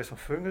reunie geweest van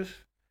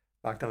Fungus.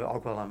 Waar ik dan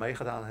ook wel aan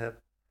meegedaan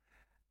heb.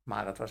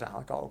 Maar dat was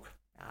eigenlijk ook...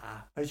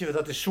 Ja, weet je,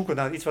 dat is zoeken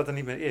naar iets wat er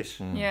niet meer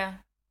is.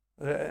 Ja.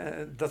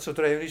 Dat soort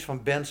reunies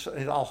van bands in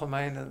het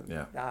algemeen.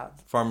 Ja.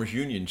 Farmers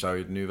Union zou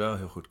je het nu wel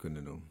heel goed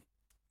kunnen doen.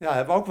 Ja,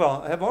 hebben we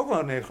ook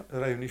wel een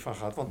reunie van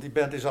gehad. Want die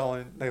band is al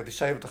in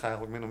 1970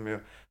 eigenlijk min of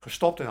meer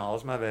gestopt in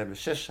alles. Maar we hebben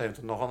in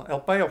 1976 nog een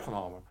LP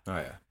opgenomen.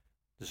 Oh ja.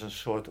 Dus een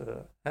soort,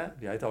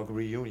 die heet ook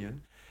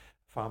Reunion.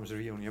 Farmers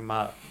Reunion.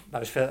 Maar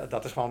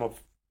dat is gewoon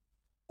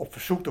op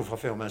verzoek toe van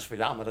veel mensen. Van,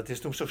 ja, maar dat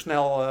is toen zo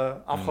snel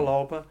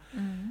afgelopen.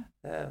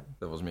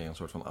 Dat was meer een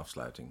soort van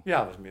afsluiting. Ja,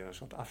 dat was meer een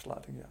soort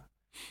afsluiting, ja.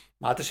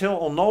 Maar het is heel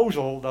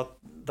onnozel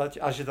dat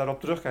je, als je daarop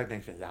terugkijkt,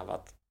 denk je,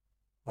 ja,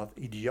 wat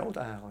idioot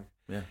eigenlijk.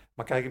 Ja.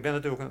 Maar kijk, ik ben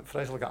natuurlijk een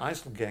vreselijke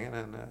Einzelganger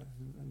en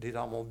die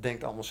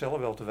denkt allemaal zelf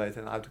wel te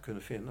weten en uit te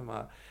kunnen vinden.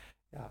 Maar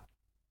ja,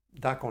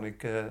 daar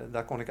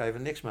kon ik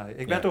even niks mee.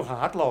 Ik ben toen gaan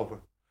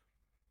hardlopen.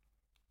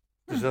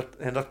 Dus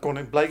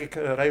dat bleek ik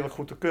redelijk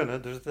goed te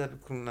kunnen. Dus dat heb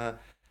ik toen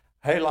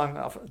heel lang,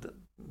 dat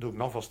doe ik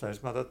nog wel steeds,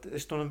 maar dat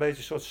is toen een beetje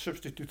een soort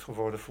substituut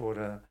geworden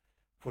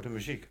voor de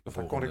muziek.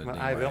 Daar kon ik mijn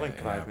ei wel in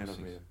kwijt, min of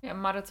meer. Ja,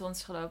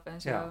 marathons gelopen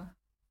en zo. Ja.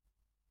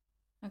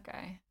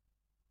 Oké.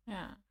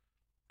 Ja.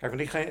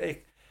 Kijk, want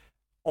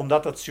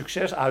omdat dat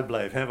succes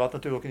uitbleef, hè, wat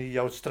natuurlijk een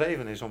idioot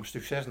streven is om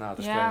succes na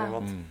te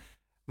streven. Ja.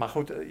 Maar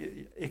goed,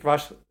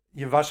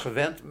 je was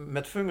gewend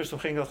met Fungus, toen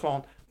ging dat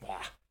gewoon,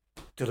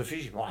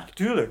 televisie, maar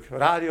natuurlijk.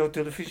 Radio,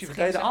 televisie, we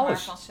deden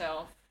alles.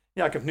 Vanzelf.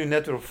 Ja, ik heb nu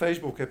net weer op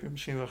Facebook, heb je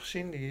misschien wel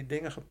gezien, die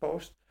dingen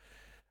gepost.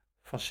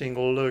 Van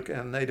Single Luck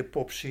en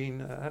Nederpop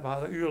Scene. We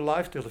hadden een uur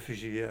live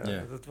televisie.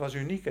 Dat was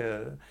uniek.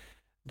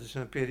 Dus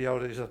een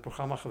periode is dat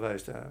programma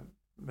geweest.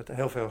 Met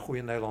heel veel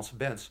goede Nederlandse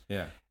bands.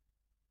 Ja.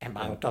 En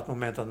maar op dat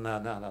moment,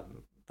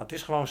 dat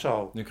is gewoon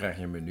zo. Nu krijg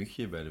je een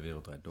minuutje bij De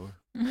Wereld Draait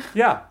Door.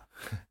 Ja,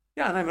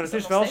 nee, maar het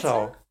is wel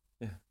zo.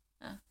 Ja.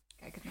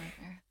 Kijk het maar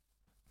weer.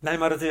 Nee,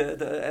 maar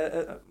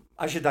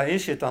als je daarin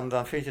zit,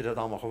 dan vind je dat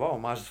allemaal gewoon.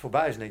 Maar als het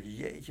voorbij is, dan denk je,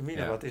 jeetje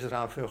mina, wat is er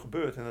aan veel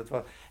gebeurd. En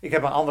ik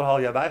heb er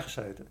 1,5 jaar bij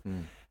gezeten.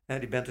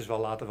 Die band is wel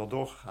later wel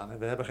doorgegaan. En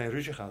we hebben geen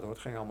ruzie gehad hoor, het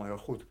ging allemaal heel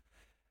goed.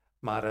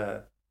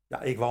 Maar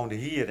ik woonde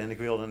hier en ik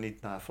wilde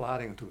niet naar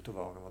Vlaardingen toe te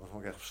wonen. Want dat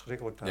vond ik echt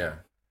verschrikkelijk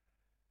daar.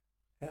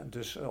 Ja,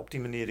 dus op die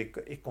manier,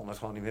 ik kon het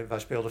gewoon niet meer. Wij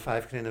speelden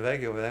 5 keer in de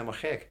week, joh, we waren helemaal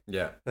gek.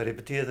 Ja. We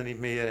repeteerden niet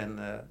meer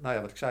en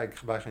wat ik zei, ik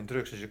gebruik geen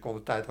drugs, dus ik kon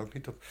de tijd ook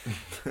niet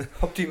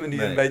op die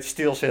manier een beetje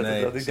stilzetten.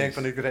 Nee, dat ik denk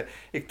van,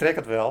 ik trek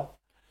het wel.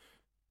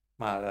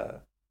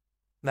 Maar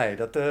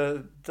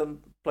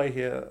dan pleeg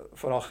je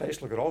vooral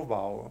geestelijk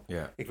roofbouw.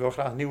 Ja. Ik wil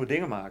graag nieuwe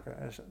dingen maken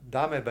en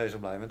daarmee bezig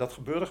blijven. En dat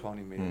gebeurde gewoon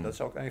niet meer. Dat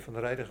is ook een van de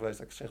redenen geweest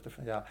dat ik gezegd heb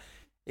van,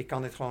 ik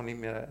kan dit gewoon niet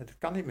meer, het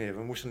kan niet meer.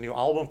 We moesten een nieuw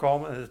album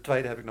komen en de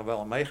tweede heb ik nog wel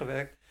aan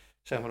meegewerkt.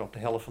 Zeg maar op de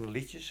helft van de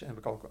liedjes. Heb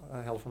ik ook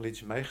een helft van de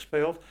liedjes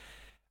meegespeeld.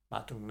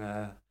 Maar toen,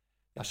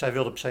 zij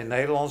wilde per se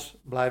Nederlands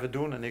blijven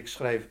doen. En ik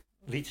schreef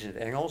liedjes in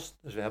het Engels.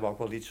 Dus we hebben ook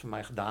wel liedjes van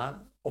mij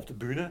gedaan op de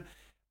bühne.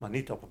 Maar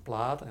niet op een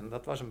plaat. En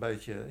dat was een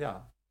beetje,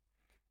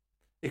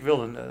 Ik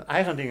wilde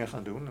eigen dingen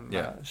gaan doen.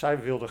 Maar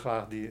zij wilde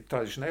graag die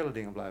traditionele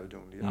dingen blijven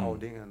doen. Die oude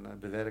dingen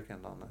bewerken.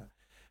 En dan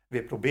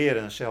weer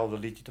proberen eenzelfde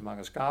liedje te maken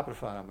als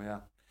Kapervaren.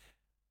 Maar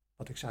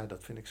wat ik zei,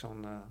 dat vind ik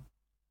zo'n...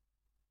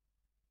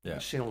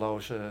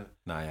 zinloze...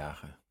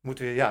 Najagen.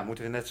 Moeten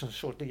we net zo'n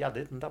soort...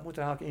 dit en dat moet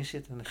er eigenlijk in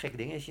zitten. Een gek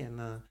dingetje.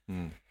 En,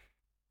 een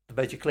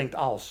beetje klinkt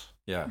als.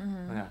 Ja.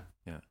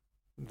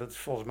 Dat,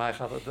 volgens mij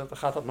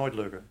gaat dat nooit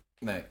lukken.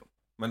 Nee.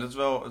 Maar het is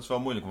wel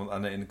moeilijk. Want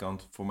aan de ene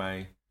kant voor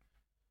mij...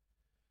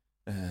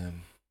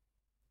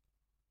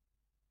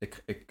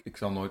 Ik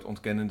zal nooit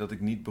ontkennen dat ik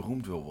niet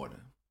beroemd wil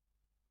worden.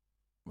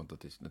 Want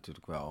dat is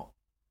natuurlijk wel...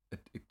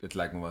 Het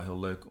lijkt me wel heel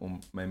leuk om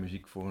mijn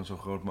muziek voor een zo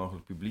groot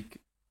mogelijk publiek...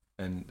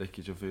 En dat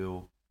je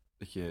zoveel...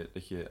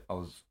 Dat je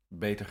alles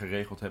beter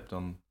geregeld hebt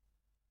dan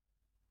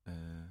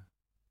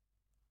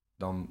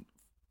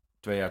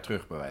 2 jaar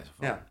terug, bij wijze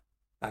van. Ja.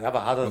 Nou ja, we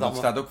hadden want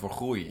dat staat ook voor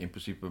groei in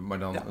principe, maar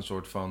dan een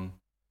soort van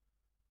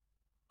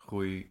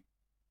groei,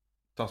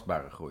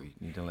 tastbare groei.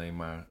 Niet alleen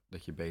maar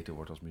dat je beter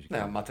wordt als muzikant.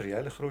 Nou ja,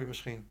 materiële groei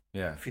misschien.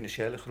 Ja.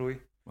 Financiële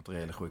groei.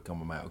 Materiële groei kan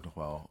bij mij ook nog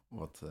wel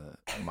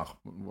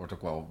wordt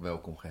ook wel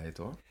welkom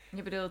geheten hoor.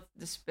 Je bedoelt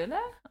de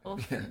spullen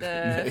of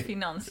de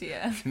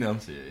financiën?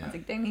 Financiën, ja. Want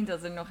ik denk niet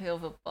dat er nog heel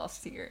veel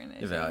past hier in deze.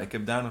 Jawel, ik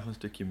heb daar nog een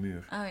stukje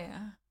muur. Oh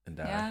ja. En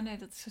daar... Ja, nee,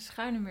 dat is een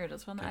schuine muur. Dat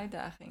is wel een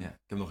uitdaging. Ja, ik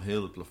heb nog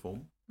heel het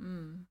plafond.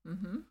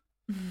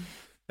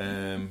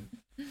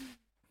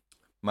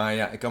 Maar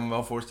ja, ik kan me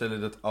wel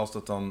voorstellen dat als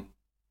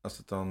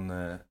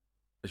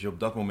je op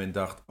dat moment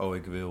dacht, oh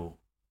ik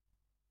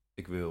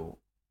wil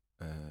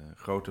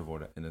groter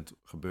worden en het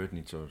gebeurt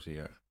niet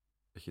zozeer,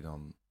 dat je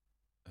dan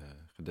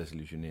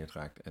gedesillusioneerd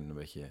raakt en een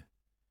beetje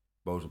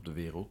boos op de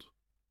wereld.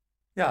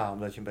 Ja,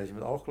 omdat je een beetje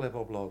met oogkleppen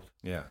oploopt.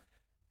 Ja.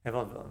 En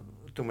want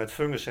toen met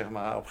Fungus, zeg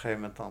maar, op een gegeven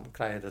moment dan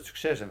krijg je dat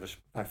succes en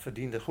wij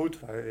verdienden goed.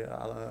 We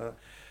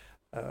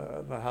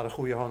hadden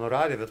goede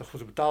honorarium, werd er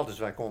goed betaald, dus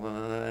wij konden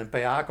een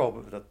PA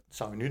kopen. Dat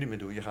zou je nu niet meer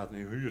doen, je gaat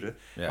nu huren.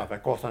 Ja. Maar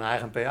wij kochten een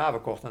eigen PA,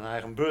 we kochten een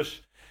eigen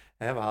bus.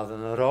 We hadden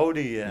een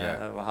Rodi,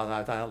 we hadden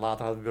uiteindelijk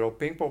later hadden we bureau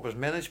Pinkpop als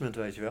management,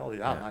 weet je wel.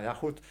 Ja, nou ja,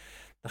 goed,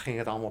 dan ging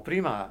het allemaal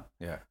prima.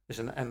 Ja. Dus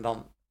en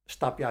dan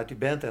stap je uit die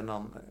band en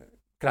dan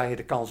krijg je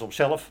de kans om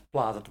zelf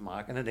platen te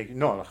maken. En dan denk je,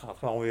 nou, dat gaat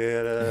gewoon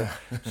weer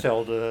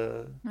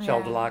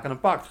hetzelfde laken en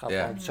pakt. Gaat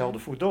gewoon op hetzelfde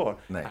voet door.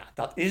 Nee. Maar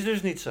dat is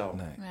dus niet zo.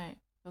 Nee,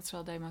 dat is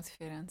wel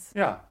demotiverend.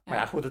 Ja, maar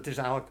ja, goed, het is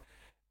eigenlijk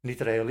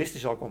niet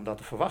realistisch ook om dat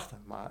te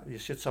verwachten. Maar je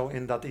zit zo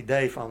in dat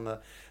idee van,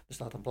 er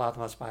staat een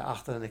platenmaatschappij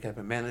achter en ik heb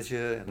een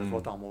manager en dat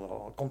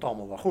komt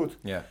allemaal wel goed.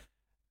 Ja.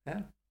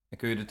 En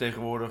kun je er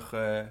tegenwoordig,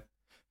 heb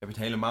je het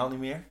helemaal niet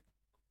meer?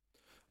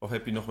 Of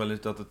heb je nog wel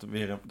eens dat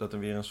er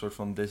weer een soort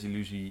van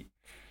desillusie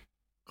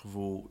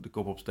gevoel de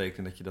kop opsteekt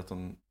en dat je dat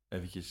dan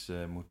eventjes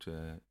moet...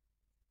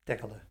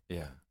 tackelen.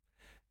 Ja.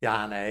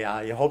 Ja, nee, ja,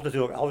 je hoopt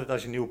natuurlijk altijd als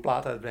je een nieuwe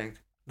plaat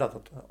uitbrengt, dat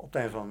het op de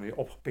een of andere manier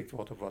opgepikt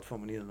wordt, op wat voor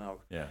manier dan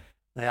ook. Ja.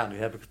 Nou ja, nu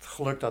heb ik het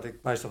geluk dat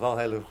ik meestal wel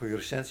hele goede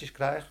recensies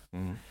krijg.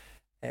 Mm-hmm.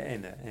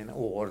 In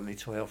horen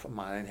niet zo heel veel,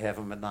 maar in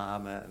hebben met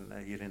name en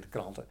hier in de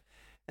kranten.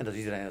 En dat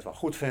iedereen het wel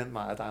goed vindt,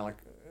 maar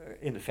uiteindelijk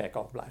in de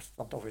verkoop blijft het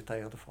dan toch weer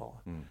tegen te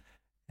vallen. Mm.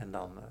 En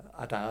dan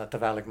uiteindelijk,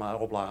 terwijl ik maar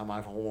oplagen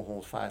maak van 100,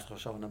 150 of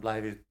zo, dan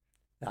blijf je,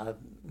 ja,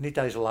 niet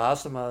deze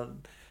laatste,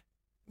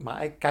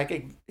 maar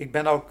ik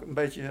ben ook een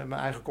beetje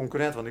mijn eigen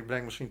concurrent, want ik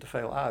breng misschien te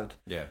veel uit.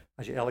 Yeah.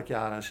 Als je elk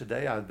jaar een cd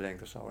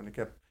uitbrengt of zo. En ik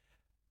heb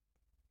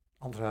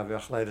 1,5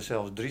 jaar geleden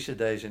zelfs 3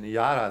 cd's in een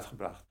jaar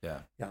uitgebracht. Yeah.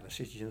 Ja, dan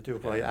zit je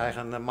natuurlijk wel je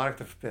eigen markt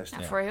te verpesten.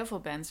 Ja, voor heel veel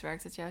bands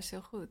werkt het juist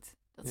heel goed.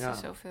 Dat ze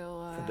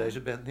zoveel... voor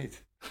deze band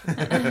niet.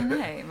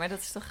 Nee, maar dat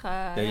is toch...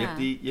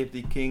 je hebt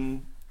die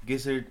King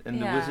Gizzard en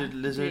de Wizard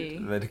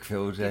Lizard, weet ik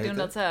veel hoe ze heten. Die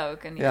doen dat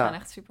ook en die gaan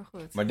echt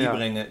supergoed. Maar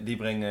die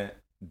brengen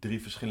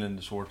 3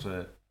 verschillende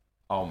soorten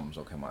albums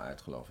ook helemaal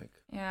uit, geloof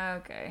ik. Ja,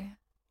 oké.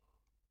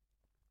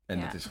 En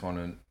het is gewoon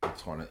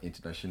een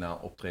internationaal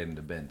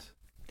optredende band.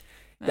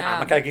 Ja,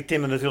 maar kijk, ik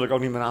timmer natuurlijk ook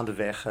niet meer aan de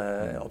weg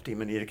op die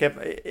manier.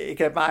 Ik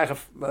heb mijn eigen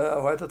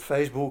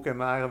Facebook en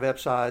mijn eigen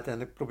website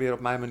en ik probeer op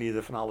mijn manier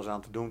er van alles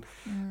aan te doen.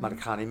 Maar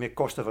ik ga niet meer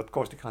kosten wat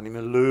kost, ik ga niet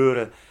meer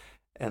leuren.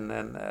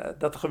 En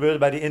dat gebeurde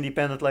bij die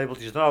independent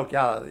labeltjes dan ook.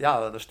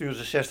 Ja, dan sturen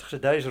ze 60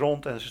 cd's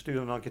rond en ze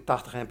sturen dan een keer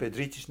 80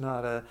 mp3'tjes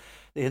naar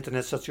de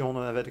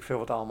internetstationen en weet ik veel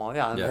wat allemaal.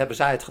 Ja, en dan hebben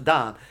zij het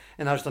gedaan.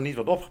 En als het dan niet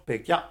wordt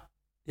opgepikt, ja,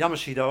 jammer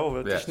Sido,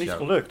 het is niet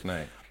gelukt.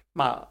 Nee.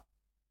 Maar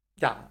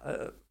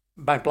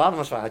bij een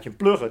platenmaatschappij had je een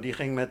plugger, die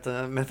ging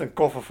met een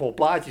koffer vol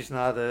plaatjes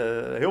naar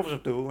de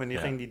Hilversum toe en die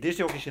ging die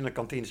discjockeys in de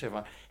kantine zeggen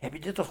van, heb je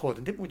dit toch gehoord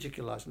en dit moet je een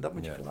keer luisteren, dat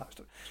moet je een keer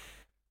luisteren.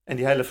 En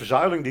die hele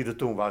verzuiling die er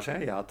toen was, hè,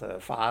 je had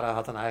VARA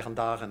had een eigen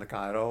dag en de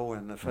KRO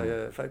en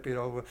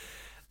VPRO,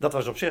 dat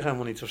was op zich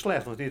helemaal niet zo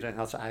slecht, want iedereen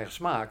had zijn eigen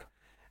smaak.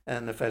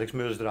 En Felix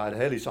Meurs draaide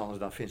heel iets anders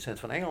dan Vincent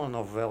van Engelen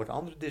of welke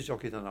andere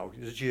discjockey dan ook.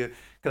 Dus je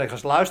kreeg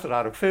als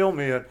luisteraar ook veel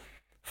meer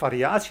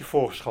variatie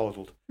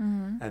voorgeschoteld.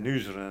 En nu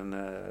is er een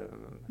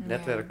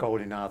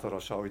netwerkcoördinator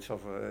of zoiets,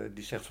 of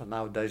die zegt van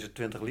nou, deze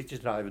 20 liedjes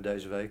draaien we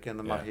deze week en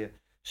dan mag je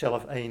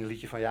zelf 1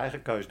 liedje van je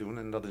eigen keus doen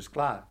en dat is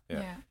klaar.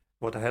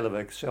 Wordt de hele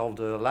week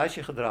hetzelfde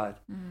lijstje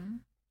gedraaid.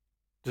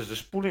 Dus de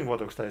spoeling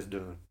wordt ook steeds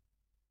dunner.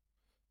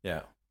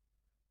 Ja,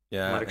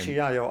 maar ik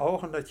zie aan jouw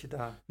ogen dat je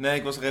daar... Nee,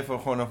 ik was er even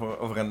gewoon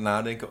over aan het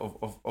nadenken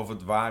of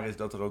het waar is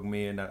dat er ook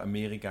meer naar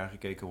Amerika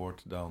gekeken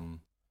wordt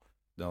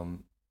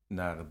dan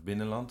naar het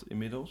binnenland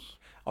inmiddels.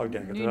 Oh, ik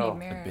denk het wel. Niet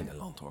meer. Het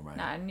binnenland hoor maar.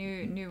 Nou,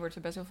 nu wordt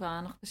er best wel veel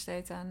aandacht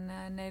besteed aan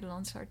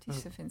Nederlandse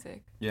artiesten, vind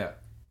ik. Ja.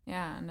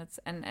 Ja,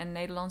 en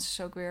Nederlands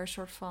is ook weer een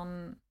soort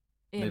van...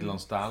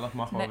 Nederlandstalig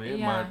mag wel weer,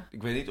 maar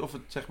ik weet niet of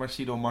het zeg maar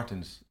Sido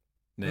Martens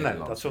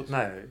Nederlands is.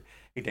 Nee,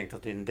 ik denk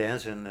dat in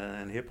dance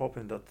en hip-hop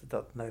en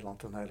dat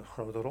Nederland een hele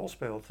grote rol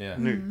speelt.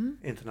 Nu,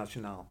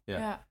 internationaal.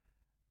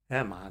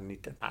 Ja, maar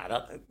niet...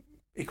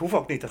 ik hoef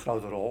ook niet een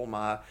grote rol,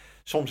 maar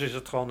soms is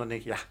het gewoon, dan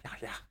denk je,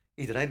 ja,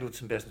 iedereen doet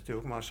zijn best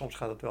natuurlijk, maar soms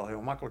gaat het wel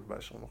heel makkelijk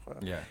bij sommigen.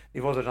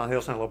 Die worden dan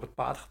heel snel op het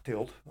paard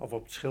getild, of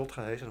op het schild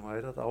gehezen, hoe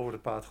heet dat, over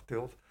het paard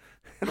getild.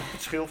 En op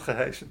het schild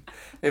gehezen.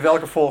 In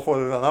welke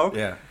volgorde dan ook.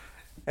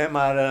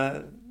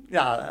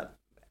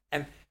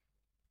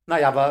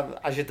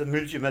 Als je het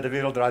muntje met de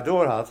wereld draait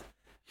door had,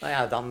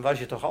 dan was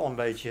je toch al een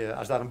beetje,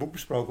 als daar een boek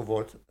besproken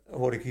wordt,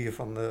 hoor ik hier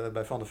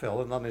bij Van der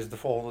Velde, dan is het de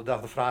volgende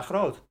dag de vraag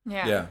groot.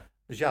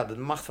 Dus de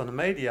macht van de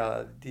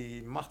media,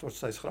 die macht wordt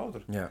steeds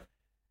groter.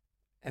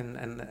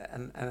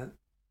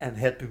 En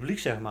het publiek,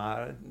 zeg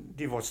maar,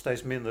 die wordt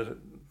steeds minder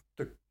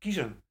te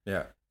kiezen.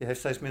 Je heeft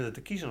steeds minder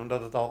te kiezen,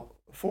 omdat het al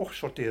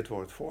voorgesorteerd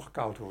wordt,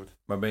 voorgekoud wordt.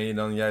 Maar ben je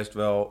dan juist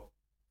wel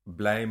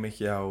blij met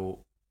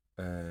jouw...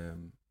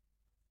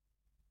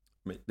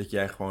 dat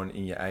jij gewoon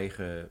in je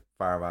eigen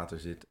vaarwater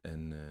zit en...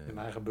 in mijn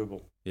eigen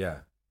bubbel.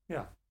 Ja.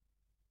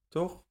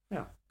 Toch?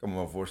 Ja. Ik kan me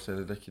wel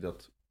voorstellen dat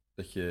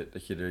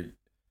je er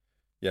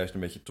juist een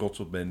beetje trots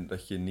op bent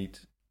dat je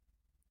niet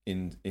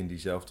in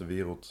diezelfde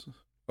wereld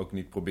ook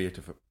niet probeert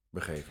te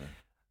begeven.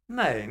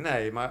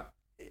 Nee, maar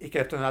ik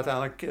heb toen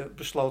uiteindelijk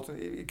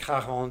besloten, ik ga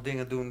gewoon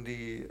dingen doen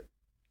die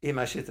in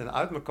mij zitten en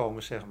uit me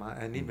komen, zeg maar.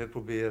 En niet meer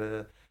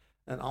proberen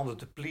een ander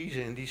te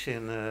pleasen in die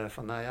zin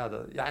van,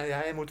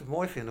 jij moet het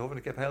mooi vinden hoor, want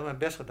ik heb heel mijn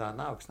best gedaan.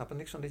 Nou, ik snap er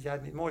niks van dat jij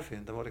het niet mooi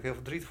vindt. Dan word ik heel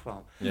verdrietig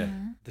van.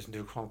 Het is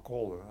natuurlijk gewoon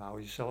kolder,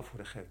 hou jezelf voor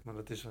de gek. Maar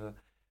dat is,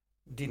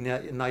 die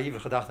naïeve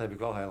gedachte heb ik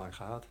wel heel lang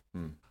gehad.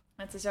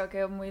 Het is ook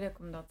heel moeilijk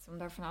om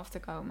daar vanaf te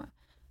komen.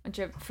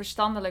 Want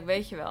verstandelijk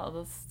weet je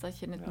wel dat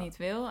je het niet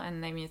wil. En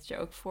neem je het je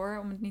ook voor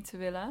om het niet te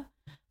willen.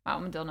 Maar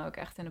om het dan ook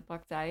echt in de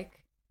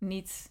praktijk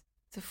niet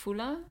te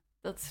voelen.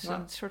 Dat is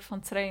een soort van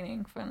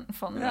training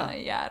van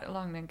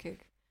jarenlang, denk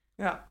ik.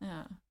 Ja.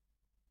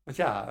 Want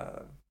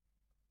het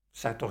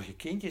zijn toch je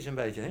kindjes een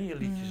beetje, hè? Je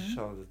liedjes en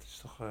zo. Dat is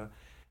toch...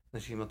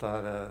 als iemand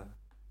daar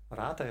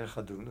raad tegen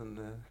gaat doen, dan...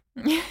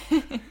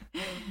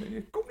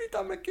 kom niet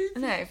aan mijn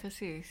kindjes. Nee,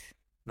 precies.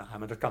 Nou,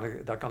 maar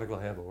dat kan ik wel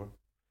hebben, hoor.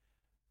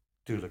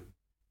 Tuurlijk.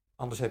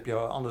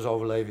 Anders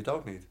overleef je het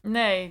ook niet.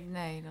 Nee,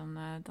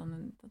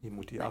 dan je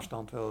moet die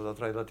afstand wel, dat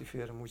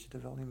relativeren moet je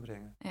er wel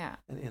inbrengen.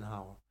 Ja. En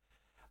inhouden.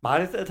 Maar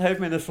het heeft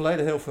me in het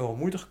verleden heel veel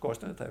moeite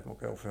gekost. En het heeft me ook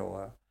heel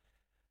veel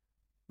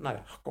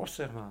gekost,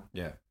 zeg maar.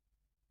 Ja.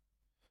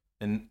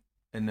 En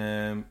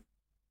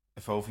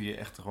even over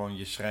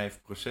je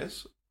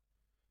schrijfproces.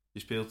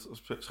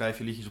 Schrijf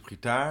je liedjes op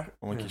gitaar,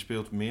 want je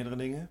speelt meerdere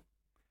dingen?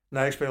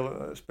 Nee, ik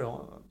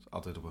speel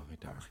altijd op een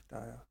gitaar.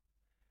 Ja.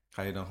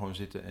 Ga je dan gewoon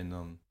zitten en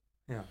dan...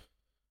 Ja.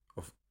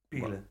 Of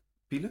pielen.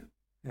 Pielen?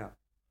 Ja.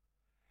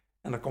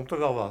 En dan komt er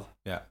wel wat.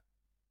 Ja.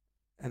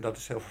 En dat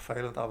is heel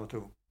vervelend af en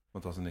toe.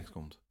 Want als er niks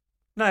komt?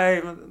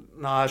 Nee,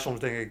 soms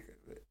denk ik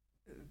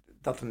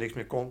dat er niks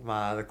meer komt,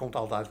 maar er komt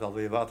altijd wel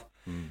weer wat.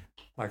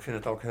 Maar ik vind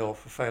het ook heel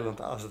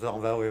vervelend als er dan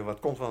wel weer wat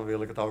komt, dan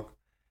wil ik het ook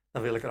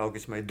dan wil ik er ook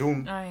iets mee doen.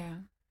 Oh,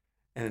 ja.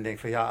 En dan denk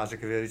ik van ja, als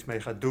ik er weer iets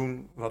mee ga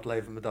doen, wat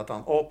levert me dat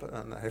dan op?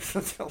 En dan heeft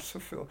het zelfs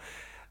zoveel.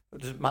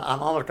 Dus, maar aan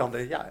de andere kant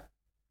denk ik, ja,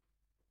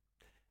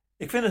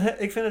 ik vind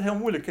het heel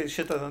moeilijk.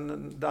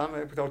 Daarom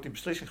heb ik ook die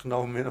beslissing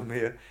genomen, min of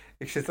meer.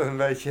 Ik zit er een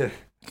beetje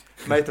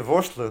mee te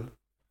worstelen.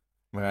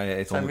 Maar je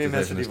eet zijn meer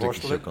mensen die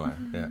worstelen. Chocola.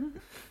 Ja.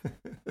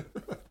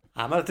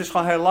 Maar het is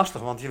gewoon heel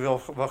lastig, want je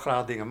wil wel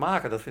graag dingen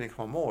maken. Dat vind ik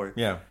gewoon mooi.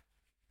 Ja.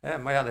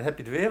 Maar ja, dan heb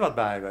je er weer wat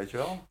bij, weet je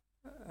wel.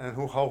 En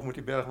hoe hoog moet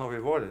die berg nog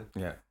weer worden?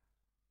 Ja.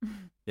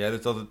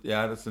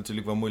 Dat is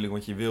natuurlijk wel moeilijk,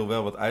 want je wil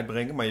wel wat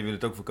uitbrengen, maar je wil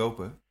het ook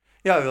verkopen.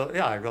 Ja,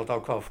 ik wil het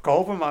ook wel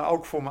verkopen, maar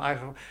ook voor mijn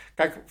eigen...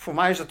 Kijk, voor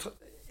mij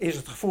is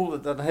het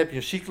gevoel, dan heb je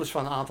een cyclus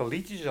van een aantal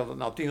liedjes, zal het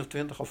nou 10 of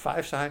 20 of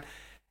 5 zijn,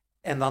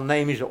 en dan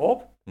neem je ze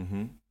op,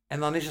 en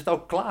dan is het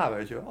ook klaar,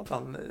 weet je wel.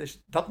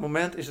 Dat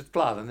moment is het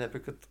klaar, dan heb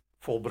ik het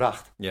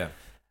volbracht. Ja.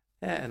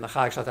 En dan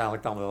ga ik ze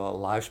uiteindelijk dan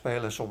wel live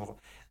spelen, en sommige...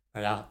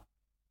 Nou ja,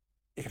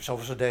 ik heb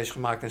zoveel cd's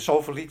gemaakt en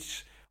zoveel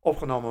liedjes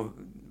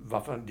opgenomen,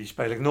 waarvan die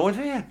speel ik nooit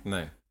weer.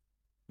 Nee.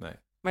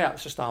 Maar ja,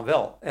 ze staan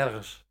wel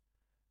ergens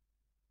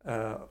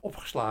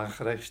opgeslagen,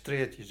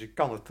 geregistreerd. Dus ik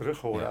kan het terug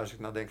horen als ik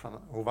nou denk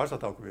van, hoe was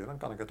dat ook weer? Dan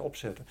kan ik het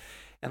opzetten.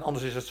 En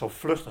anders is het zo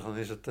vluchtig,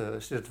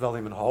 dan zit het wel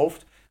in mijn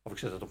hoofd. Of ik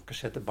zet het op een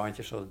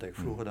cassettebandje, zo dat deed ik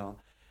vroeger dan.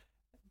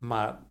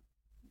 Maar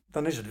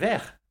dan is het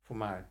weg voor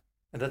mij.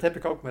 En dat heb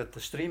ik ook met de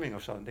streaming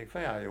of zo. Dan denk ik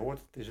van, ja, je hoort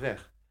het is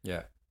weg.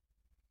 Ja.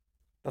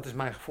 Dat is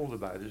mijn gevoel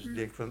erbij. Dus ik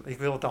denk van, ik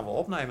wil het dan wel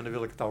opnemen, dan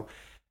wil ik het ook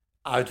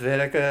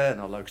uitwerken en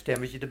een leuk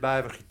stemmetje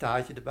erbij, een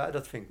gitaartje erbij.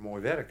 Dat vind ik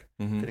mooi werk.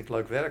 Vind ik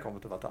leuk werk om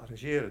het wat te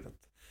arrangeren.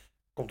 Dat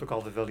komt ook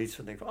altijd wel iets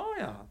van, denk van, oh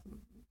ja,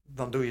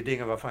 dan doe je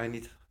dingen waarvan je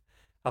niet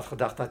had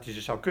gedacht dat je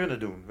ze zou kunnen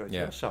doen, weet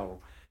je,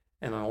 zo.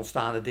 En dan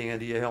ontstaan er dingen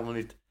die je helemaal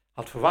niet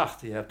had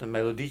verwacht. Je hebt een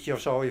melodietje of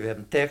zo, je hebt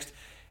een tekst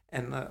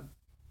en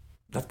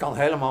dat kan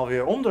helemaal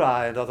weer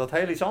omdraaien, dat dat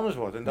heel iets anders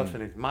wordt. En dat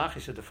vind ik het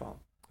magische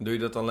ervan. Doe je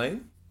dat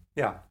alleen?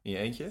 Ja. In je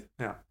eentje?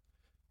 Ja.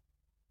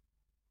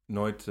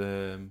 Nooit,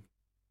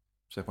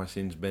 zeg maar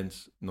sinds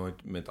bands,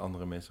 nooit met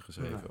andere mensen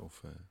geschreven? Nee.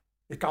 Of,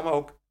 Ik kan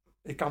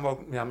me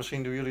ook, ja,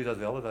 misschien doen jullie dat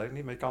wel, dat weet ik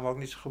niet, maar ik kan me ook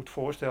niet zo goed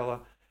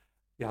voorstellen.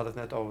 Je had het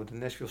net over de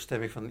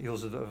Nashville-stemming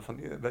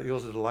bij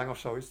Ilse de Lange of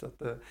zoiets.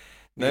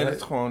 Nee, dat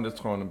is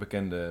gewoon een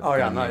bekende... Oh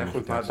ja, nou ja,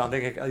 goed, maar dan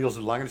denk ik, Ilse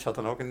de Lange, die zat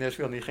dan ook in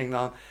Nashville en die ging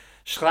dan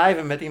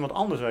schrijven met iemand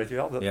anders, weet je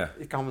wel.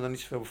 Ik kan me daar niet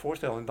zoveel bij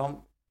voorstellen. En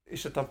dan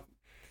is het dan...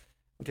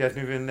 Want die heeft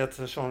nu weer net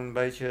zo'n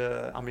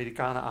beetje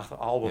Amerikanen-achtig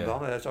album dan.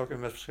 Dat is ook weer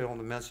met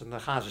verschillende mensen.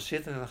 Dan gaan ze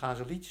zitten en dan gaan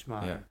ze liedjes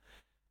maken. Ja.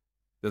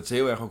 Dat is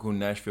heel erg ook hoe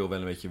Nashville wel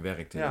een beetje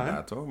werkt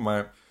inderdaad, hoor.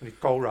 Maar die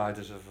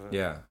co-writers of...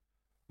 Ja,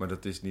 maar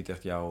dat is niet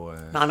echt jouw...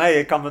 Nou nee,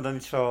 ik kan me dan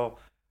niet zo...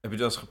 Heb je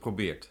dat eens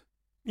geprobeerd?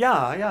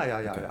 Ja.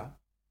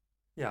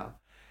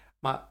 Ja.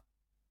 Maar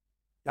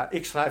ja,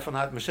 ik schrijf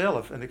vanuit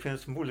mezelf. En ik vind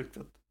het moeilijk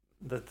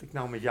dat ik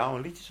nou met jou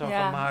een liedje zou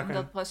gaan maken. Om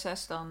dat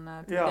proces dan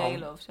te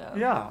delen of zo.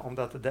 Ja, om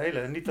dat te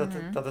delen. En niet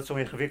dat het zo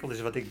ingewikkeld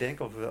is wat ik denk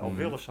of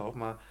wil of zo.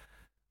 Maar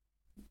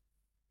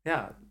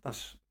ja, dat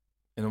is...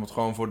 En om het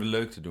gewoon voor de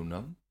leuk te doen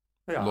dan?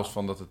 Ja. Los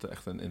van dat het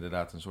echt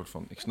inderdaad een soort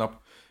van... Ik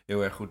snap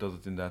heel erg goed dat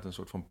het inderdaad een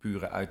soort van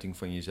pure uiting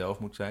van jezelf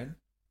moet zijn.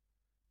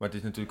 Maar het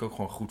is natuurlijk ook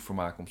gewoon goed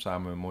vermaak om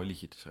samen een mooi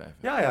liedje te schrijven.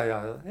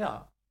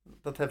 Ja.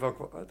 Dat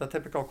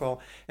heb ik ook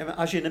wel. En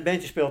als je in een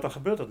bandje speelt, dan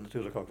gebeurt dat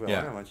natuurlijk ook wel.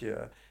 Ja. Hè? Want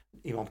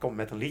iemand komt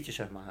met een liedje,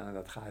 zeg maar. En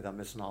dat ga je dan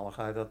met z'n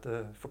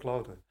allen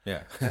verkloten.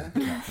 Ja.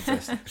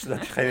 Zodat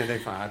diegene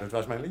denkt van, dat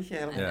was mijn liedje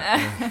helemaal.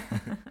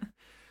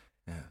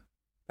 Ja.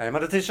 Nee, maar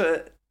dat is...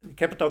 ik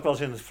heb het ook wel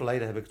eens in het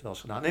verleden heb ik het wel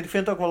eens gedaan. En ik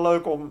vind het ook wel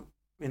leuk om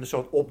in een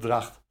soort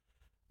opdracht...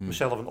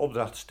 mezelf een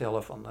opdracht te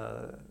stellen van...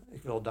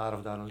 ik wil daar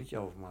of daar een liedje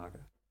over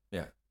maken.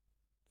 Ja.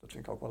 Dat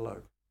vind ik ook wel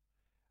leuk.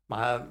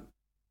 Maar...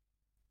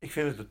 ik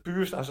vind het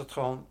puurst als het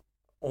gewoon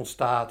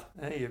ontstaat.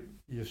 Hè?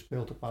 Je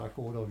speelt een paar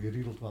akkoorden of je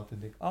riedelt wat en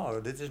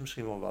denk dit is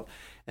misschien wel wat.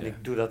 En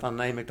ik doe dat, dan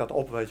neem ik dat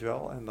op, weet je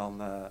wel. En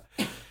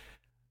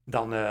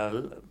dan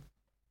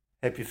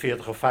heb je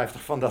 40 of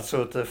 50 van dat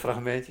soort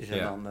fragmentjes.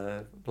 En dan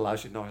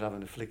beluister je het nog eens af en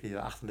dan flikker je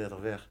er 38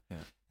 weg. Ja.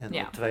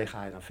 En op 2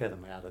 ga je dan verder.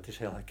 Maar ja, dat is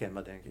heel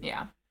herkenbaar, denk ik.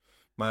 Ja.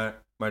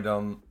 Maar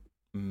dan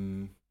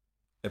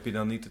heb je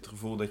dan niet het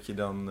gevoel dat je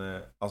dan,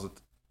 als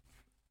het...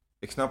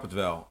 Ik snap het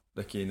wel,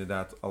 dat je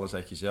inderdaad alles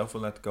uit jezelf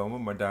wil laten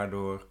komen, maar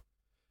daardoor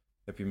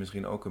heb je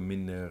misschien ook een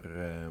minder...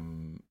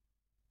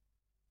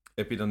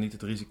 heb je dan niet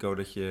het risico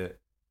dat je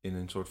in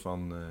een soort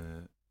van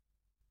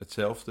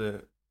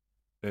hetzelfde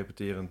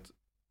repeterend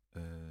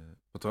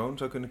patroon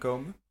zou kunnen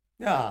komen?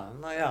 Ja,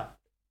 nou ja.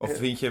 Of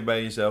vind je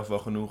bij jezelf wel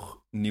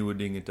genoeg nieuwe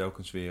dingen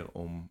telkens weer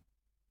om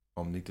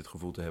niet het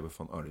gevoel te hebben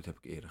van, dit heb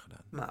ik eerder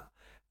gedaan?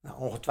 Nou,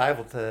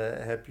 ongetwijfeld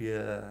heb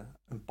je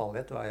een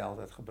palet waar je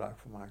altijd gebruik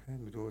van maakt. Hè?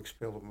 Ik bedoel, ik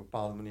speel op een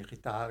bepaalde manier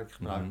gitaar. Ik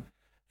gebruik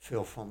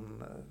veel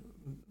van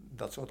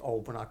dat soort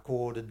open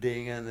akkoorden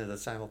dingen. En dat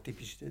zijn wel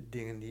typische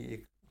dingen die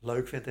ik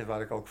leuk vind en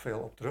waar ik ook veel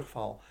op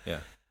terugval. Ja.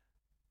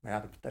 Maar ja,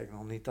 dat betekent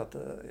nog niet dat,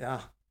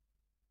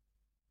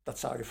 dat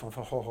zou je van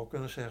Gogh ook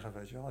kunnen zeggen,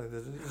 weet je wel.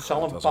 Het is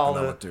al een bepaalde...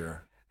 Een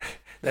amateur.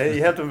 Nee,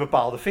 je hebt een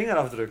bepaalde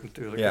vingerafdruk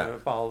natuurlijk. Ja. Een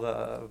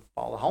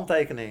bepaalde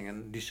handtekening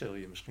en die zul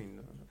je misschien...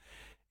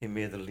 in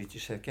meerdere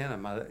liedjes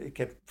herkennen. Maar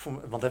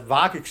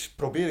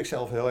probeer ik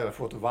zelf heel erg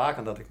voor te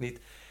waken dat ik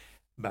niet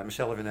bij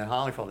mezelf in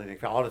herhaling val. En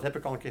denk ik, dat heb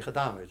ik al een keer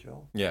gedaan, weet je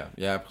wel.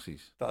 Ja,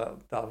 precies.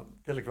 Daar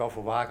wil ik wel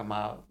voor waken,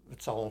 maar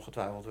het zal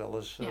ongetwijfeld wel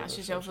eens... als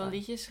je zoveel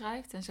liedjes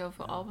schrijft en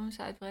zoveel albums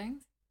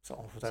uitbrengt,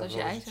 zoals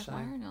jij, zeg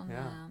maar, dan... Op een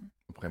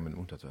gegeven moment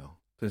moet dat wel.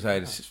 Tenzij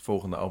het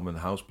volgende album een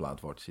houseplaat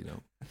wordt,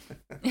 Sido.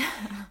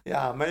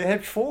 Ja, maar je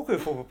hebt voorkeur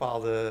voor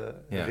bepaalde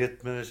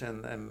ritmes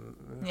en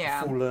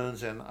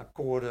gevoelens en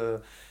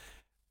akkoorden.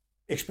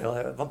 Ik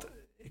speel, want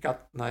ik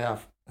had,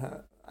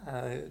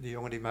 die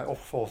jongen die mij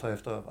opgevolgd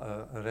heeft,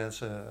 Rens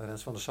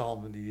van der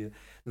Zalm, die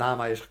na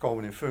mij is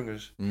gekomen in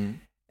Fungus.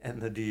 Mm.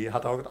 En die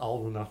had ook het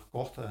album nog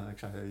gekocht. En ik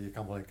zei, je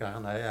kan wel een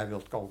krijgen. Nee, hij wil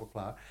het kopen,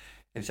 klaar.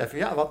 En die zei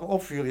van, wat me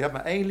opviel, je hebt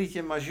maar 1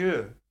 liedje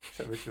majeur. Ik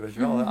zei, weet je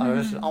wel, dat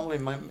is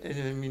allemaal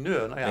in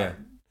mineur. Nou ja,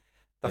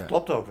 dat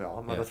klopt ook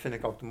wel. Maar dat vind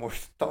ik ook de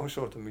mooiste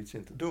toonsoort om iets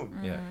in te doen.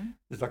 Mm-hmm.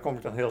 Dus daar kom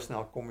ik dan heel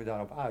snel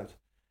daarop uit.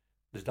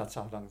 Dus dat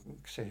zou dan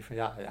zeggen van,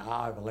 ik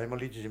heb alleen maar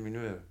liedjes in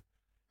mineur.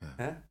 Ja.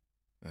 Hè?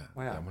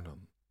 Maar jammer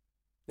dan.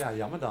 Ja,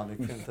 jammer dan.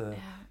 Ik vind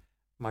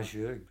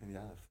majeur, dat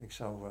vind ik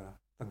zo...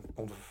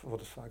 dan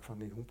wordt het vaak van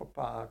die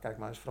hoempapa, kijk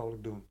maar eens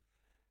vrolijk doen.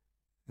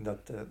 En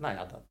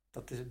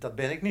dat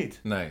ben ik niet.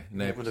 Nee,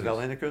 je moet er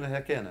wel in kunnen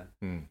herkennen.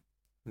 Hmm.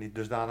 Niet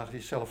dusdanig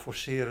jezelf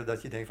forceren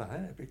dat je denkt van,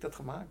 heb ik dat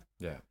gemaakt?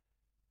 Ja.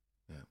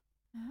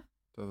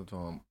 Dat is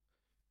wel een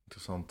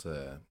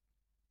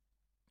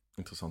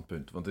interessant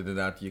punt. Want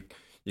inderdaad,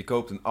 je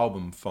koopt een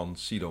album van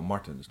Sido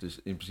Martens. Dus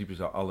in principe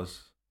zou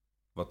alles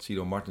wat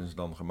Sido Martens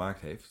dan gemaakt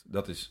heeft,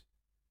 dat is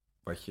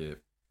wat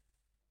je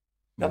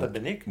dat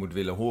ben ik. Moet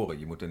willen horen.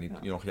 Je moet er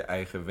niet nog je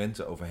eigen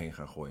wensen overheen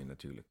gaan gooien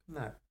natuurlijk.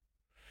 Nee.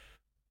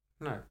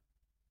 Maar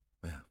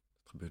ja,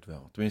 het gebeurt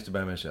wel. Tenminste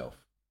bij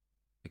mijzelf.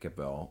 Ik heb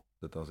wel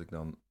dat als ik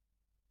dan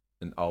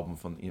een album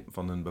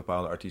van een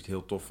bepaalde artiest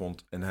heel tof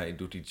vond en hij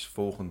doet iets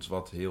volgens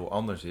wat heel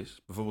anders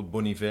is. Bijvoorbeeld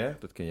Bon Iver,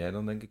 dat ken jij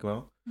dan denk ik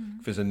wel. Mm-hmm.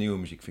 Ik vind zijn nieuwe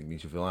muziek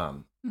niet zoveel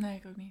aan. Nee,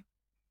 ik ook niet.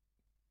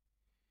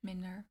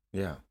 Minder.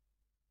 Ja,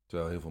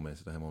 terwijl heel veel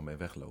mensen er helemaal mee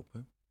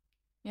weglopen.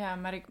 Ja,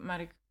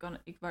 maar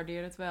ik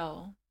waardeer het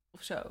wel.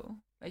 Of zo,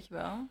 weet je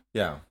wel?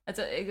 Ja.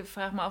 Ik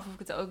vraag me af of ik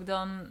het ook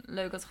dan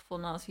leuk had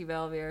gevonden als hij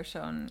wel weer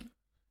zo'n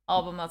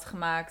album had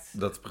gemaakt.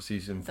 Dat het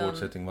precies een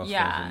voortzetting was van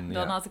zijn...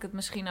 dan had ik het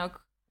misschien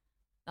ook...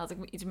 Dan had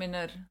ik iets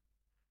minder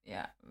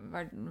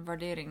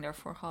waardering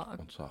daarvoor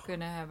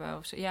kunnen hebben.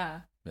 Of zo.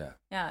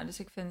 Ja, dus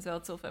ik vind het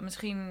wel tof. En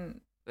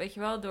misschien, weet je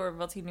wel, door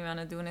wat hij nu aan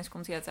het doen is,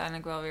 komt hij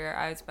uiteindelijk wel weer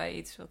uit bij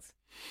iets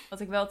wat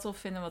ik wel tof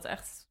vind en wat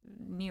echt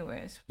nieuw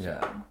is. Ja.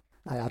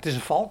 Nou ja, het is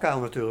een valkuil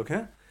natuurlijk,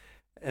 hè?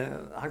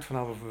 Het hangt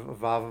vanaf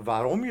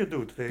waarom je het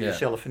doet. Wil je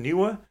jezelf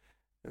vernieuwen?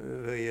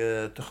 Wil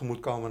je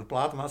tegemoetkomen aan de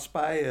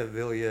platenmaatschappij?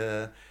 Wil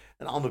je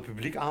een ander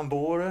publiek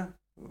aanboren?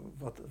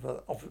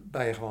 Of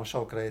ben je gewoon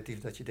zo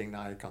creatief dat je denkt,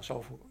 je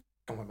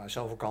kan met mij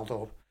zoveel kanten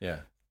op.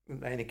 Ja.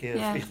 De ene keer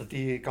vliegt het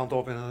die kant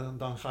op en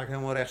dan ga ik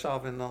helemaal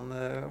rechtsaf en dan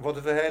wordt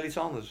het weer heel iets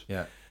anders.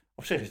 Ja.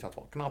 Op zich is dat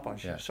wel knap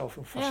als je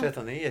zoveel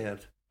facetten in je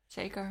hebt.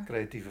 Zeker.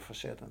 Creatieve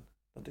facetten.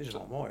 Dat is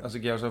wel mooi. Als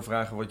ik jou zou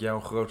vragen wat jouw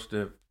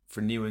grootste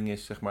vernieuwing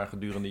is, zeg maar,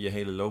 gedurende je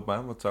hele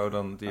loopbaan, wat zou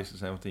dan het eerste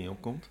zijn wat in je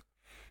opkomt?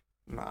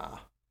 Nou,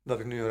 dat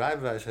ik nu een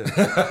rijbewijs heb.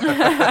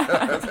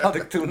 Dat had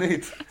ik toen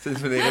niet.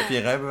 Sinds wanneer heb je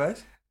een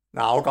rijbewijs?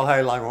 Nou, ook al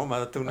heel lang hoor,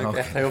 maar toen ik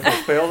echt heel veel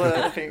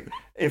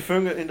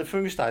speelde, in de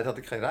fungustijd had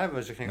ik geen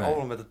rijbewijs. Ik ging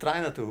overal met de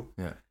trein naartoe.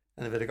 Ja.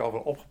 En dan werd ik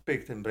overal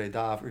opgepikt in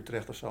Breda of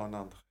Utrecht of zo. En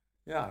dan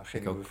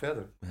ging ik weer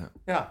verder.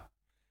 Ja.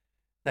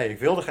 Nee, ik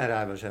wilde geen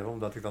rijbewijs hebben,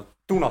 omdat ik dat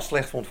toen al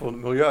slecht vond voor het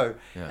milieu.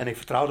 Ja. En ik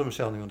vertrouwde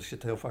mezelf niet, want ik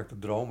zit heel vaak te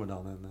dromen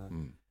dan.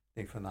 En ik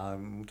denk van,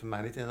 we moeten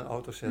mij niet in een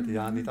auto zetten.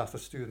 Mm-hmm. Ja, niet achter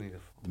het stuur in ieder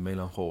geval. De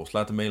melanchool.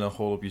 Slaat de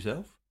melanchool op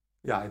jezelf?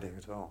 Ja, ik denk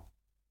het wel.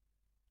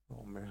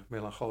 Wel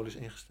melancholisch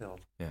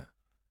ingesteld. Ja,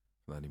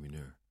 vandaar die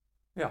mineur.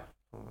 Ja,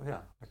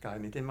 dan kan je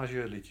niet in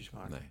majeurliedjes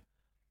maken.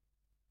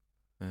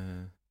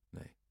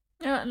 Nee.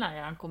 Ja, nou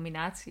ja, een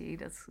combinatie,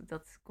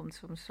 dat komt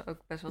soms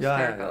ook best wel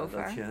sterk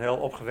over. Dat je een heel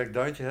opgewekt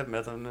deuntje hebt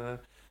met een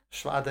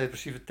zwaar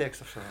depressieve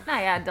tekst of zo.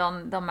 Nou ja,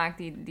 dan maakt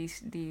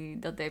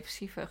dat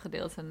depressieve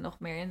gedeelte nog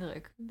meer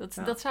indruk.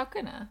 Dat zou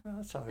kunnen. Ja,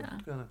 dat zou heel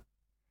goed kunnen.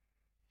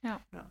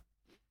 Ja.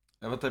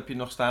 En wat heb je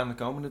nog staan de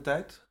komende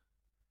tijd?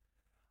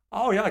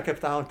 Oh ja, ik heb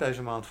het eigenlijk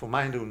deze maand voor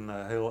mijn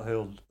doen heel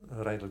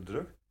redelijk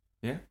druk.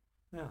 Ja?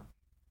 Ja.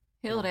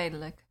 Heel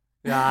redelijk.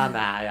 Ja,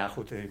 nou ja,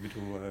 goed. Ik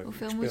bedoel...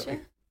 Hoeveel moet je?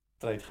 Ik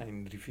treed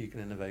geen 3-4 keer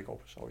in de week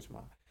op of zoiets,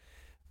 maar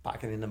een paar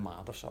keer in de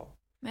maand of zo.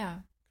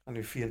 Ja. En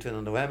nu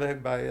 24 november heb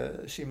ik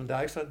bij Simon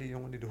Dijkstra, die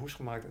jongen die de hoes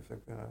gemaakt heeft,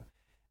 heb ik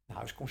een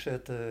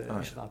huisconcert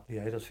in zijn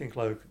atelier. Dat vind ik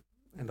leuk.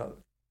 En dat,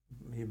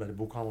 hier bij de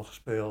boekhandel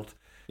gespeeld.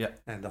 Ja.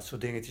 En dat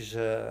soort dingetjes,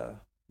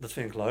 dat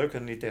vind ik leuk.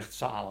 En niet echt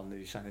zalen,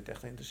 die zijn niet echt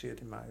geïnteresseerd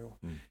in mij,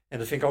 joh. En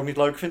dat vind ik ook niet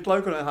leuk. Ik vind het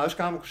leuker een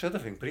huiskamerconcert,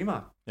 dat vind ik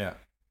prima. Ja.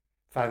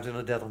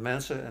 25, 30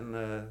 mensen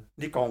en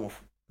die komen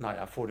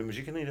voor de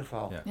muziek in ieder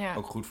geval. Ja. Ja.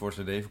 Ook goed voor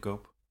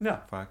cd-verkoop.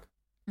 Ja. Vaak.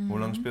 Mm-hmm.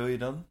 Hoe lang speel je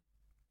dan?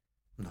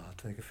 Nou,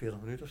 2 keer 40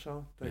 minuten of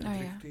zo. 2 keer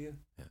 3 kwartier.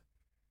 Ja.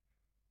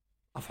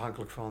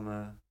 Afhankelijk van...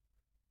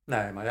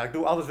 nee, maar ja, ik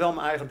doe altijd wel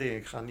mijn eigen ding.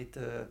 Ik ga niet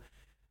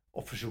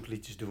op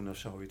verzoekliedjes doen of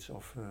zoiets.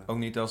 Of, ook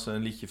niet als ze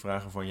een liedje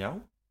vragen van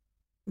jou?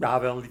 Ja,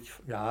 wel een liedje.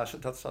 Ja,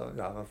 dat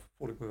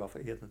voel ik me wel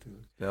vereerd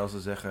natuurlijk. Ja, als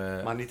ze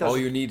zeggen, maar niet all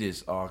you need is.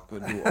 Ik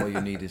doe all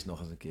you need is nog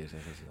eens een keer,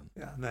 zeggen ze dan.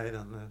 Ja, nee,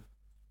 dan...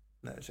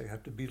 zeg,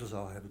 heb de Beatles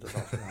al, hebben dat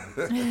al gedaan.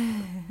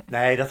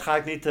 Nee, dat ga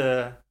ik niet...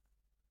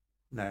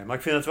 nee, maar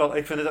ik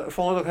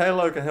vond het ook heel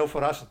leuk en heel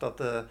verrassend dat...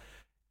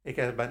 ik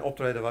bij een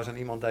optreden was en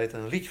iemand deed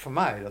een liedje van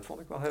mij. Dat vond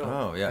ik wel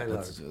heel leuk.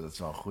 Dat is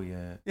wel een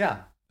goede...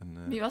 Ja.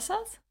 Wie was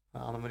dat?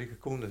 Annemarieke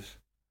Koenders. Ik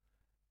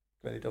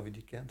weet niet of je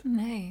die kent.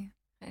 Nee,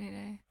 geen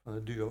idee. Van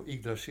het duo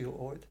Yggdrasil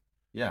ooit.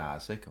 Ja,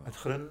 zeker wel. Met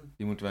Grun.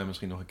 Die moeten wij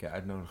misschien nog een keer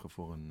uitnodigen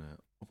voor een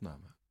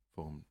opname.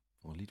 Voor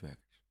een liedwerk.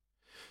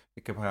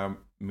 Ik heb haar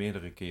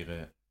meerdere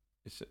keren...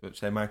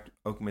 zij maakt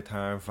ook met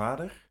haar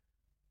vader?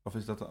 Of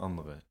is dat de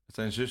andere? Het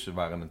zijn zussen,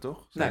 waren het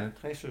toch? Nee,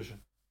 geen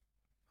zussen.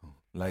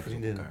 Lijken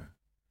op elkaar.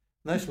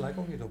 Nee, ze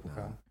lijken ook niet op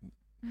elkaar.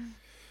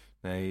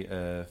 Nee,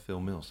 Phil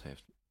Mills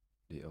heeft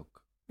die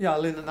ook. Ja,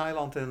 Linda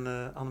Nijland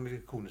en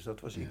Annemarieke Koenders, dat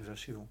was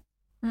Yggdrasil.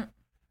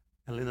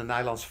 En Linda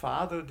Nijlands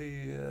vader,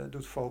 die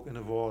doet folk in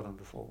de woorden,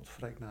 bijvoorbeeld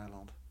Freek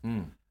Nijland.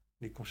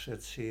 Die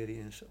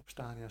concertserie op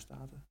Stania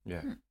staat er.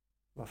 Ja.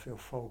 Waar veel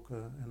folk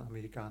en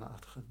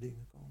Amerikanen-achtige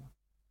dingen komen.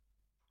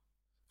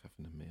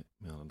 Even een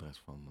mailadres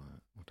van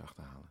moeten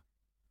achterhalen.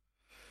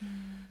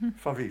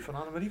 Van wie? Van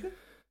Annemarieke?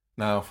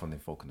 Nou, van die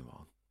folk in de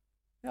woorden.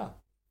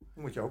 Ja,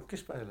 dan moet je ook een keer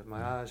spelen. Maar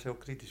ja, hij is heel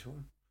kritisch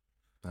hoor.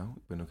 Nou,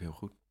 ik ben ook heel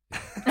goed.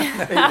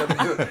 Nee, dat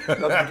bedoel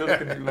ik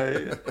er niet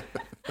mee.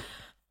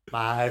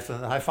 Maar hij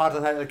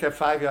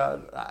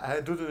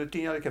doet het nu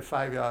 10 jaar, ik heb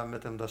 5 jaar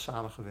met hem daar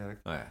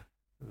samengewerkt. Oh ja. We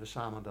hebben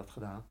samen dat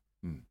gedaan.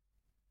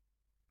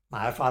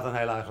 Maar hij vaart een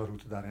hele eigen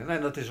route daarin.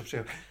 En dat is op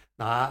zich...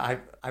 Nou,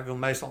 hij wil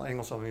meestal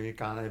Engelse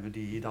Amerikanen hebben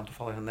die hier dan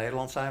toevallig in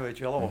Nederland zijn, weet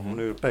je wel. Of een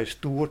Europese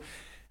tour.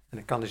 En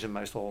dan kan hij ze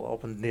meestal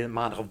op een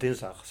maandag of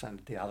dinsdag, zijn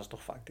de theaters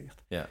toch vaak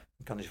dicht. Ja.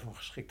 Dan kan hij ze voor een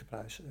geschikte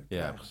prijs krijgen.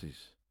 Ja,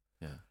 precies.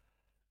 Ja.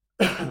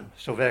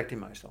 Zo werkt hij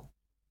meestal.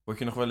 Word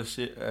je nog wel eens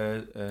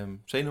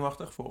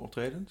zenuwachtig voor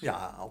optredens?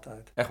 Ja,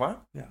 altijd. Echt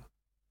waar? Ja.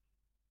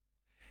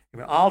 Ik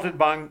ben altijd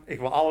bang. Ik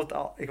wil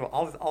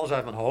altijd alles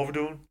uit mijn hoofd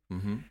doen.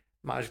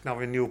 Maar als ik nou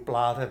weer een nieuwe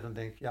plaat heb, dan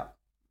denk ik, ja,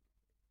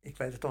 ik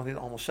weet het toch niet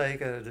allemaal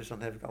zeker. Dus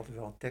dan heb ik altijd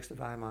wel een tekst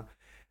erbij. Maar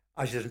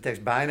als je er een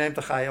tekst bij neemt,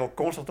 dan ga je ook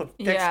constant op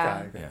de tekst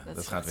kijken. Ja,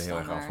 dat gaat weer heel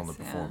erg af van de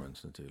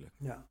performance natuurlijk.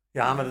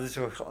 Ja, maar dat is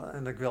ook,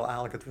 en ik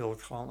wil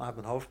het gewoon uit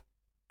mijn hoofd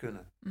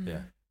kunnen.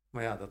 Ja.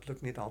 Maar ja, dat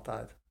lukt niet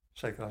altijd.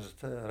 Zeker als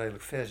het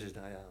redelijk vers is,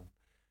 dan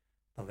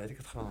weet ik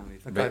het gewoon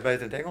niet. Dan kan je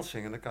beter in het Engels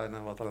zingen, dan kan je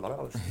dan wat...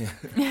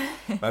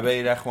 Maar ben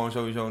je daar gewoon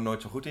sowieso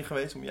nooit zo goed in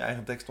geweest om je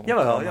eigen tekst te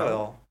onthouden?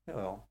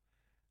 Jawel.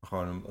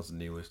 Gewoon als het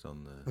nieuw is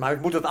dan... Maar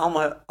ik moet het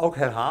allemaal ook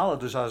herhalen.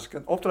 Dus als ik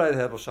een optreden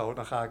heb of zo,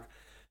 dan ga ik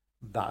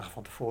dagen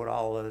van tevoren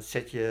al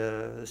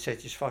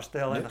setjes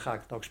vaststellen. En dan ga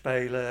ik het ook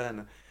spelen.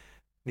 En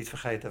niet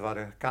vergeten waar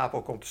de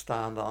capo komt te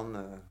staan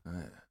dan.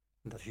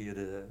 Dat hier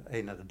de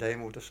E naar de D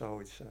moet of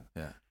zoiets.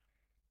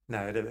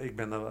 Nee, ik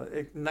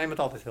neem het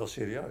altijd heel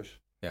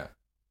serieus. Ja.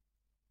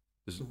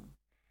 Dus,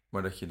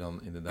 maar dat je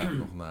dan inderdaad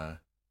nog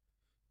naar,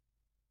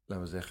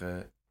 laten we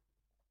zeggen,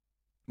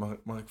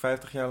 mag ik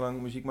 50 jaar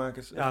lang muziek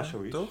maken? Ja,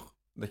 zoiets. Toch?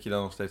 Dat je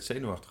dan nog steeds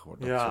zenuwachtig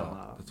wordt.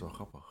 Dat is wel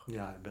grappig.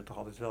 Ja, je bent toch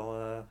altijd wel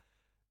een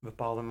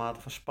bepaalde mate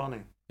van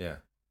spanning.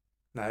 Ja.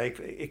 Nou,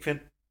 ik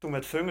vind, toen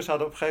met Fungus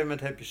hadden, op een gegeven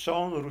moment heb je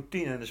zo'n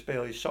routine en dan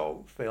speel je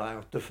zoveel,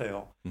 eigenlijk te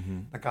veel.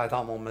 Dan kan je het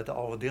allemaal met de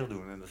ogen dicht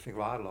doen en dat vind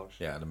ik waardeloos.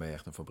 Ja, dan ben je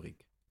echt een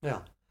fabriek.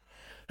 Ja.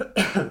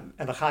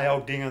 En dan ga je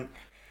ook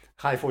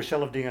voor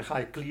jezelf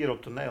clearen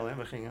op toneel. Hè?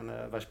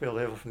 Wij speelden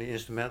heel veel van die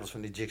instrumentals,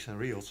 van die jigs en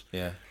reels.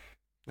 Ja.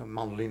 Een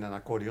mandoline en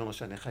accordeons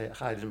en dan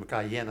ga je dus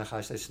elkaar jennen, ga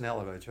je steeds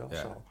sneller, weet je wel.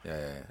 Zo. Ja.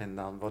 En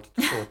dan wordt het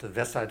een soort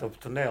wedstrijd op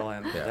het toneel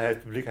en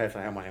het publiek heeft er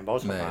helemaal geen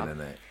boodschap aan.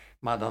 Nee.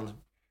 Maar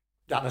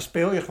dan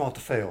speel je gewoon te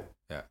veel.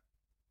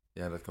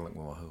 Ja, dat kan ik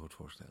me wel heel goed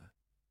voorstellen.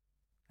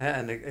 Hè?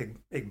 En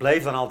ik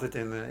bleef dan altijd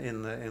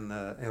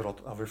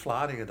in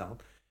Vlaardingen dan.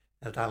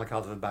 En uiteindelijk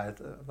hadden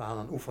we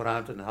hadden een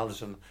oefenruimte en dan hadden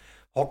ze een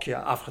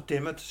hokje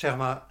afgetimmerd, zeg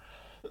maar,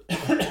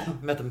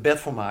 met een bed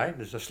voor mij.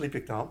 Dus daar sliep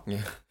ik dan.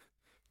 Ja.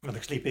 Want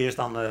ik sliep eerst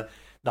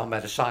dan bij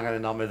de zanger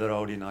en dan bij de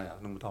Rodi,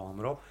 noem het allemaal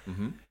maar op.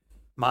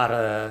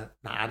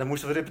 Maar dan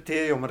moesten we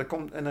repeteren, joh.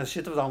 En dan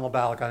zitten we allemaal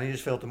bij elkaar en hier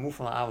is veel te moe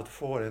van de avond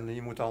ervoor en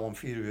je moet allemaal om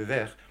 4 uur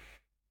weg.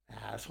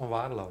 Ja, dat is gewoon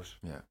waardeloos.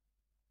 Ja.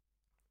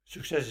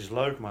 Succes is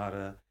leuk,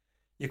 maar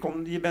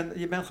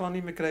je bent gewoon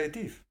niet meer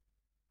creatief.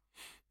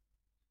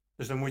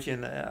 Dus dan moet je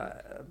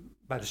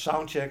bij de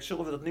soundcheck,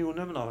 zullen we dat nieuwe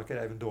nummer nog een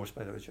keer even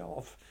doorspelen, weet je wel.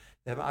 Of we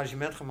hebben een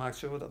arrangement gemaakt,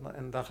 zullen we dat,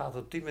 en dan gaat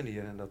het op die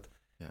manier. En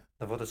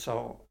dan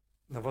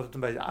wordt het een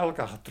beetje uit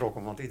elkaar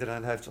getrokken, want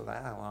iedereen heeft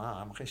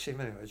helemaal geen zin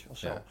meer in, weet je wel.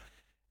 Zo. Ja.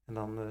 En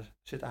dan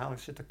zit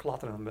de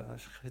klatter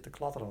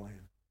al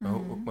in.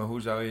 Maar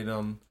hoe zou je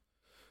dan,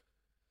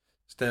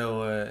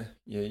 stel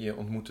je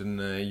ontmoet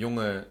een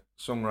jonge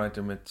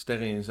songwriter met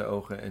sterren in zijn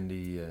ogen en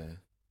die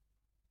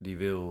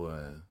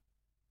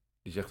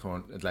zegt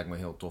gewoon, het lijkt me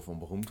heel tof om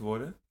beroemd te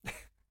worden.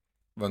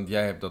 Want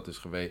jij hebt dat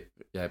dus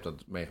jij hebt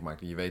dat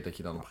meegemaakt en je weet dat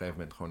je dan op een gegeven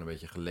moment gewoon een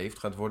beetje geleefd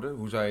gaat worden.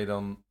 Hoe zou je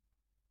dan,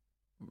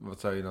 Wat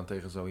zou je dan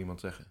tegen zo iemand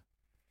zeggen?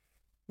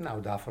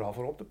 Nou, daar vooral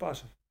voor op te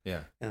passen.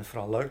 Ja. En het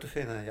vooral leuk te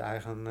vinden en je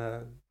eigen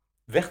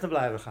weg te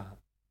blijven gaan.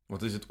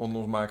 Want is het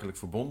onlosmakelijk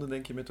verbonden,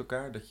 denk je, met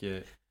elkaar? Dat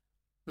je...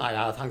 Nou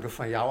ja, het hangt ook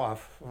van jou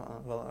af.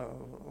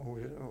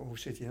 Hoe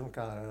zit je in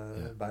elkaar?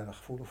 Ben je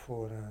gevoelig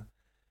voor?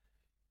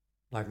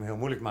 Lijkt me heel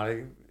moeilijk.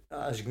 Maar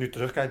als ik nu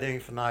terugkijk, denk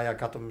ik van, nou ja,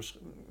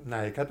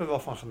 ik heb er wel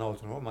van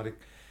genoten hoor. Maar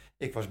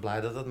ik was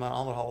blij dat het maar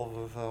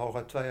 1,5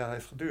 hooguit 2 jaar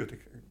heeft geduurd.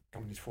 Ik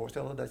kan me niet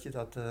voorstellen dat je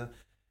dat,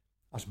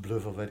 als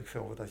bluff of weet ik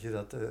veel, dat je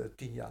dat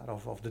 10 jaar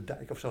of de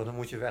dijk of zo, dan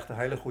moet je echt een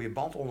hele goede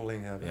band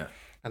onderling hebben. Ja.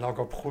 En ook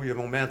op goede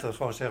momenten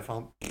gewoon zeggen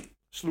van,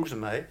 sloes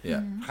ermee.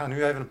 Ja. We gaan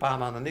nu even een paar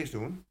maanden niks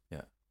doen.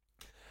 Ja.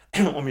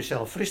 Om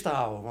jezelf fris te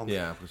houden. Want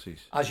ja,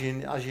 precies. Als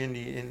je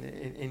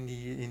in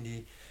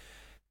die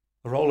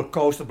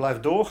rollercoaster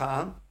blijft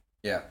doorgaan,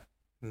 ja.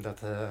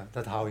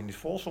 Dat hou je niet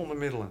vol zonder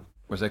middelen.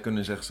 Maar zij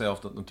kunnen zichzelf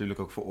dat natuurlijk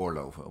ook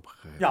veroorloven op een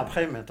gegeven moment. Ja, op een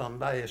gegeven moment dan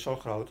ben je zo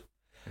groot.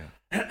 Ja.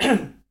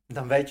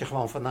 Dan weet je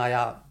gewoon van, nou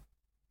ja,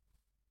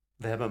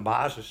 we hebben een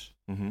basis.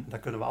 Mm-hmm. Daar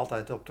kunnen we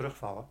altijd op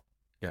terugvallen.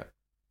 Ja.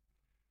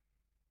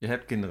 Je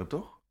hebt kinderen,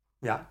 toch?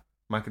 Ja.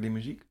 Maken die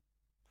muziek?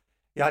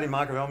 Ja, die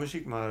maken wel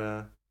muziek,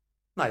 maar...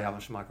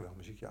 maar ze maken wel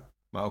muziek, ja.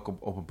 Maar ook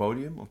op een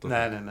podium? Of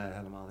nee,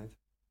 helemaal niet.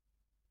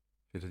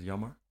 Vind je het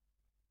jammer?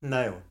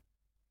 Nee hoor.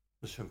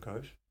 Dat is hun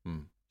keus.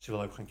 Ze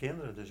willen ook geen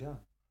kinderen, dus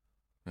ja.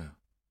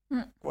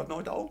 Ik word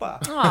nooit opa.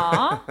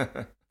 Oh,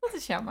 dat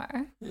is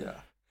jammer.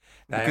 Ja.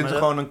 Nee, je kunt er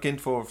gewoon een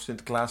kind voor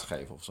Sinterklaas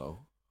geven of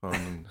zo. Gewoon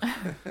een...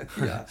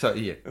 ja. Zo,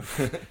 hier.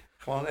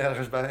 Gewoon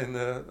ergens bij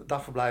een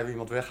dagverblijf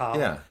iemand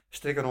weghalen,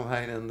 sticker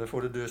omheen en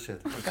voor de deur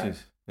zetten.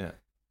 Precies, ja.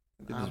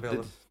 Dit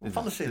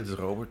is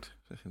Robert,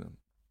 zeg je dan.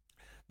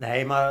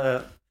 Nee,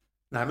 maar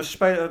ze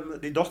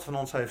spelen, die dochter van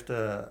ons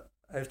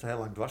heeft heel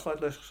lang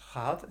dwarsfluitles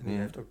gehad.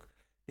 En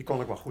die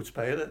kon ook wel goed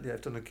spelen. Die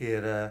heeft toen een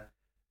keer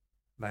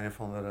bij een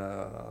van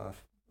de,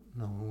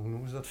 hoe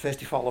noemen ze dat,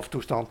 festival of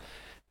toestand,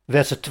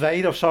 werd ze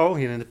tweede of zo,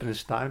 hier in de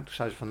Prinsentuin. Toen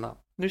zei ze van, nou,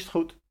 nu is het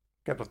goed.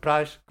 Ik heb een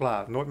prijs,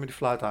 klaar. Nooit meer die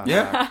fluit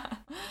aangeraakt.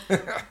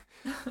 Ja?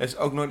 Is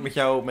ook nooit met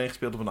jou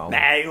meegespeeld op een album?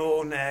 Nee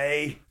joh,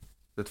 nee.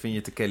 Dat vind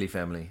je de Kelly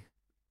Family?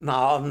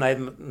 Nou,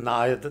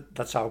 nee,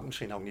 dat zou ik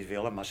misschien ook niet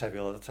willen, maar zij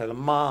willen dat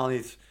helemaal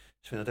niet.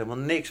 Ze vinden het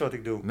helemaal niks wat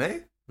ik doe.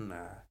 Nee?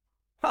 Nee.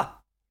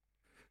 Ha!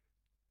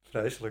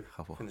 Vreselijk.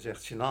 Grappig. Ik vind het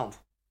echt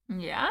gênant.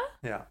 Ja?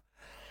 Ja.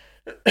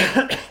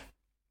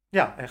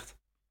 Ja, echt.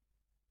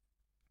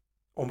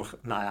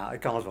 Nou ja, ik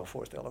kan het wel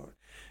voorstellen hoor.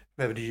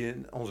 We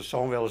hebben onze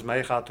zoon wel eens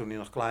meegehad toen hij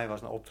nog klein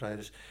was naar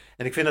optredens.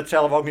 En ik vind het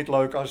zelf ook niet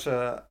leuk als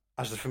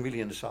de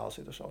familie in de zaal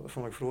zit of zo. Dat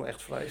vond ik vroeger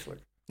echt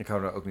vreselijk. Ik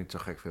hou er ook niet zo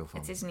gek veel van.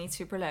 Het is niet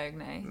superleuk,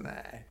 nee.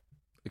 Nee.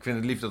 Ik vind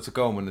het lief dat ze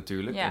komen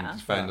natuurlijk. Ja. En het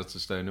is fijn dat ze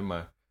steunen,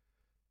 maar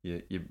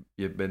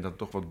je bent dan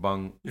toch wat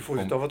bang. Je voelt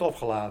je toch wat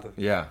opgelaten.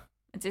 Ja.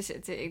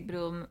 Ik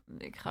bedoel,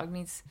 ik ga ook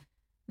niet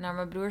naar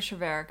mijn broertje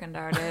werk en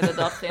daar de hele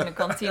dag in de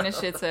kantine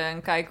zitten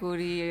en kijken hoe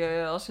die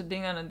als het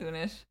ding aan het doen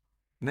is.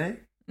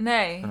 Nee?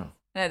 Nee. Oh.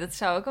 Nee, dat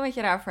zou ook een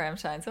beetje raar voor hem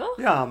zijn, toch?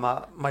 Ja,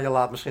 maar je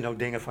laat misschien ook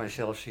dingen van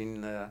jezelf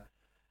zien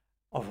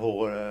of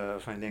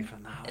horen van je denkt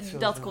van... Nou,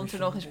 dat komt er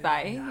nog eens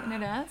bij,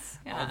 inderdaad.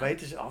 Ja.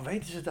 Al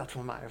weten ze dat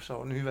van mij of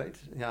zo. Nu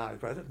weten ze... Ja, ik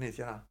weet het niet,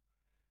 ja.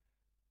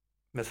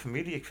 Met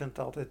familie, ik vind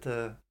het altijd...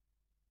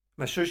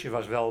 Mijn zusje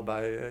was wel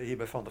hier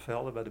bij Van der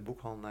Velde, bij de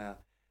boekhandel. Nou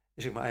ja,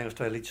 is ik maar 1 of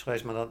 2 liedjes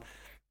geweest, maar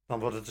dan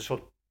wordt het een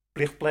soort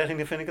plichtpleging.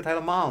 Dan vind ik het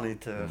helemaal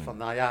niet. Van,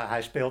 nou ja,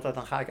 hij speelt dat,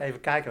 dan ga ik even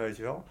kijken, weet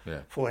je wel.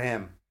 Ja. Voor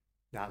hem.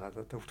 Ja,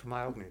 dat hoeft voor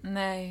mij ook niet.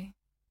 Nee.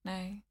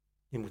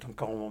 Je moet dan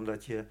komen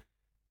omdat je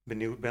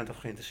benieuwd bent of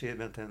geïnteresseerd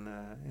bent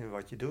in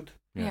wat je doet.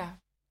 Ja.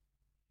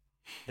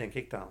 Denk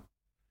ik dan.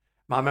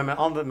 Maar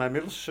met mijn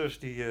middelste zus,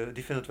 die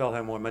vindt het wel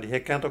heel mooi. Maar die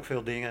herkent ook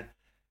veel dingen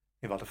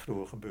in wat er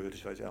vroeger gebeurd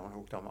is. Weet je wel. En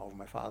hoe ik dan over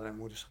mijn vader en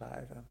moeder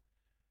schrijf.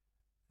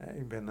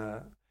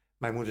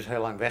 Mijn moeder is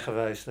heel lang weg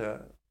geweest.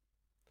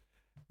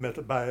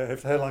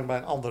 Heeft heel lang bij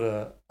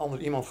een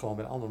ander iemand gewoond.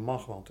 Bij een andere man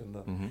gewoond. En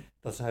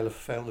dat is een hele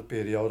vervelende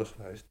periode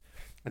geweest.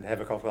 En daar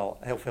heb ik ook wel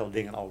heel veel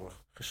dingen over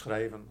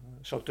geschreven.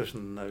 Zo tussen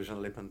de neus en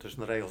lippen, tussen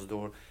de regels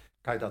door,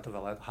 kan je dat er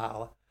wel uit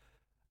halen.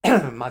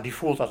 Maar die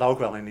voelt dat ook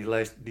wel en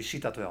die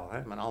ziet dat wel.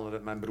 Hè?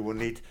 Mijn broer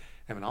niet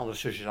en mijn andere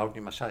zusjes ook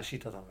niet, maar zij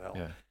ziet dat dan wel.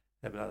 Ja. We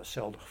hebben daar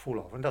hetzelfde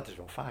gevoel over en dat is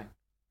wel fijn.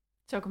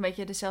 Het is ook een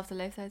beetje dezelfde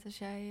leeftijd als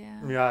jij?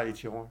 Ja,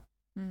 iets jonger.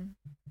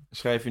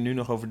 Schrijf je nu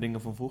nog over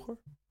dingen van vroeger?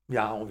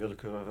 Ja,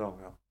 onwillekeurig wel,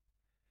 ja.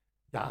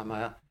 Ja,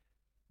 maar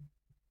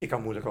ik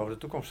kan moeilijk over de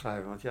toekomst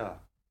schrijven, want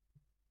ja...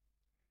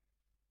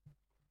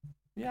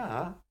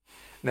 Ja,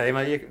 nee,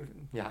 maar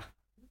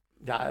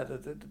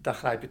daar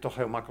grijp je toch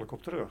heel makkelijk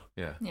op terug.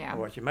 Ja.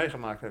 Wat je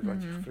meegemaakt hebt,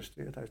 wat je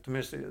gefrustreerd heeft.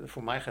 Tenminste,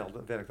 voor mij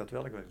werkt dat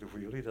wel. Ik weet niet hoe voor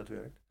jullie dat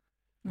werkt.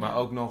 Maar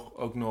ook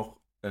nog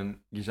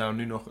je zou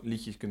nu nog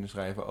liedjes kunnen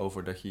schrijven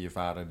over dat je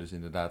vader dus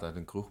inderdaad uit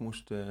een kroeg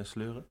moest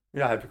sleuren?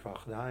 Ja, heb ik wel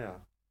gedaan,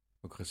 ja.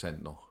 Ook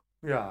recent nog?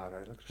 Ja,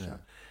 redelijk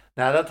recent. Ja.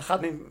 Nou, dat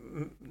gaat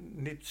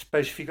niet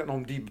specifiek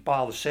om die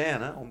bepaalde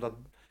scène, omdat...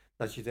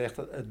 Dat je er echt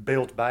het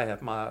beeld bij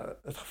hebt, maar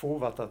het gevoel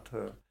wat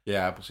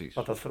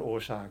dat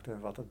veroorzaakt en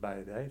wat het bij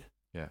je deed.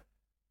 Ja.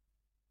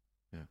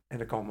 En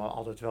er komen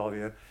altijd wel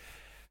weer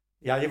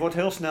Ja, je wordt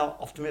heel snel,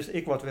 of tenminste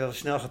ik word wel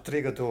snel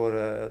getriggerd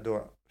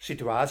door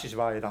situaties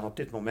waar je dan op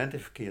dit moment in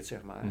verkeert,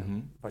 zeg maar.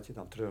 En wat je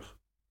dan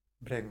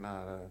terugbrengt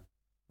naar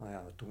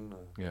toen.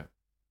 Ja.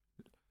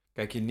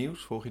 Kijk je het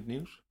nieuws? Volg je het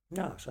nieuws?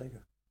 Ja,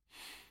 zeker.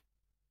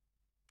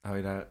 Hou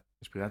je daar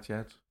inspiratie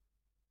uit?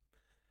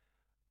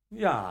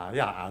 Ja,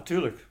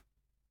 natuurlijk.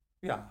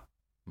 Ja.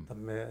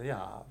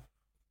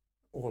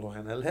 Oorlog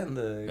en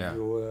ellende. Ik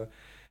bedoel,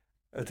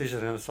 het is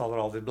er en het zal er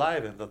altijd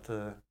blijven.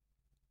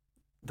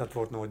 Dat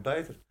wordt nooit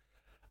beter.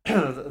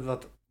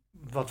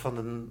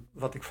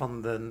 Wat ik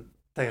van de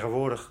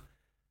tegenwoordig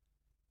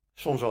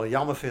soms wel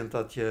jammer vind,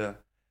 dat je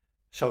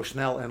zo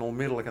snel en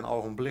onmiddellijk en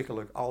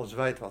ogenblikkelijk alles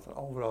weet wat er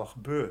overal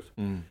gebeurt.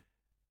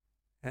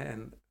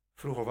 En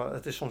vroeger,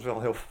 het is soms wel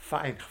een heel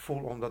fijn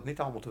gevoel om dat niet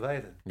allemaal te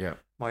weten. Ja.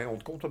 Maar je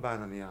ontkomt er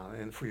bijna niet aan.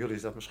 En voor jullie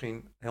is dat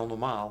misschien heel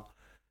normaal,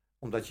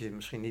 omdat je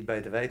misschien niet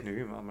beter weet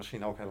nu, maar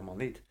misschien ook helemaal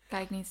niet.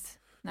 Kijk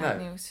niet naar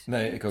het nieuws.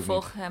 Nee, ik ook niet.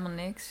 Volg helemaal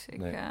niks.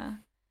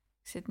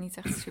 Ik zit niet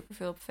echt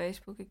superveel op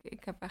Facebook.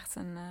 Ik heb echt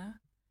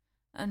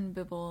een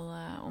bubbel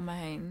om me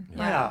heen.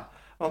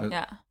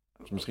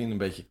 Het is misschien een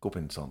beetje kop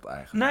in het zand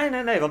eigenlijk.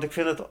 Nee, want ik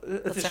vind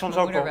het is soms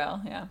ook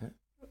wel. Ja.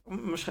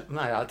 Misschien,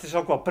 het is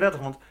ook wel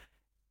prettig, want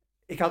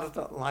ik had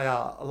het,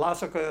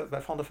 laatst ook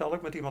bij Van der Velde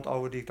ook met iemand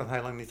over die ik dan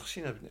heel lang niet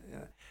gezien heb.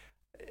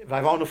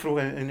 Wij woonden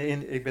vroeger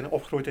ik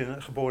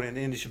ben geboren in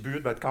de Indische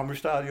buurt bij het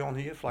Cambuurstadion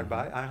hier,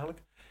 vlakbij eigenlijk.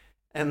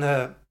 En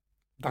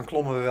dan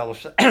klommen we wel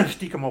eens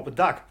stiekem op het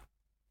dak.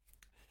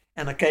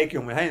 En dan keek je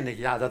om je heen en denk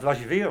je, dat was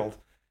je wereld.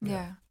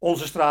 Ja.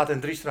 Onze straat en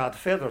 3 straten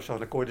verder of zo,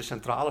 dan kon je de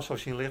centrale zo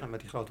zien liggen met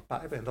die grote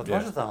pijpen. En dat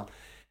was het dan.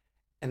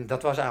 En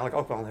dat was eigenlijk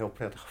ook wel een heel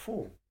prettig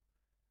gevoel.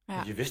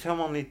 Ja. Je wist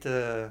helemaal niet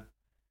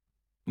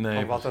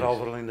wat er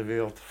overal in de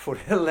wereld voor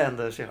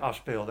ellende zich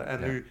afspeelde.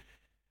 En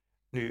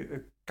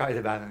nu kan je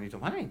er bijna niet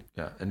omheen.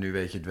 Ja, en nu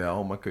weet je het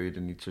wel, maar kun je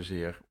er niet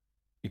zozeer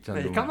iets aan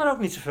doen. Je kan er ook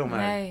niet zoveel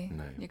mee.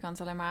 Nee, je kan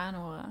het alleen maar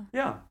aanhoren.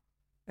 Ja,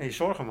 en je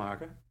zorgen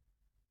maken.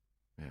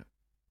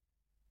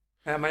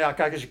 Ja. Maar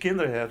kijk, als je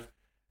kinderen hebt,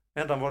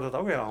 dan wordt het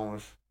ook weer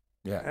anders.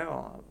 Ja.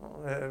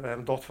 We hebben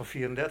een dochter van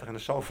 34 en een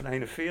zoon van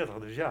 41,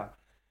 dus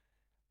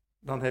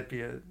dan heb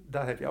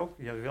je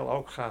ook, je wil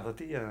ook graag dat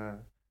die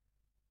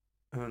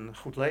een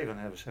goed leven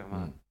hebben, zeg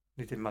maar.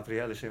 Niet in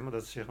materiële zin, maar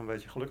dat ze zich een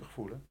beetje gelukkig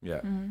voelen.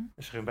 Ja. En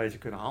zich een beetje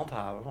kunnen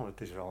handhaven, want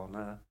het is wel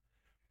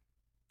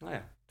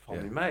het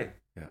valt niet mee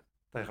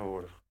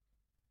tegenwoordig.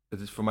 Het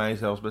is voor mij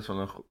zelfs best wel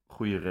een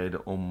goede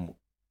reden om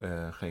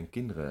geen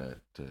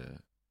kinderen te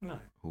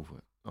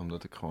hoeven.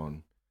 Omdat ik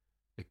gewoon...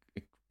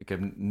 Ik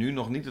heb nu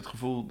nog niet het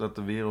gevoel dat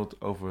de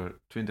wereld over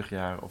 20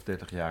 jaar of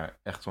 30 jaar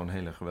echt zo'n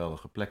hele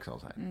geweldige plek zal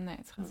zijn. Nee,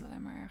 het gaat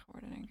alleen maar erger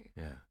worden, denk ik.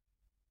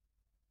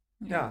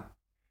 Ja.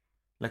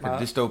 Lekker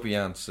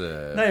dystopiaans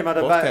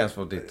podcast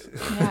wordt dit.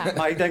 Ja.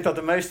 Maar ik denk dat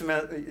de meeste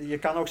mensen... Je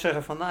kan ook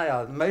zeggen van,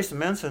 de meeste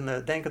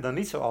mensen denken daar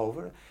niet zo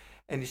over.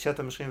 En die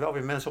zetten misschien wel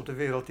weer mensen op de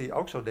wereld die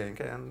ook zo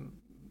denken.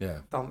 En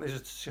dan is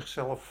het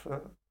zichzelf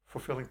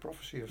fulfilling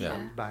prophecy of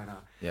zo,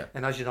 bijna. Ja.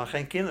 En als je dan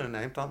geen kinderen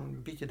neemt,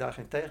 dan bied je daar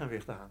geen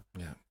tegenwicht aan.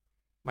 Ja.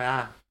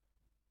 Maar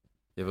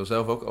Je wil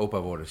zelf ook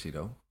opa worden,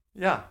 Sido.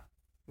 Ja,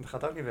 dat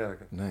gaat ook niet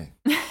werken. Nee.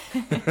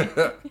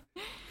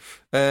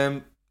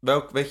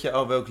 Weet je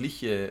al welk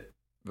liedje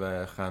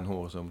we gaan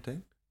horen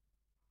zometeen?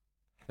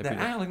 Nee,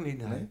 eigenlijk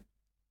niet. Nee.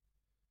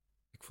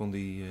 Ik vond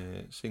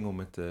die single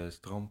met de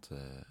strand...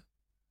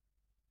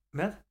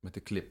 Met? Met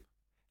de clip.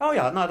 Oh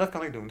ja, dat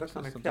kan ik doen. Dat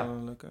kan is ik. Dat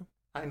wel leuke?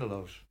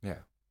 Eindeloos.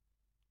 Ja.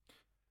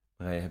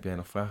 Marije, heb jij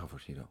nog vragen voor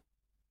Sido?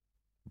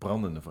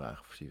 Brandende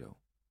vragen voor Sido?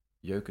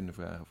 Jeukende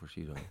vragen voor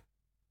Sido?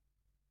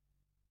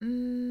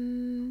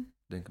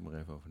 Denk er maar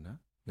even over na.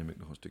 Neem ik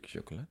nog een stukje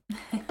chocola.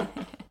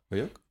 Wil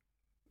je ook?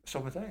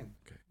 Zometeen.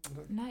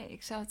 Okay. Nee,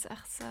 ik zou het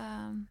echt...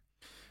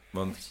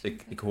 Want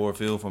ik hoor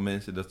veel van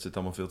mensen dat ze het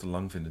allemaal veel te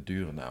lang vinden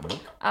duren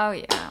namelijk. Oh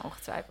ja,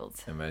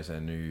 ongetwijfeld. En wij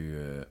zijn nu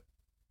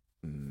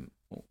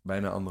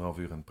bijna 1,5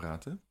 uur aan het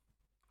praten.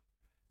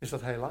 Is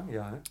dat heel lang?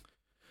 Ja, hè?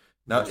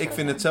 Nou, ik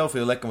vind het zelf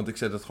heel lekker, want ik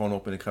zet het gewoon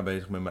op en ik ga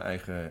bezig met mijn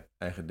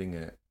eigen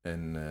dingen.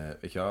 En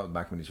weet je wel, het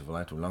maakt me niet zoveel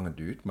uit hoe lang het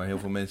duurt. Maar heel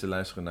veel mensen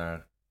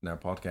luisteren naar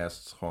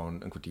podcasts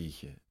gewoon een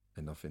kwartiertje.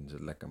 En dan vinden ze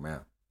het lekker.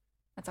 Maar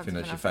ik vind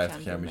als je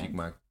 50 jaar muziek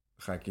maakt,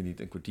 ga ik je niet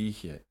een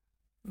kwartiertje...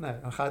 Nee,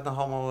 dan ga je het nog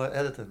allemaal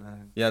editen.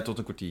 Nee. Ja, tot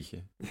een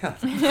kwartiertje. Ja.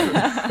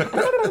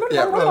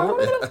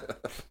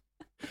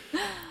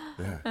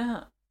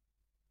 Ja.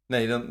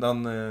 Nee,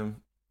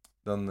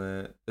 dan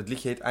het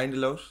liedje heet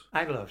Eindeloos.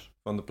 Eindeloos.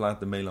 Van de plaat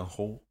De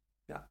Melanchool.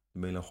 Ja. De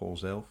Melanchool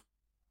zelf.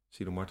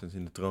 Sido Martens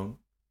in de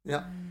troon.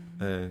 Ja.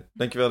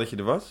 Dankjewel dat je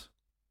er was.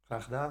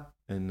 Graag gedaan.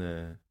 En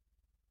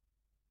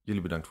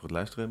jullie bedankt voor het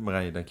luisteren.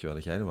 Marije, dankjewel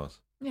dat jij er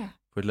was. Ja. Vond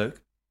je het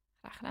leuk?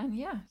 Graag gedaan,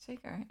 ja,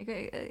 zeker.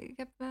 Ik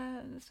heb,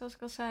 zoals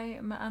ik al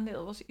zei, mijn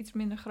aandeel was iets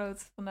minder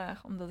groot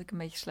vandaag, omdat ik een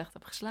beetje slecht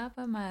heb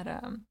geslapen.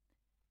 Maar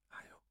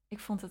ik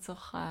vond het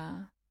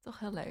toch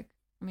heel leuk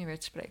om je weer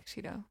te spreken,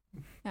 Sido.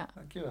 Ja.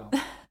 Dankjewel.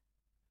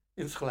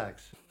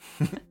 Insgelijks.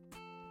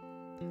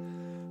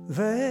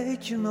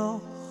 Weet je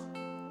nog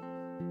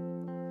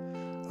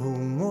hoe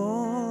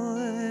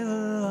mooi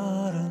we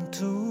waren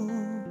toen?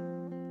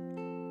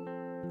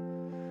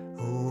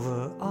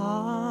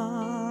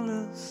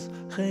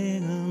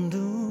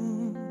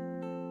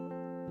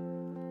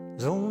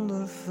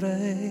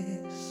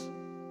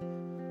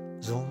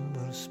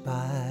 me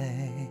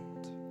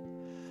spijt.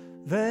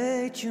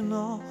 Weet je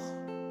nog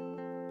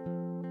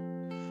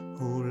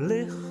hoe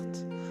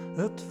licht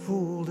het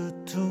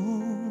voelde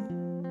toen?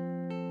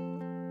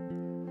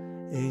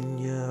 In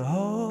je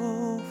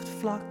hoofd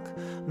vlak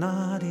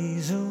na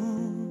die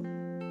zoen,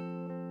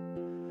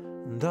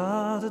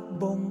 dat het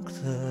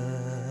bonkte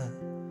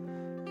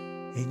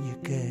in je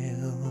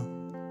keel.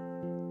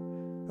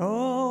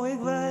 Oh, ik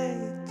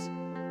weet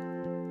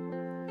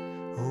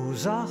hoe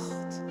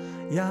zacht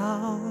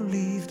jouw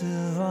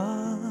liefde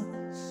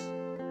was,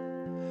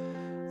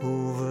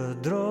 hoe we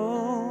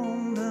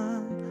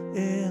droomden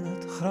in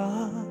het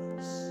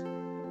gras,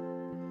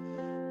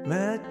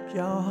 met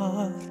jouw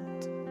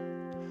hart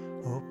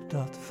op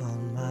dat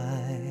van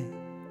mij.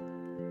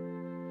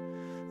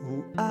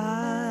 Hoe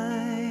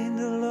eindeloos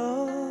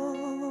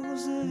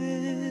de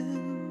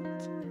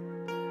wind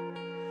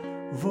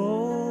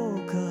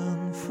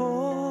wolken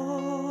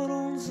voor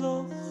ons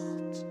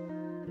zocht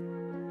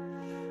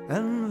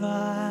en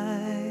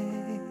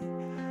wij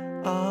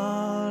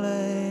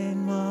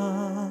alleen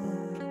maar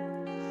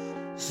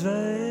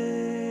zweefden.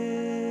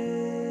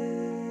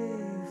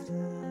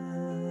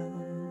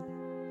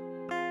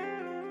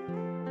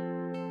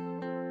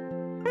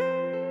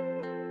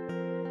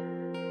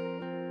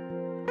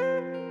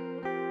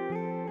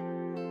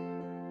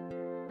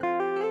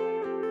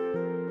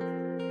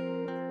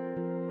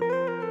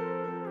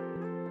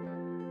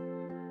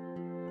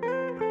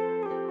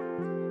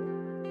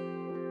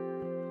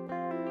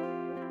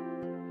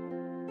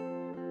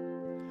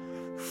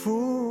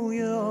 Voel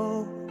je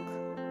ook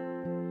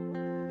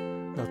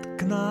dat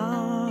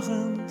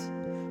knagend,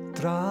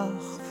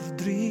 traag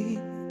verdriet?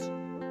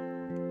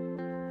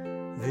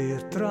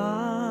 Weer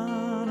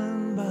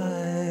tranen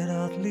bij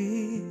dat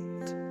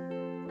lied.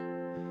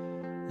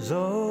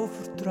 Zo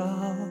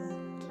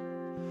vertrouwd,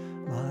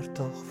 maar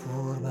toch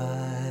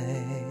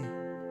voorbij.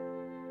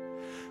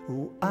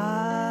 Hoe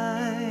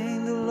eindeloos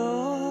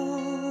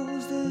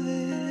de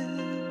wind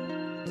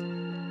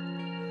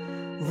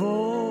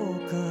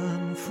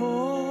wolken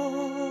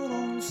voor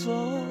ons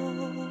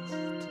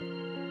zocht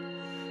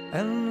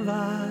en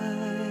wij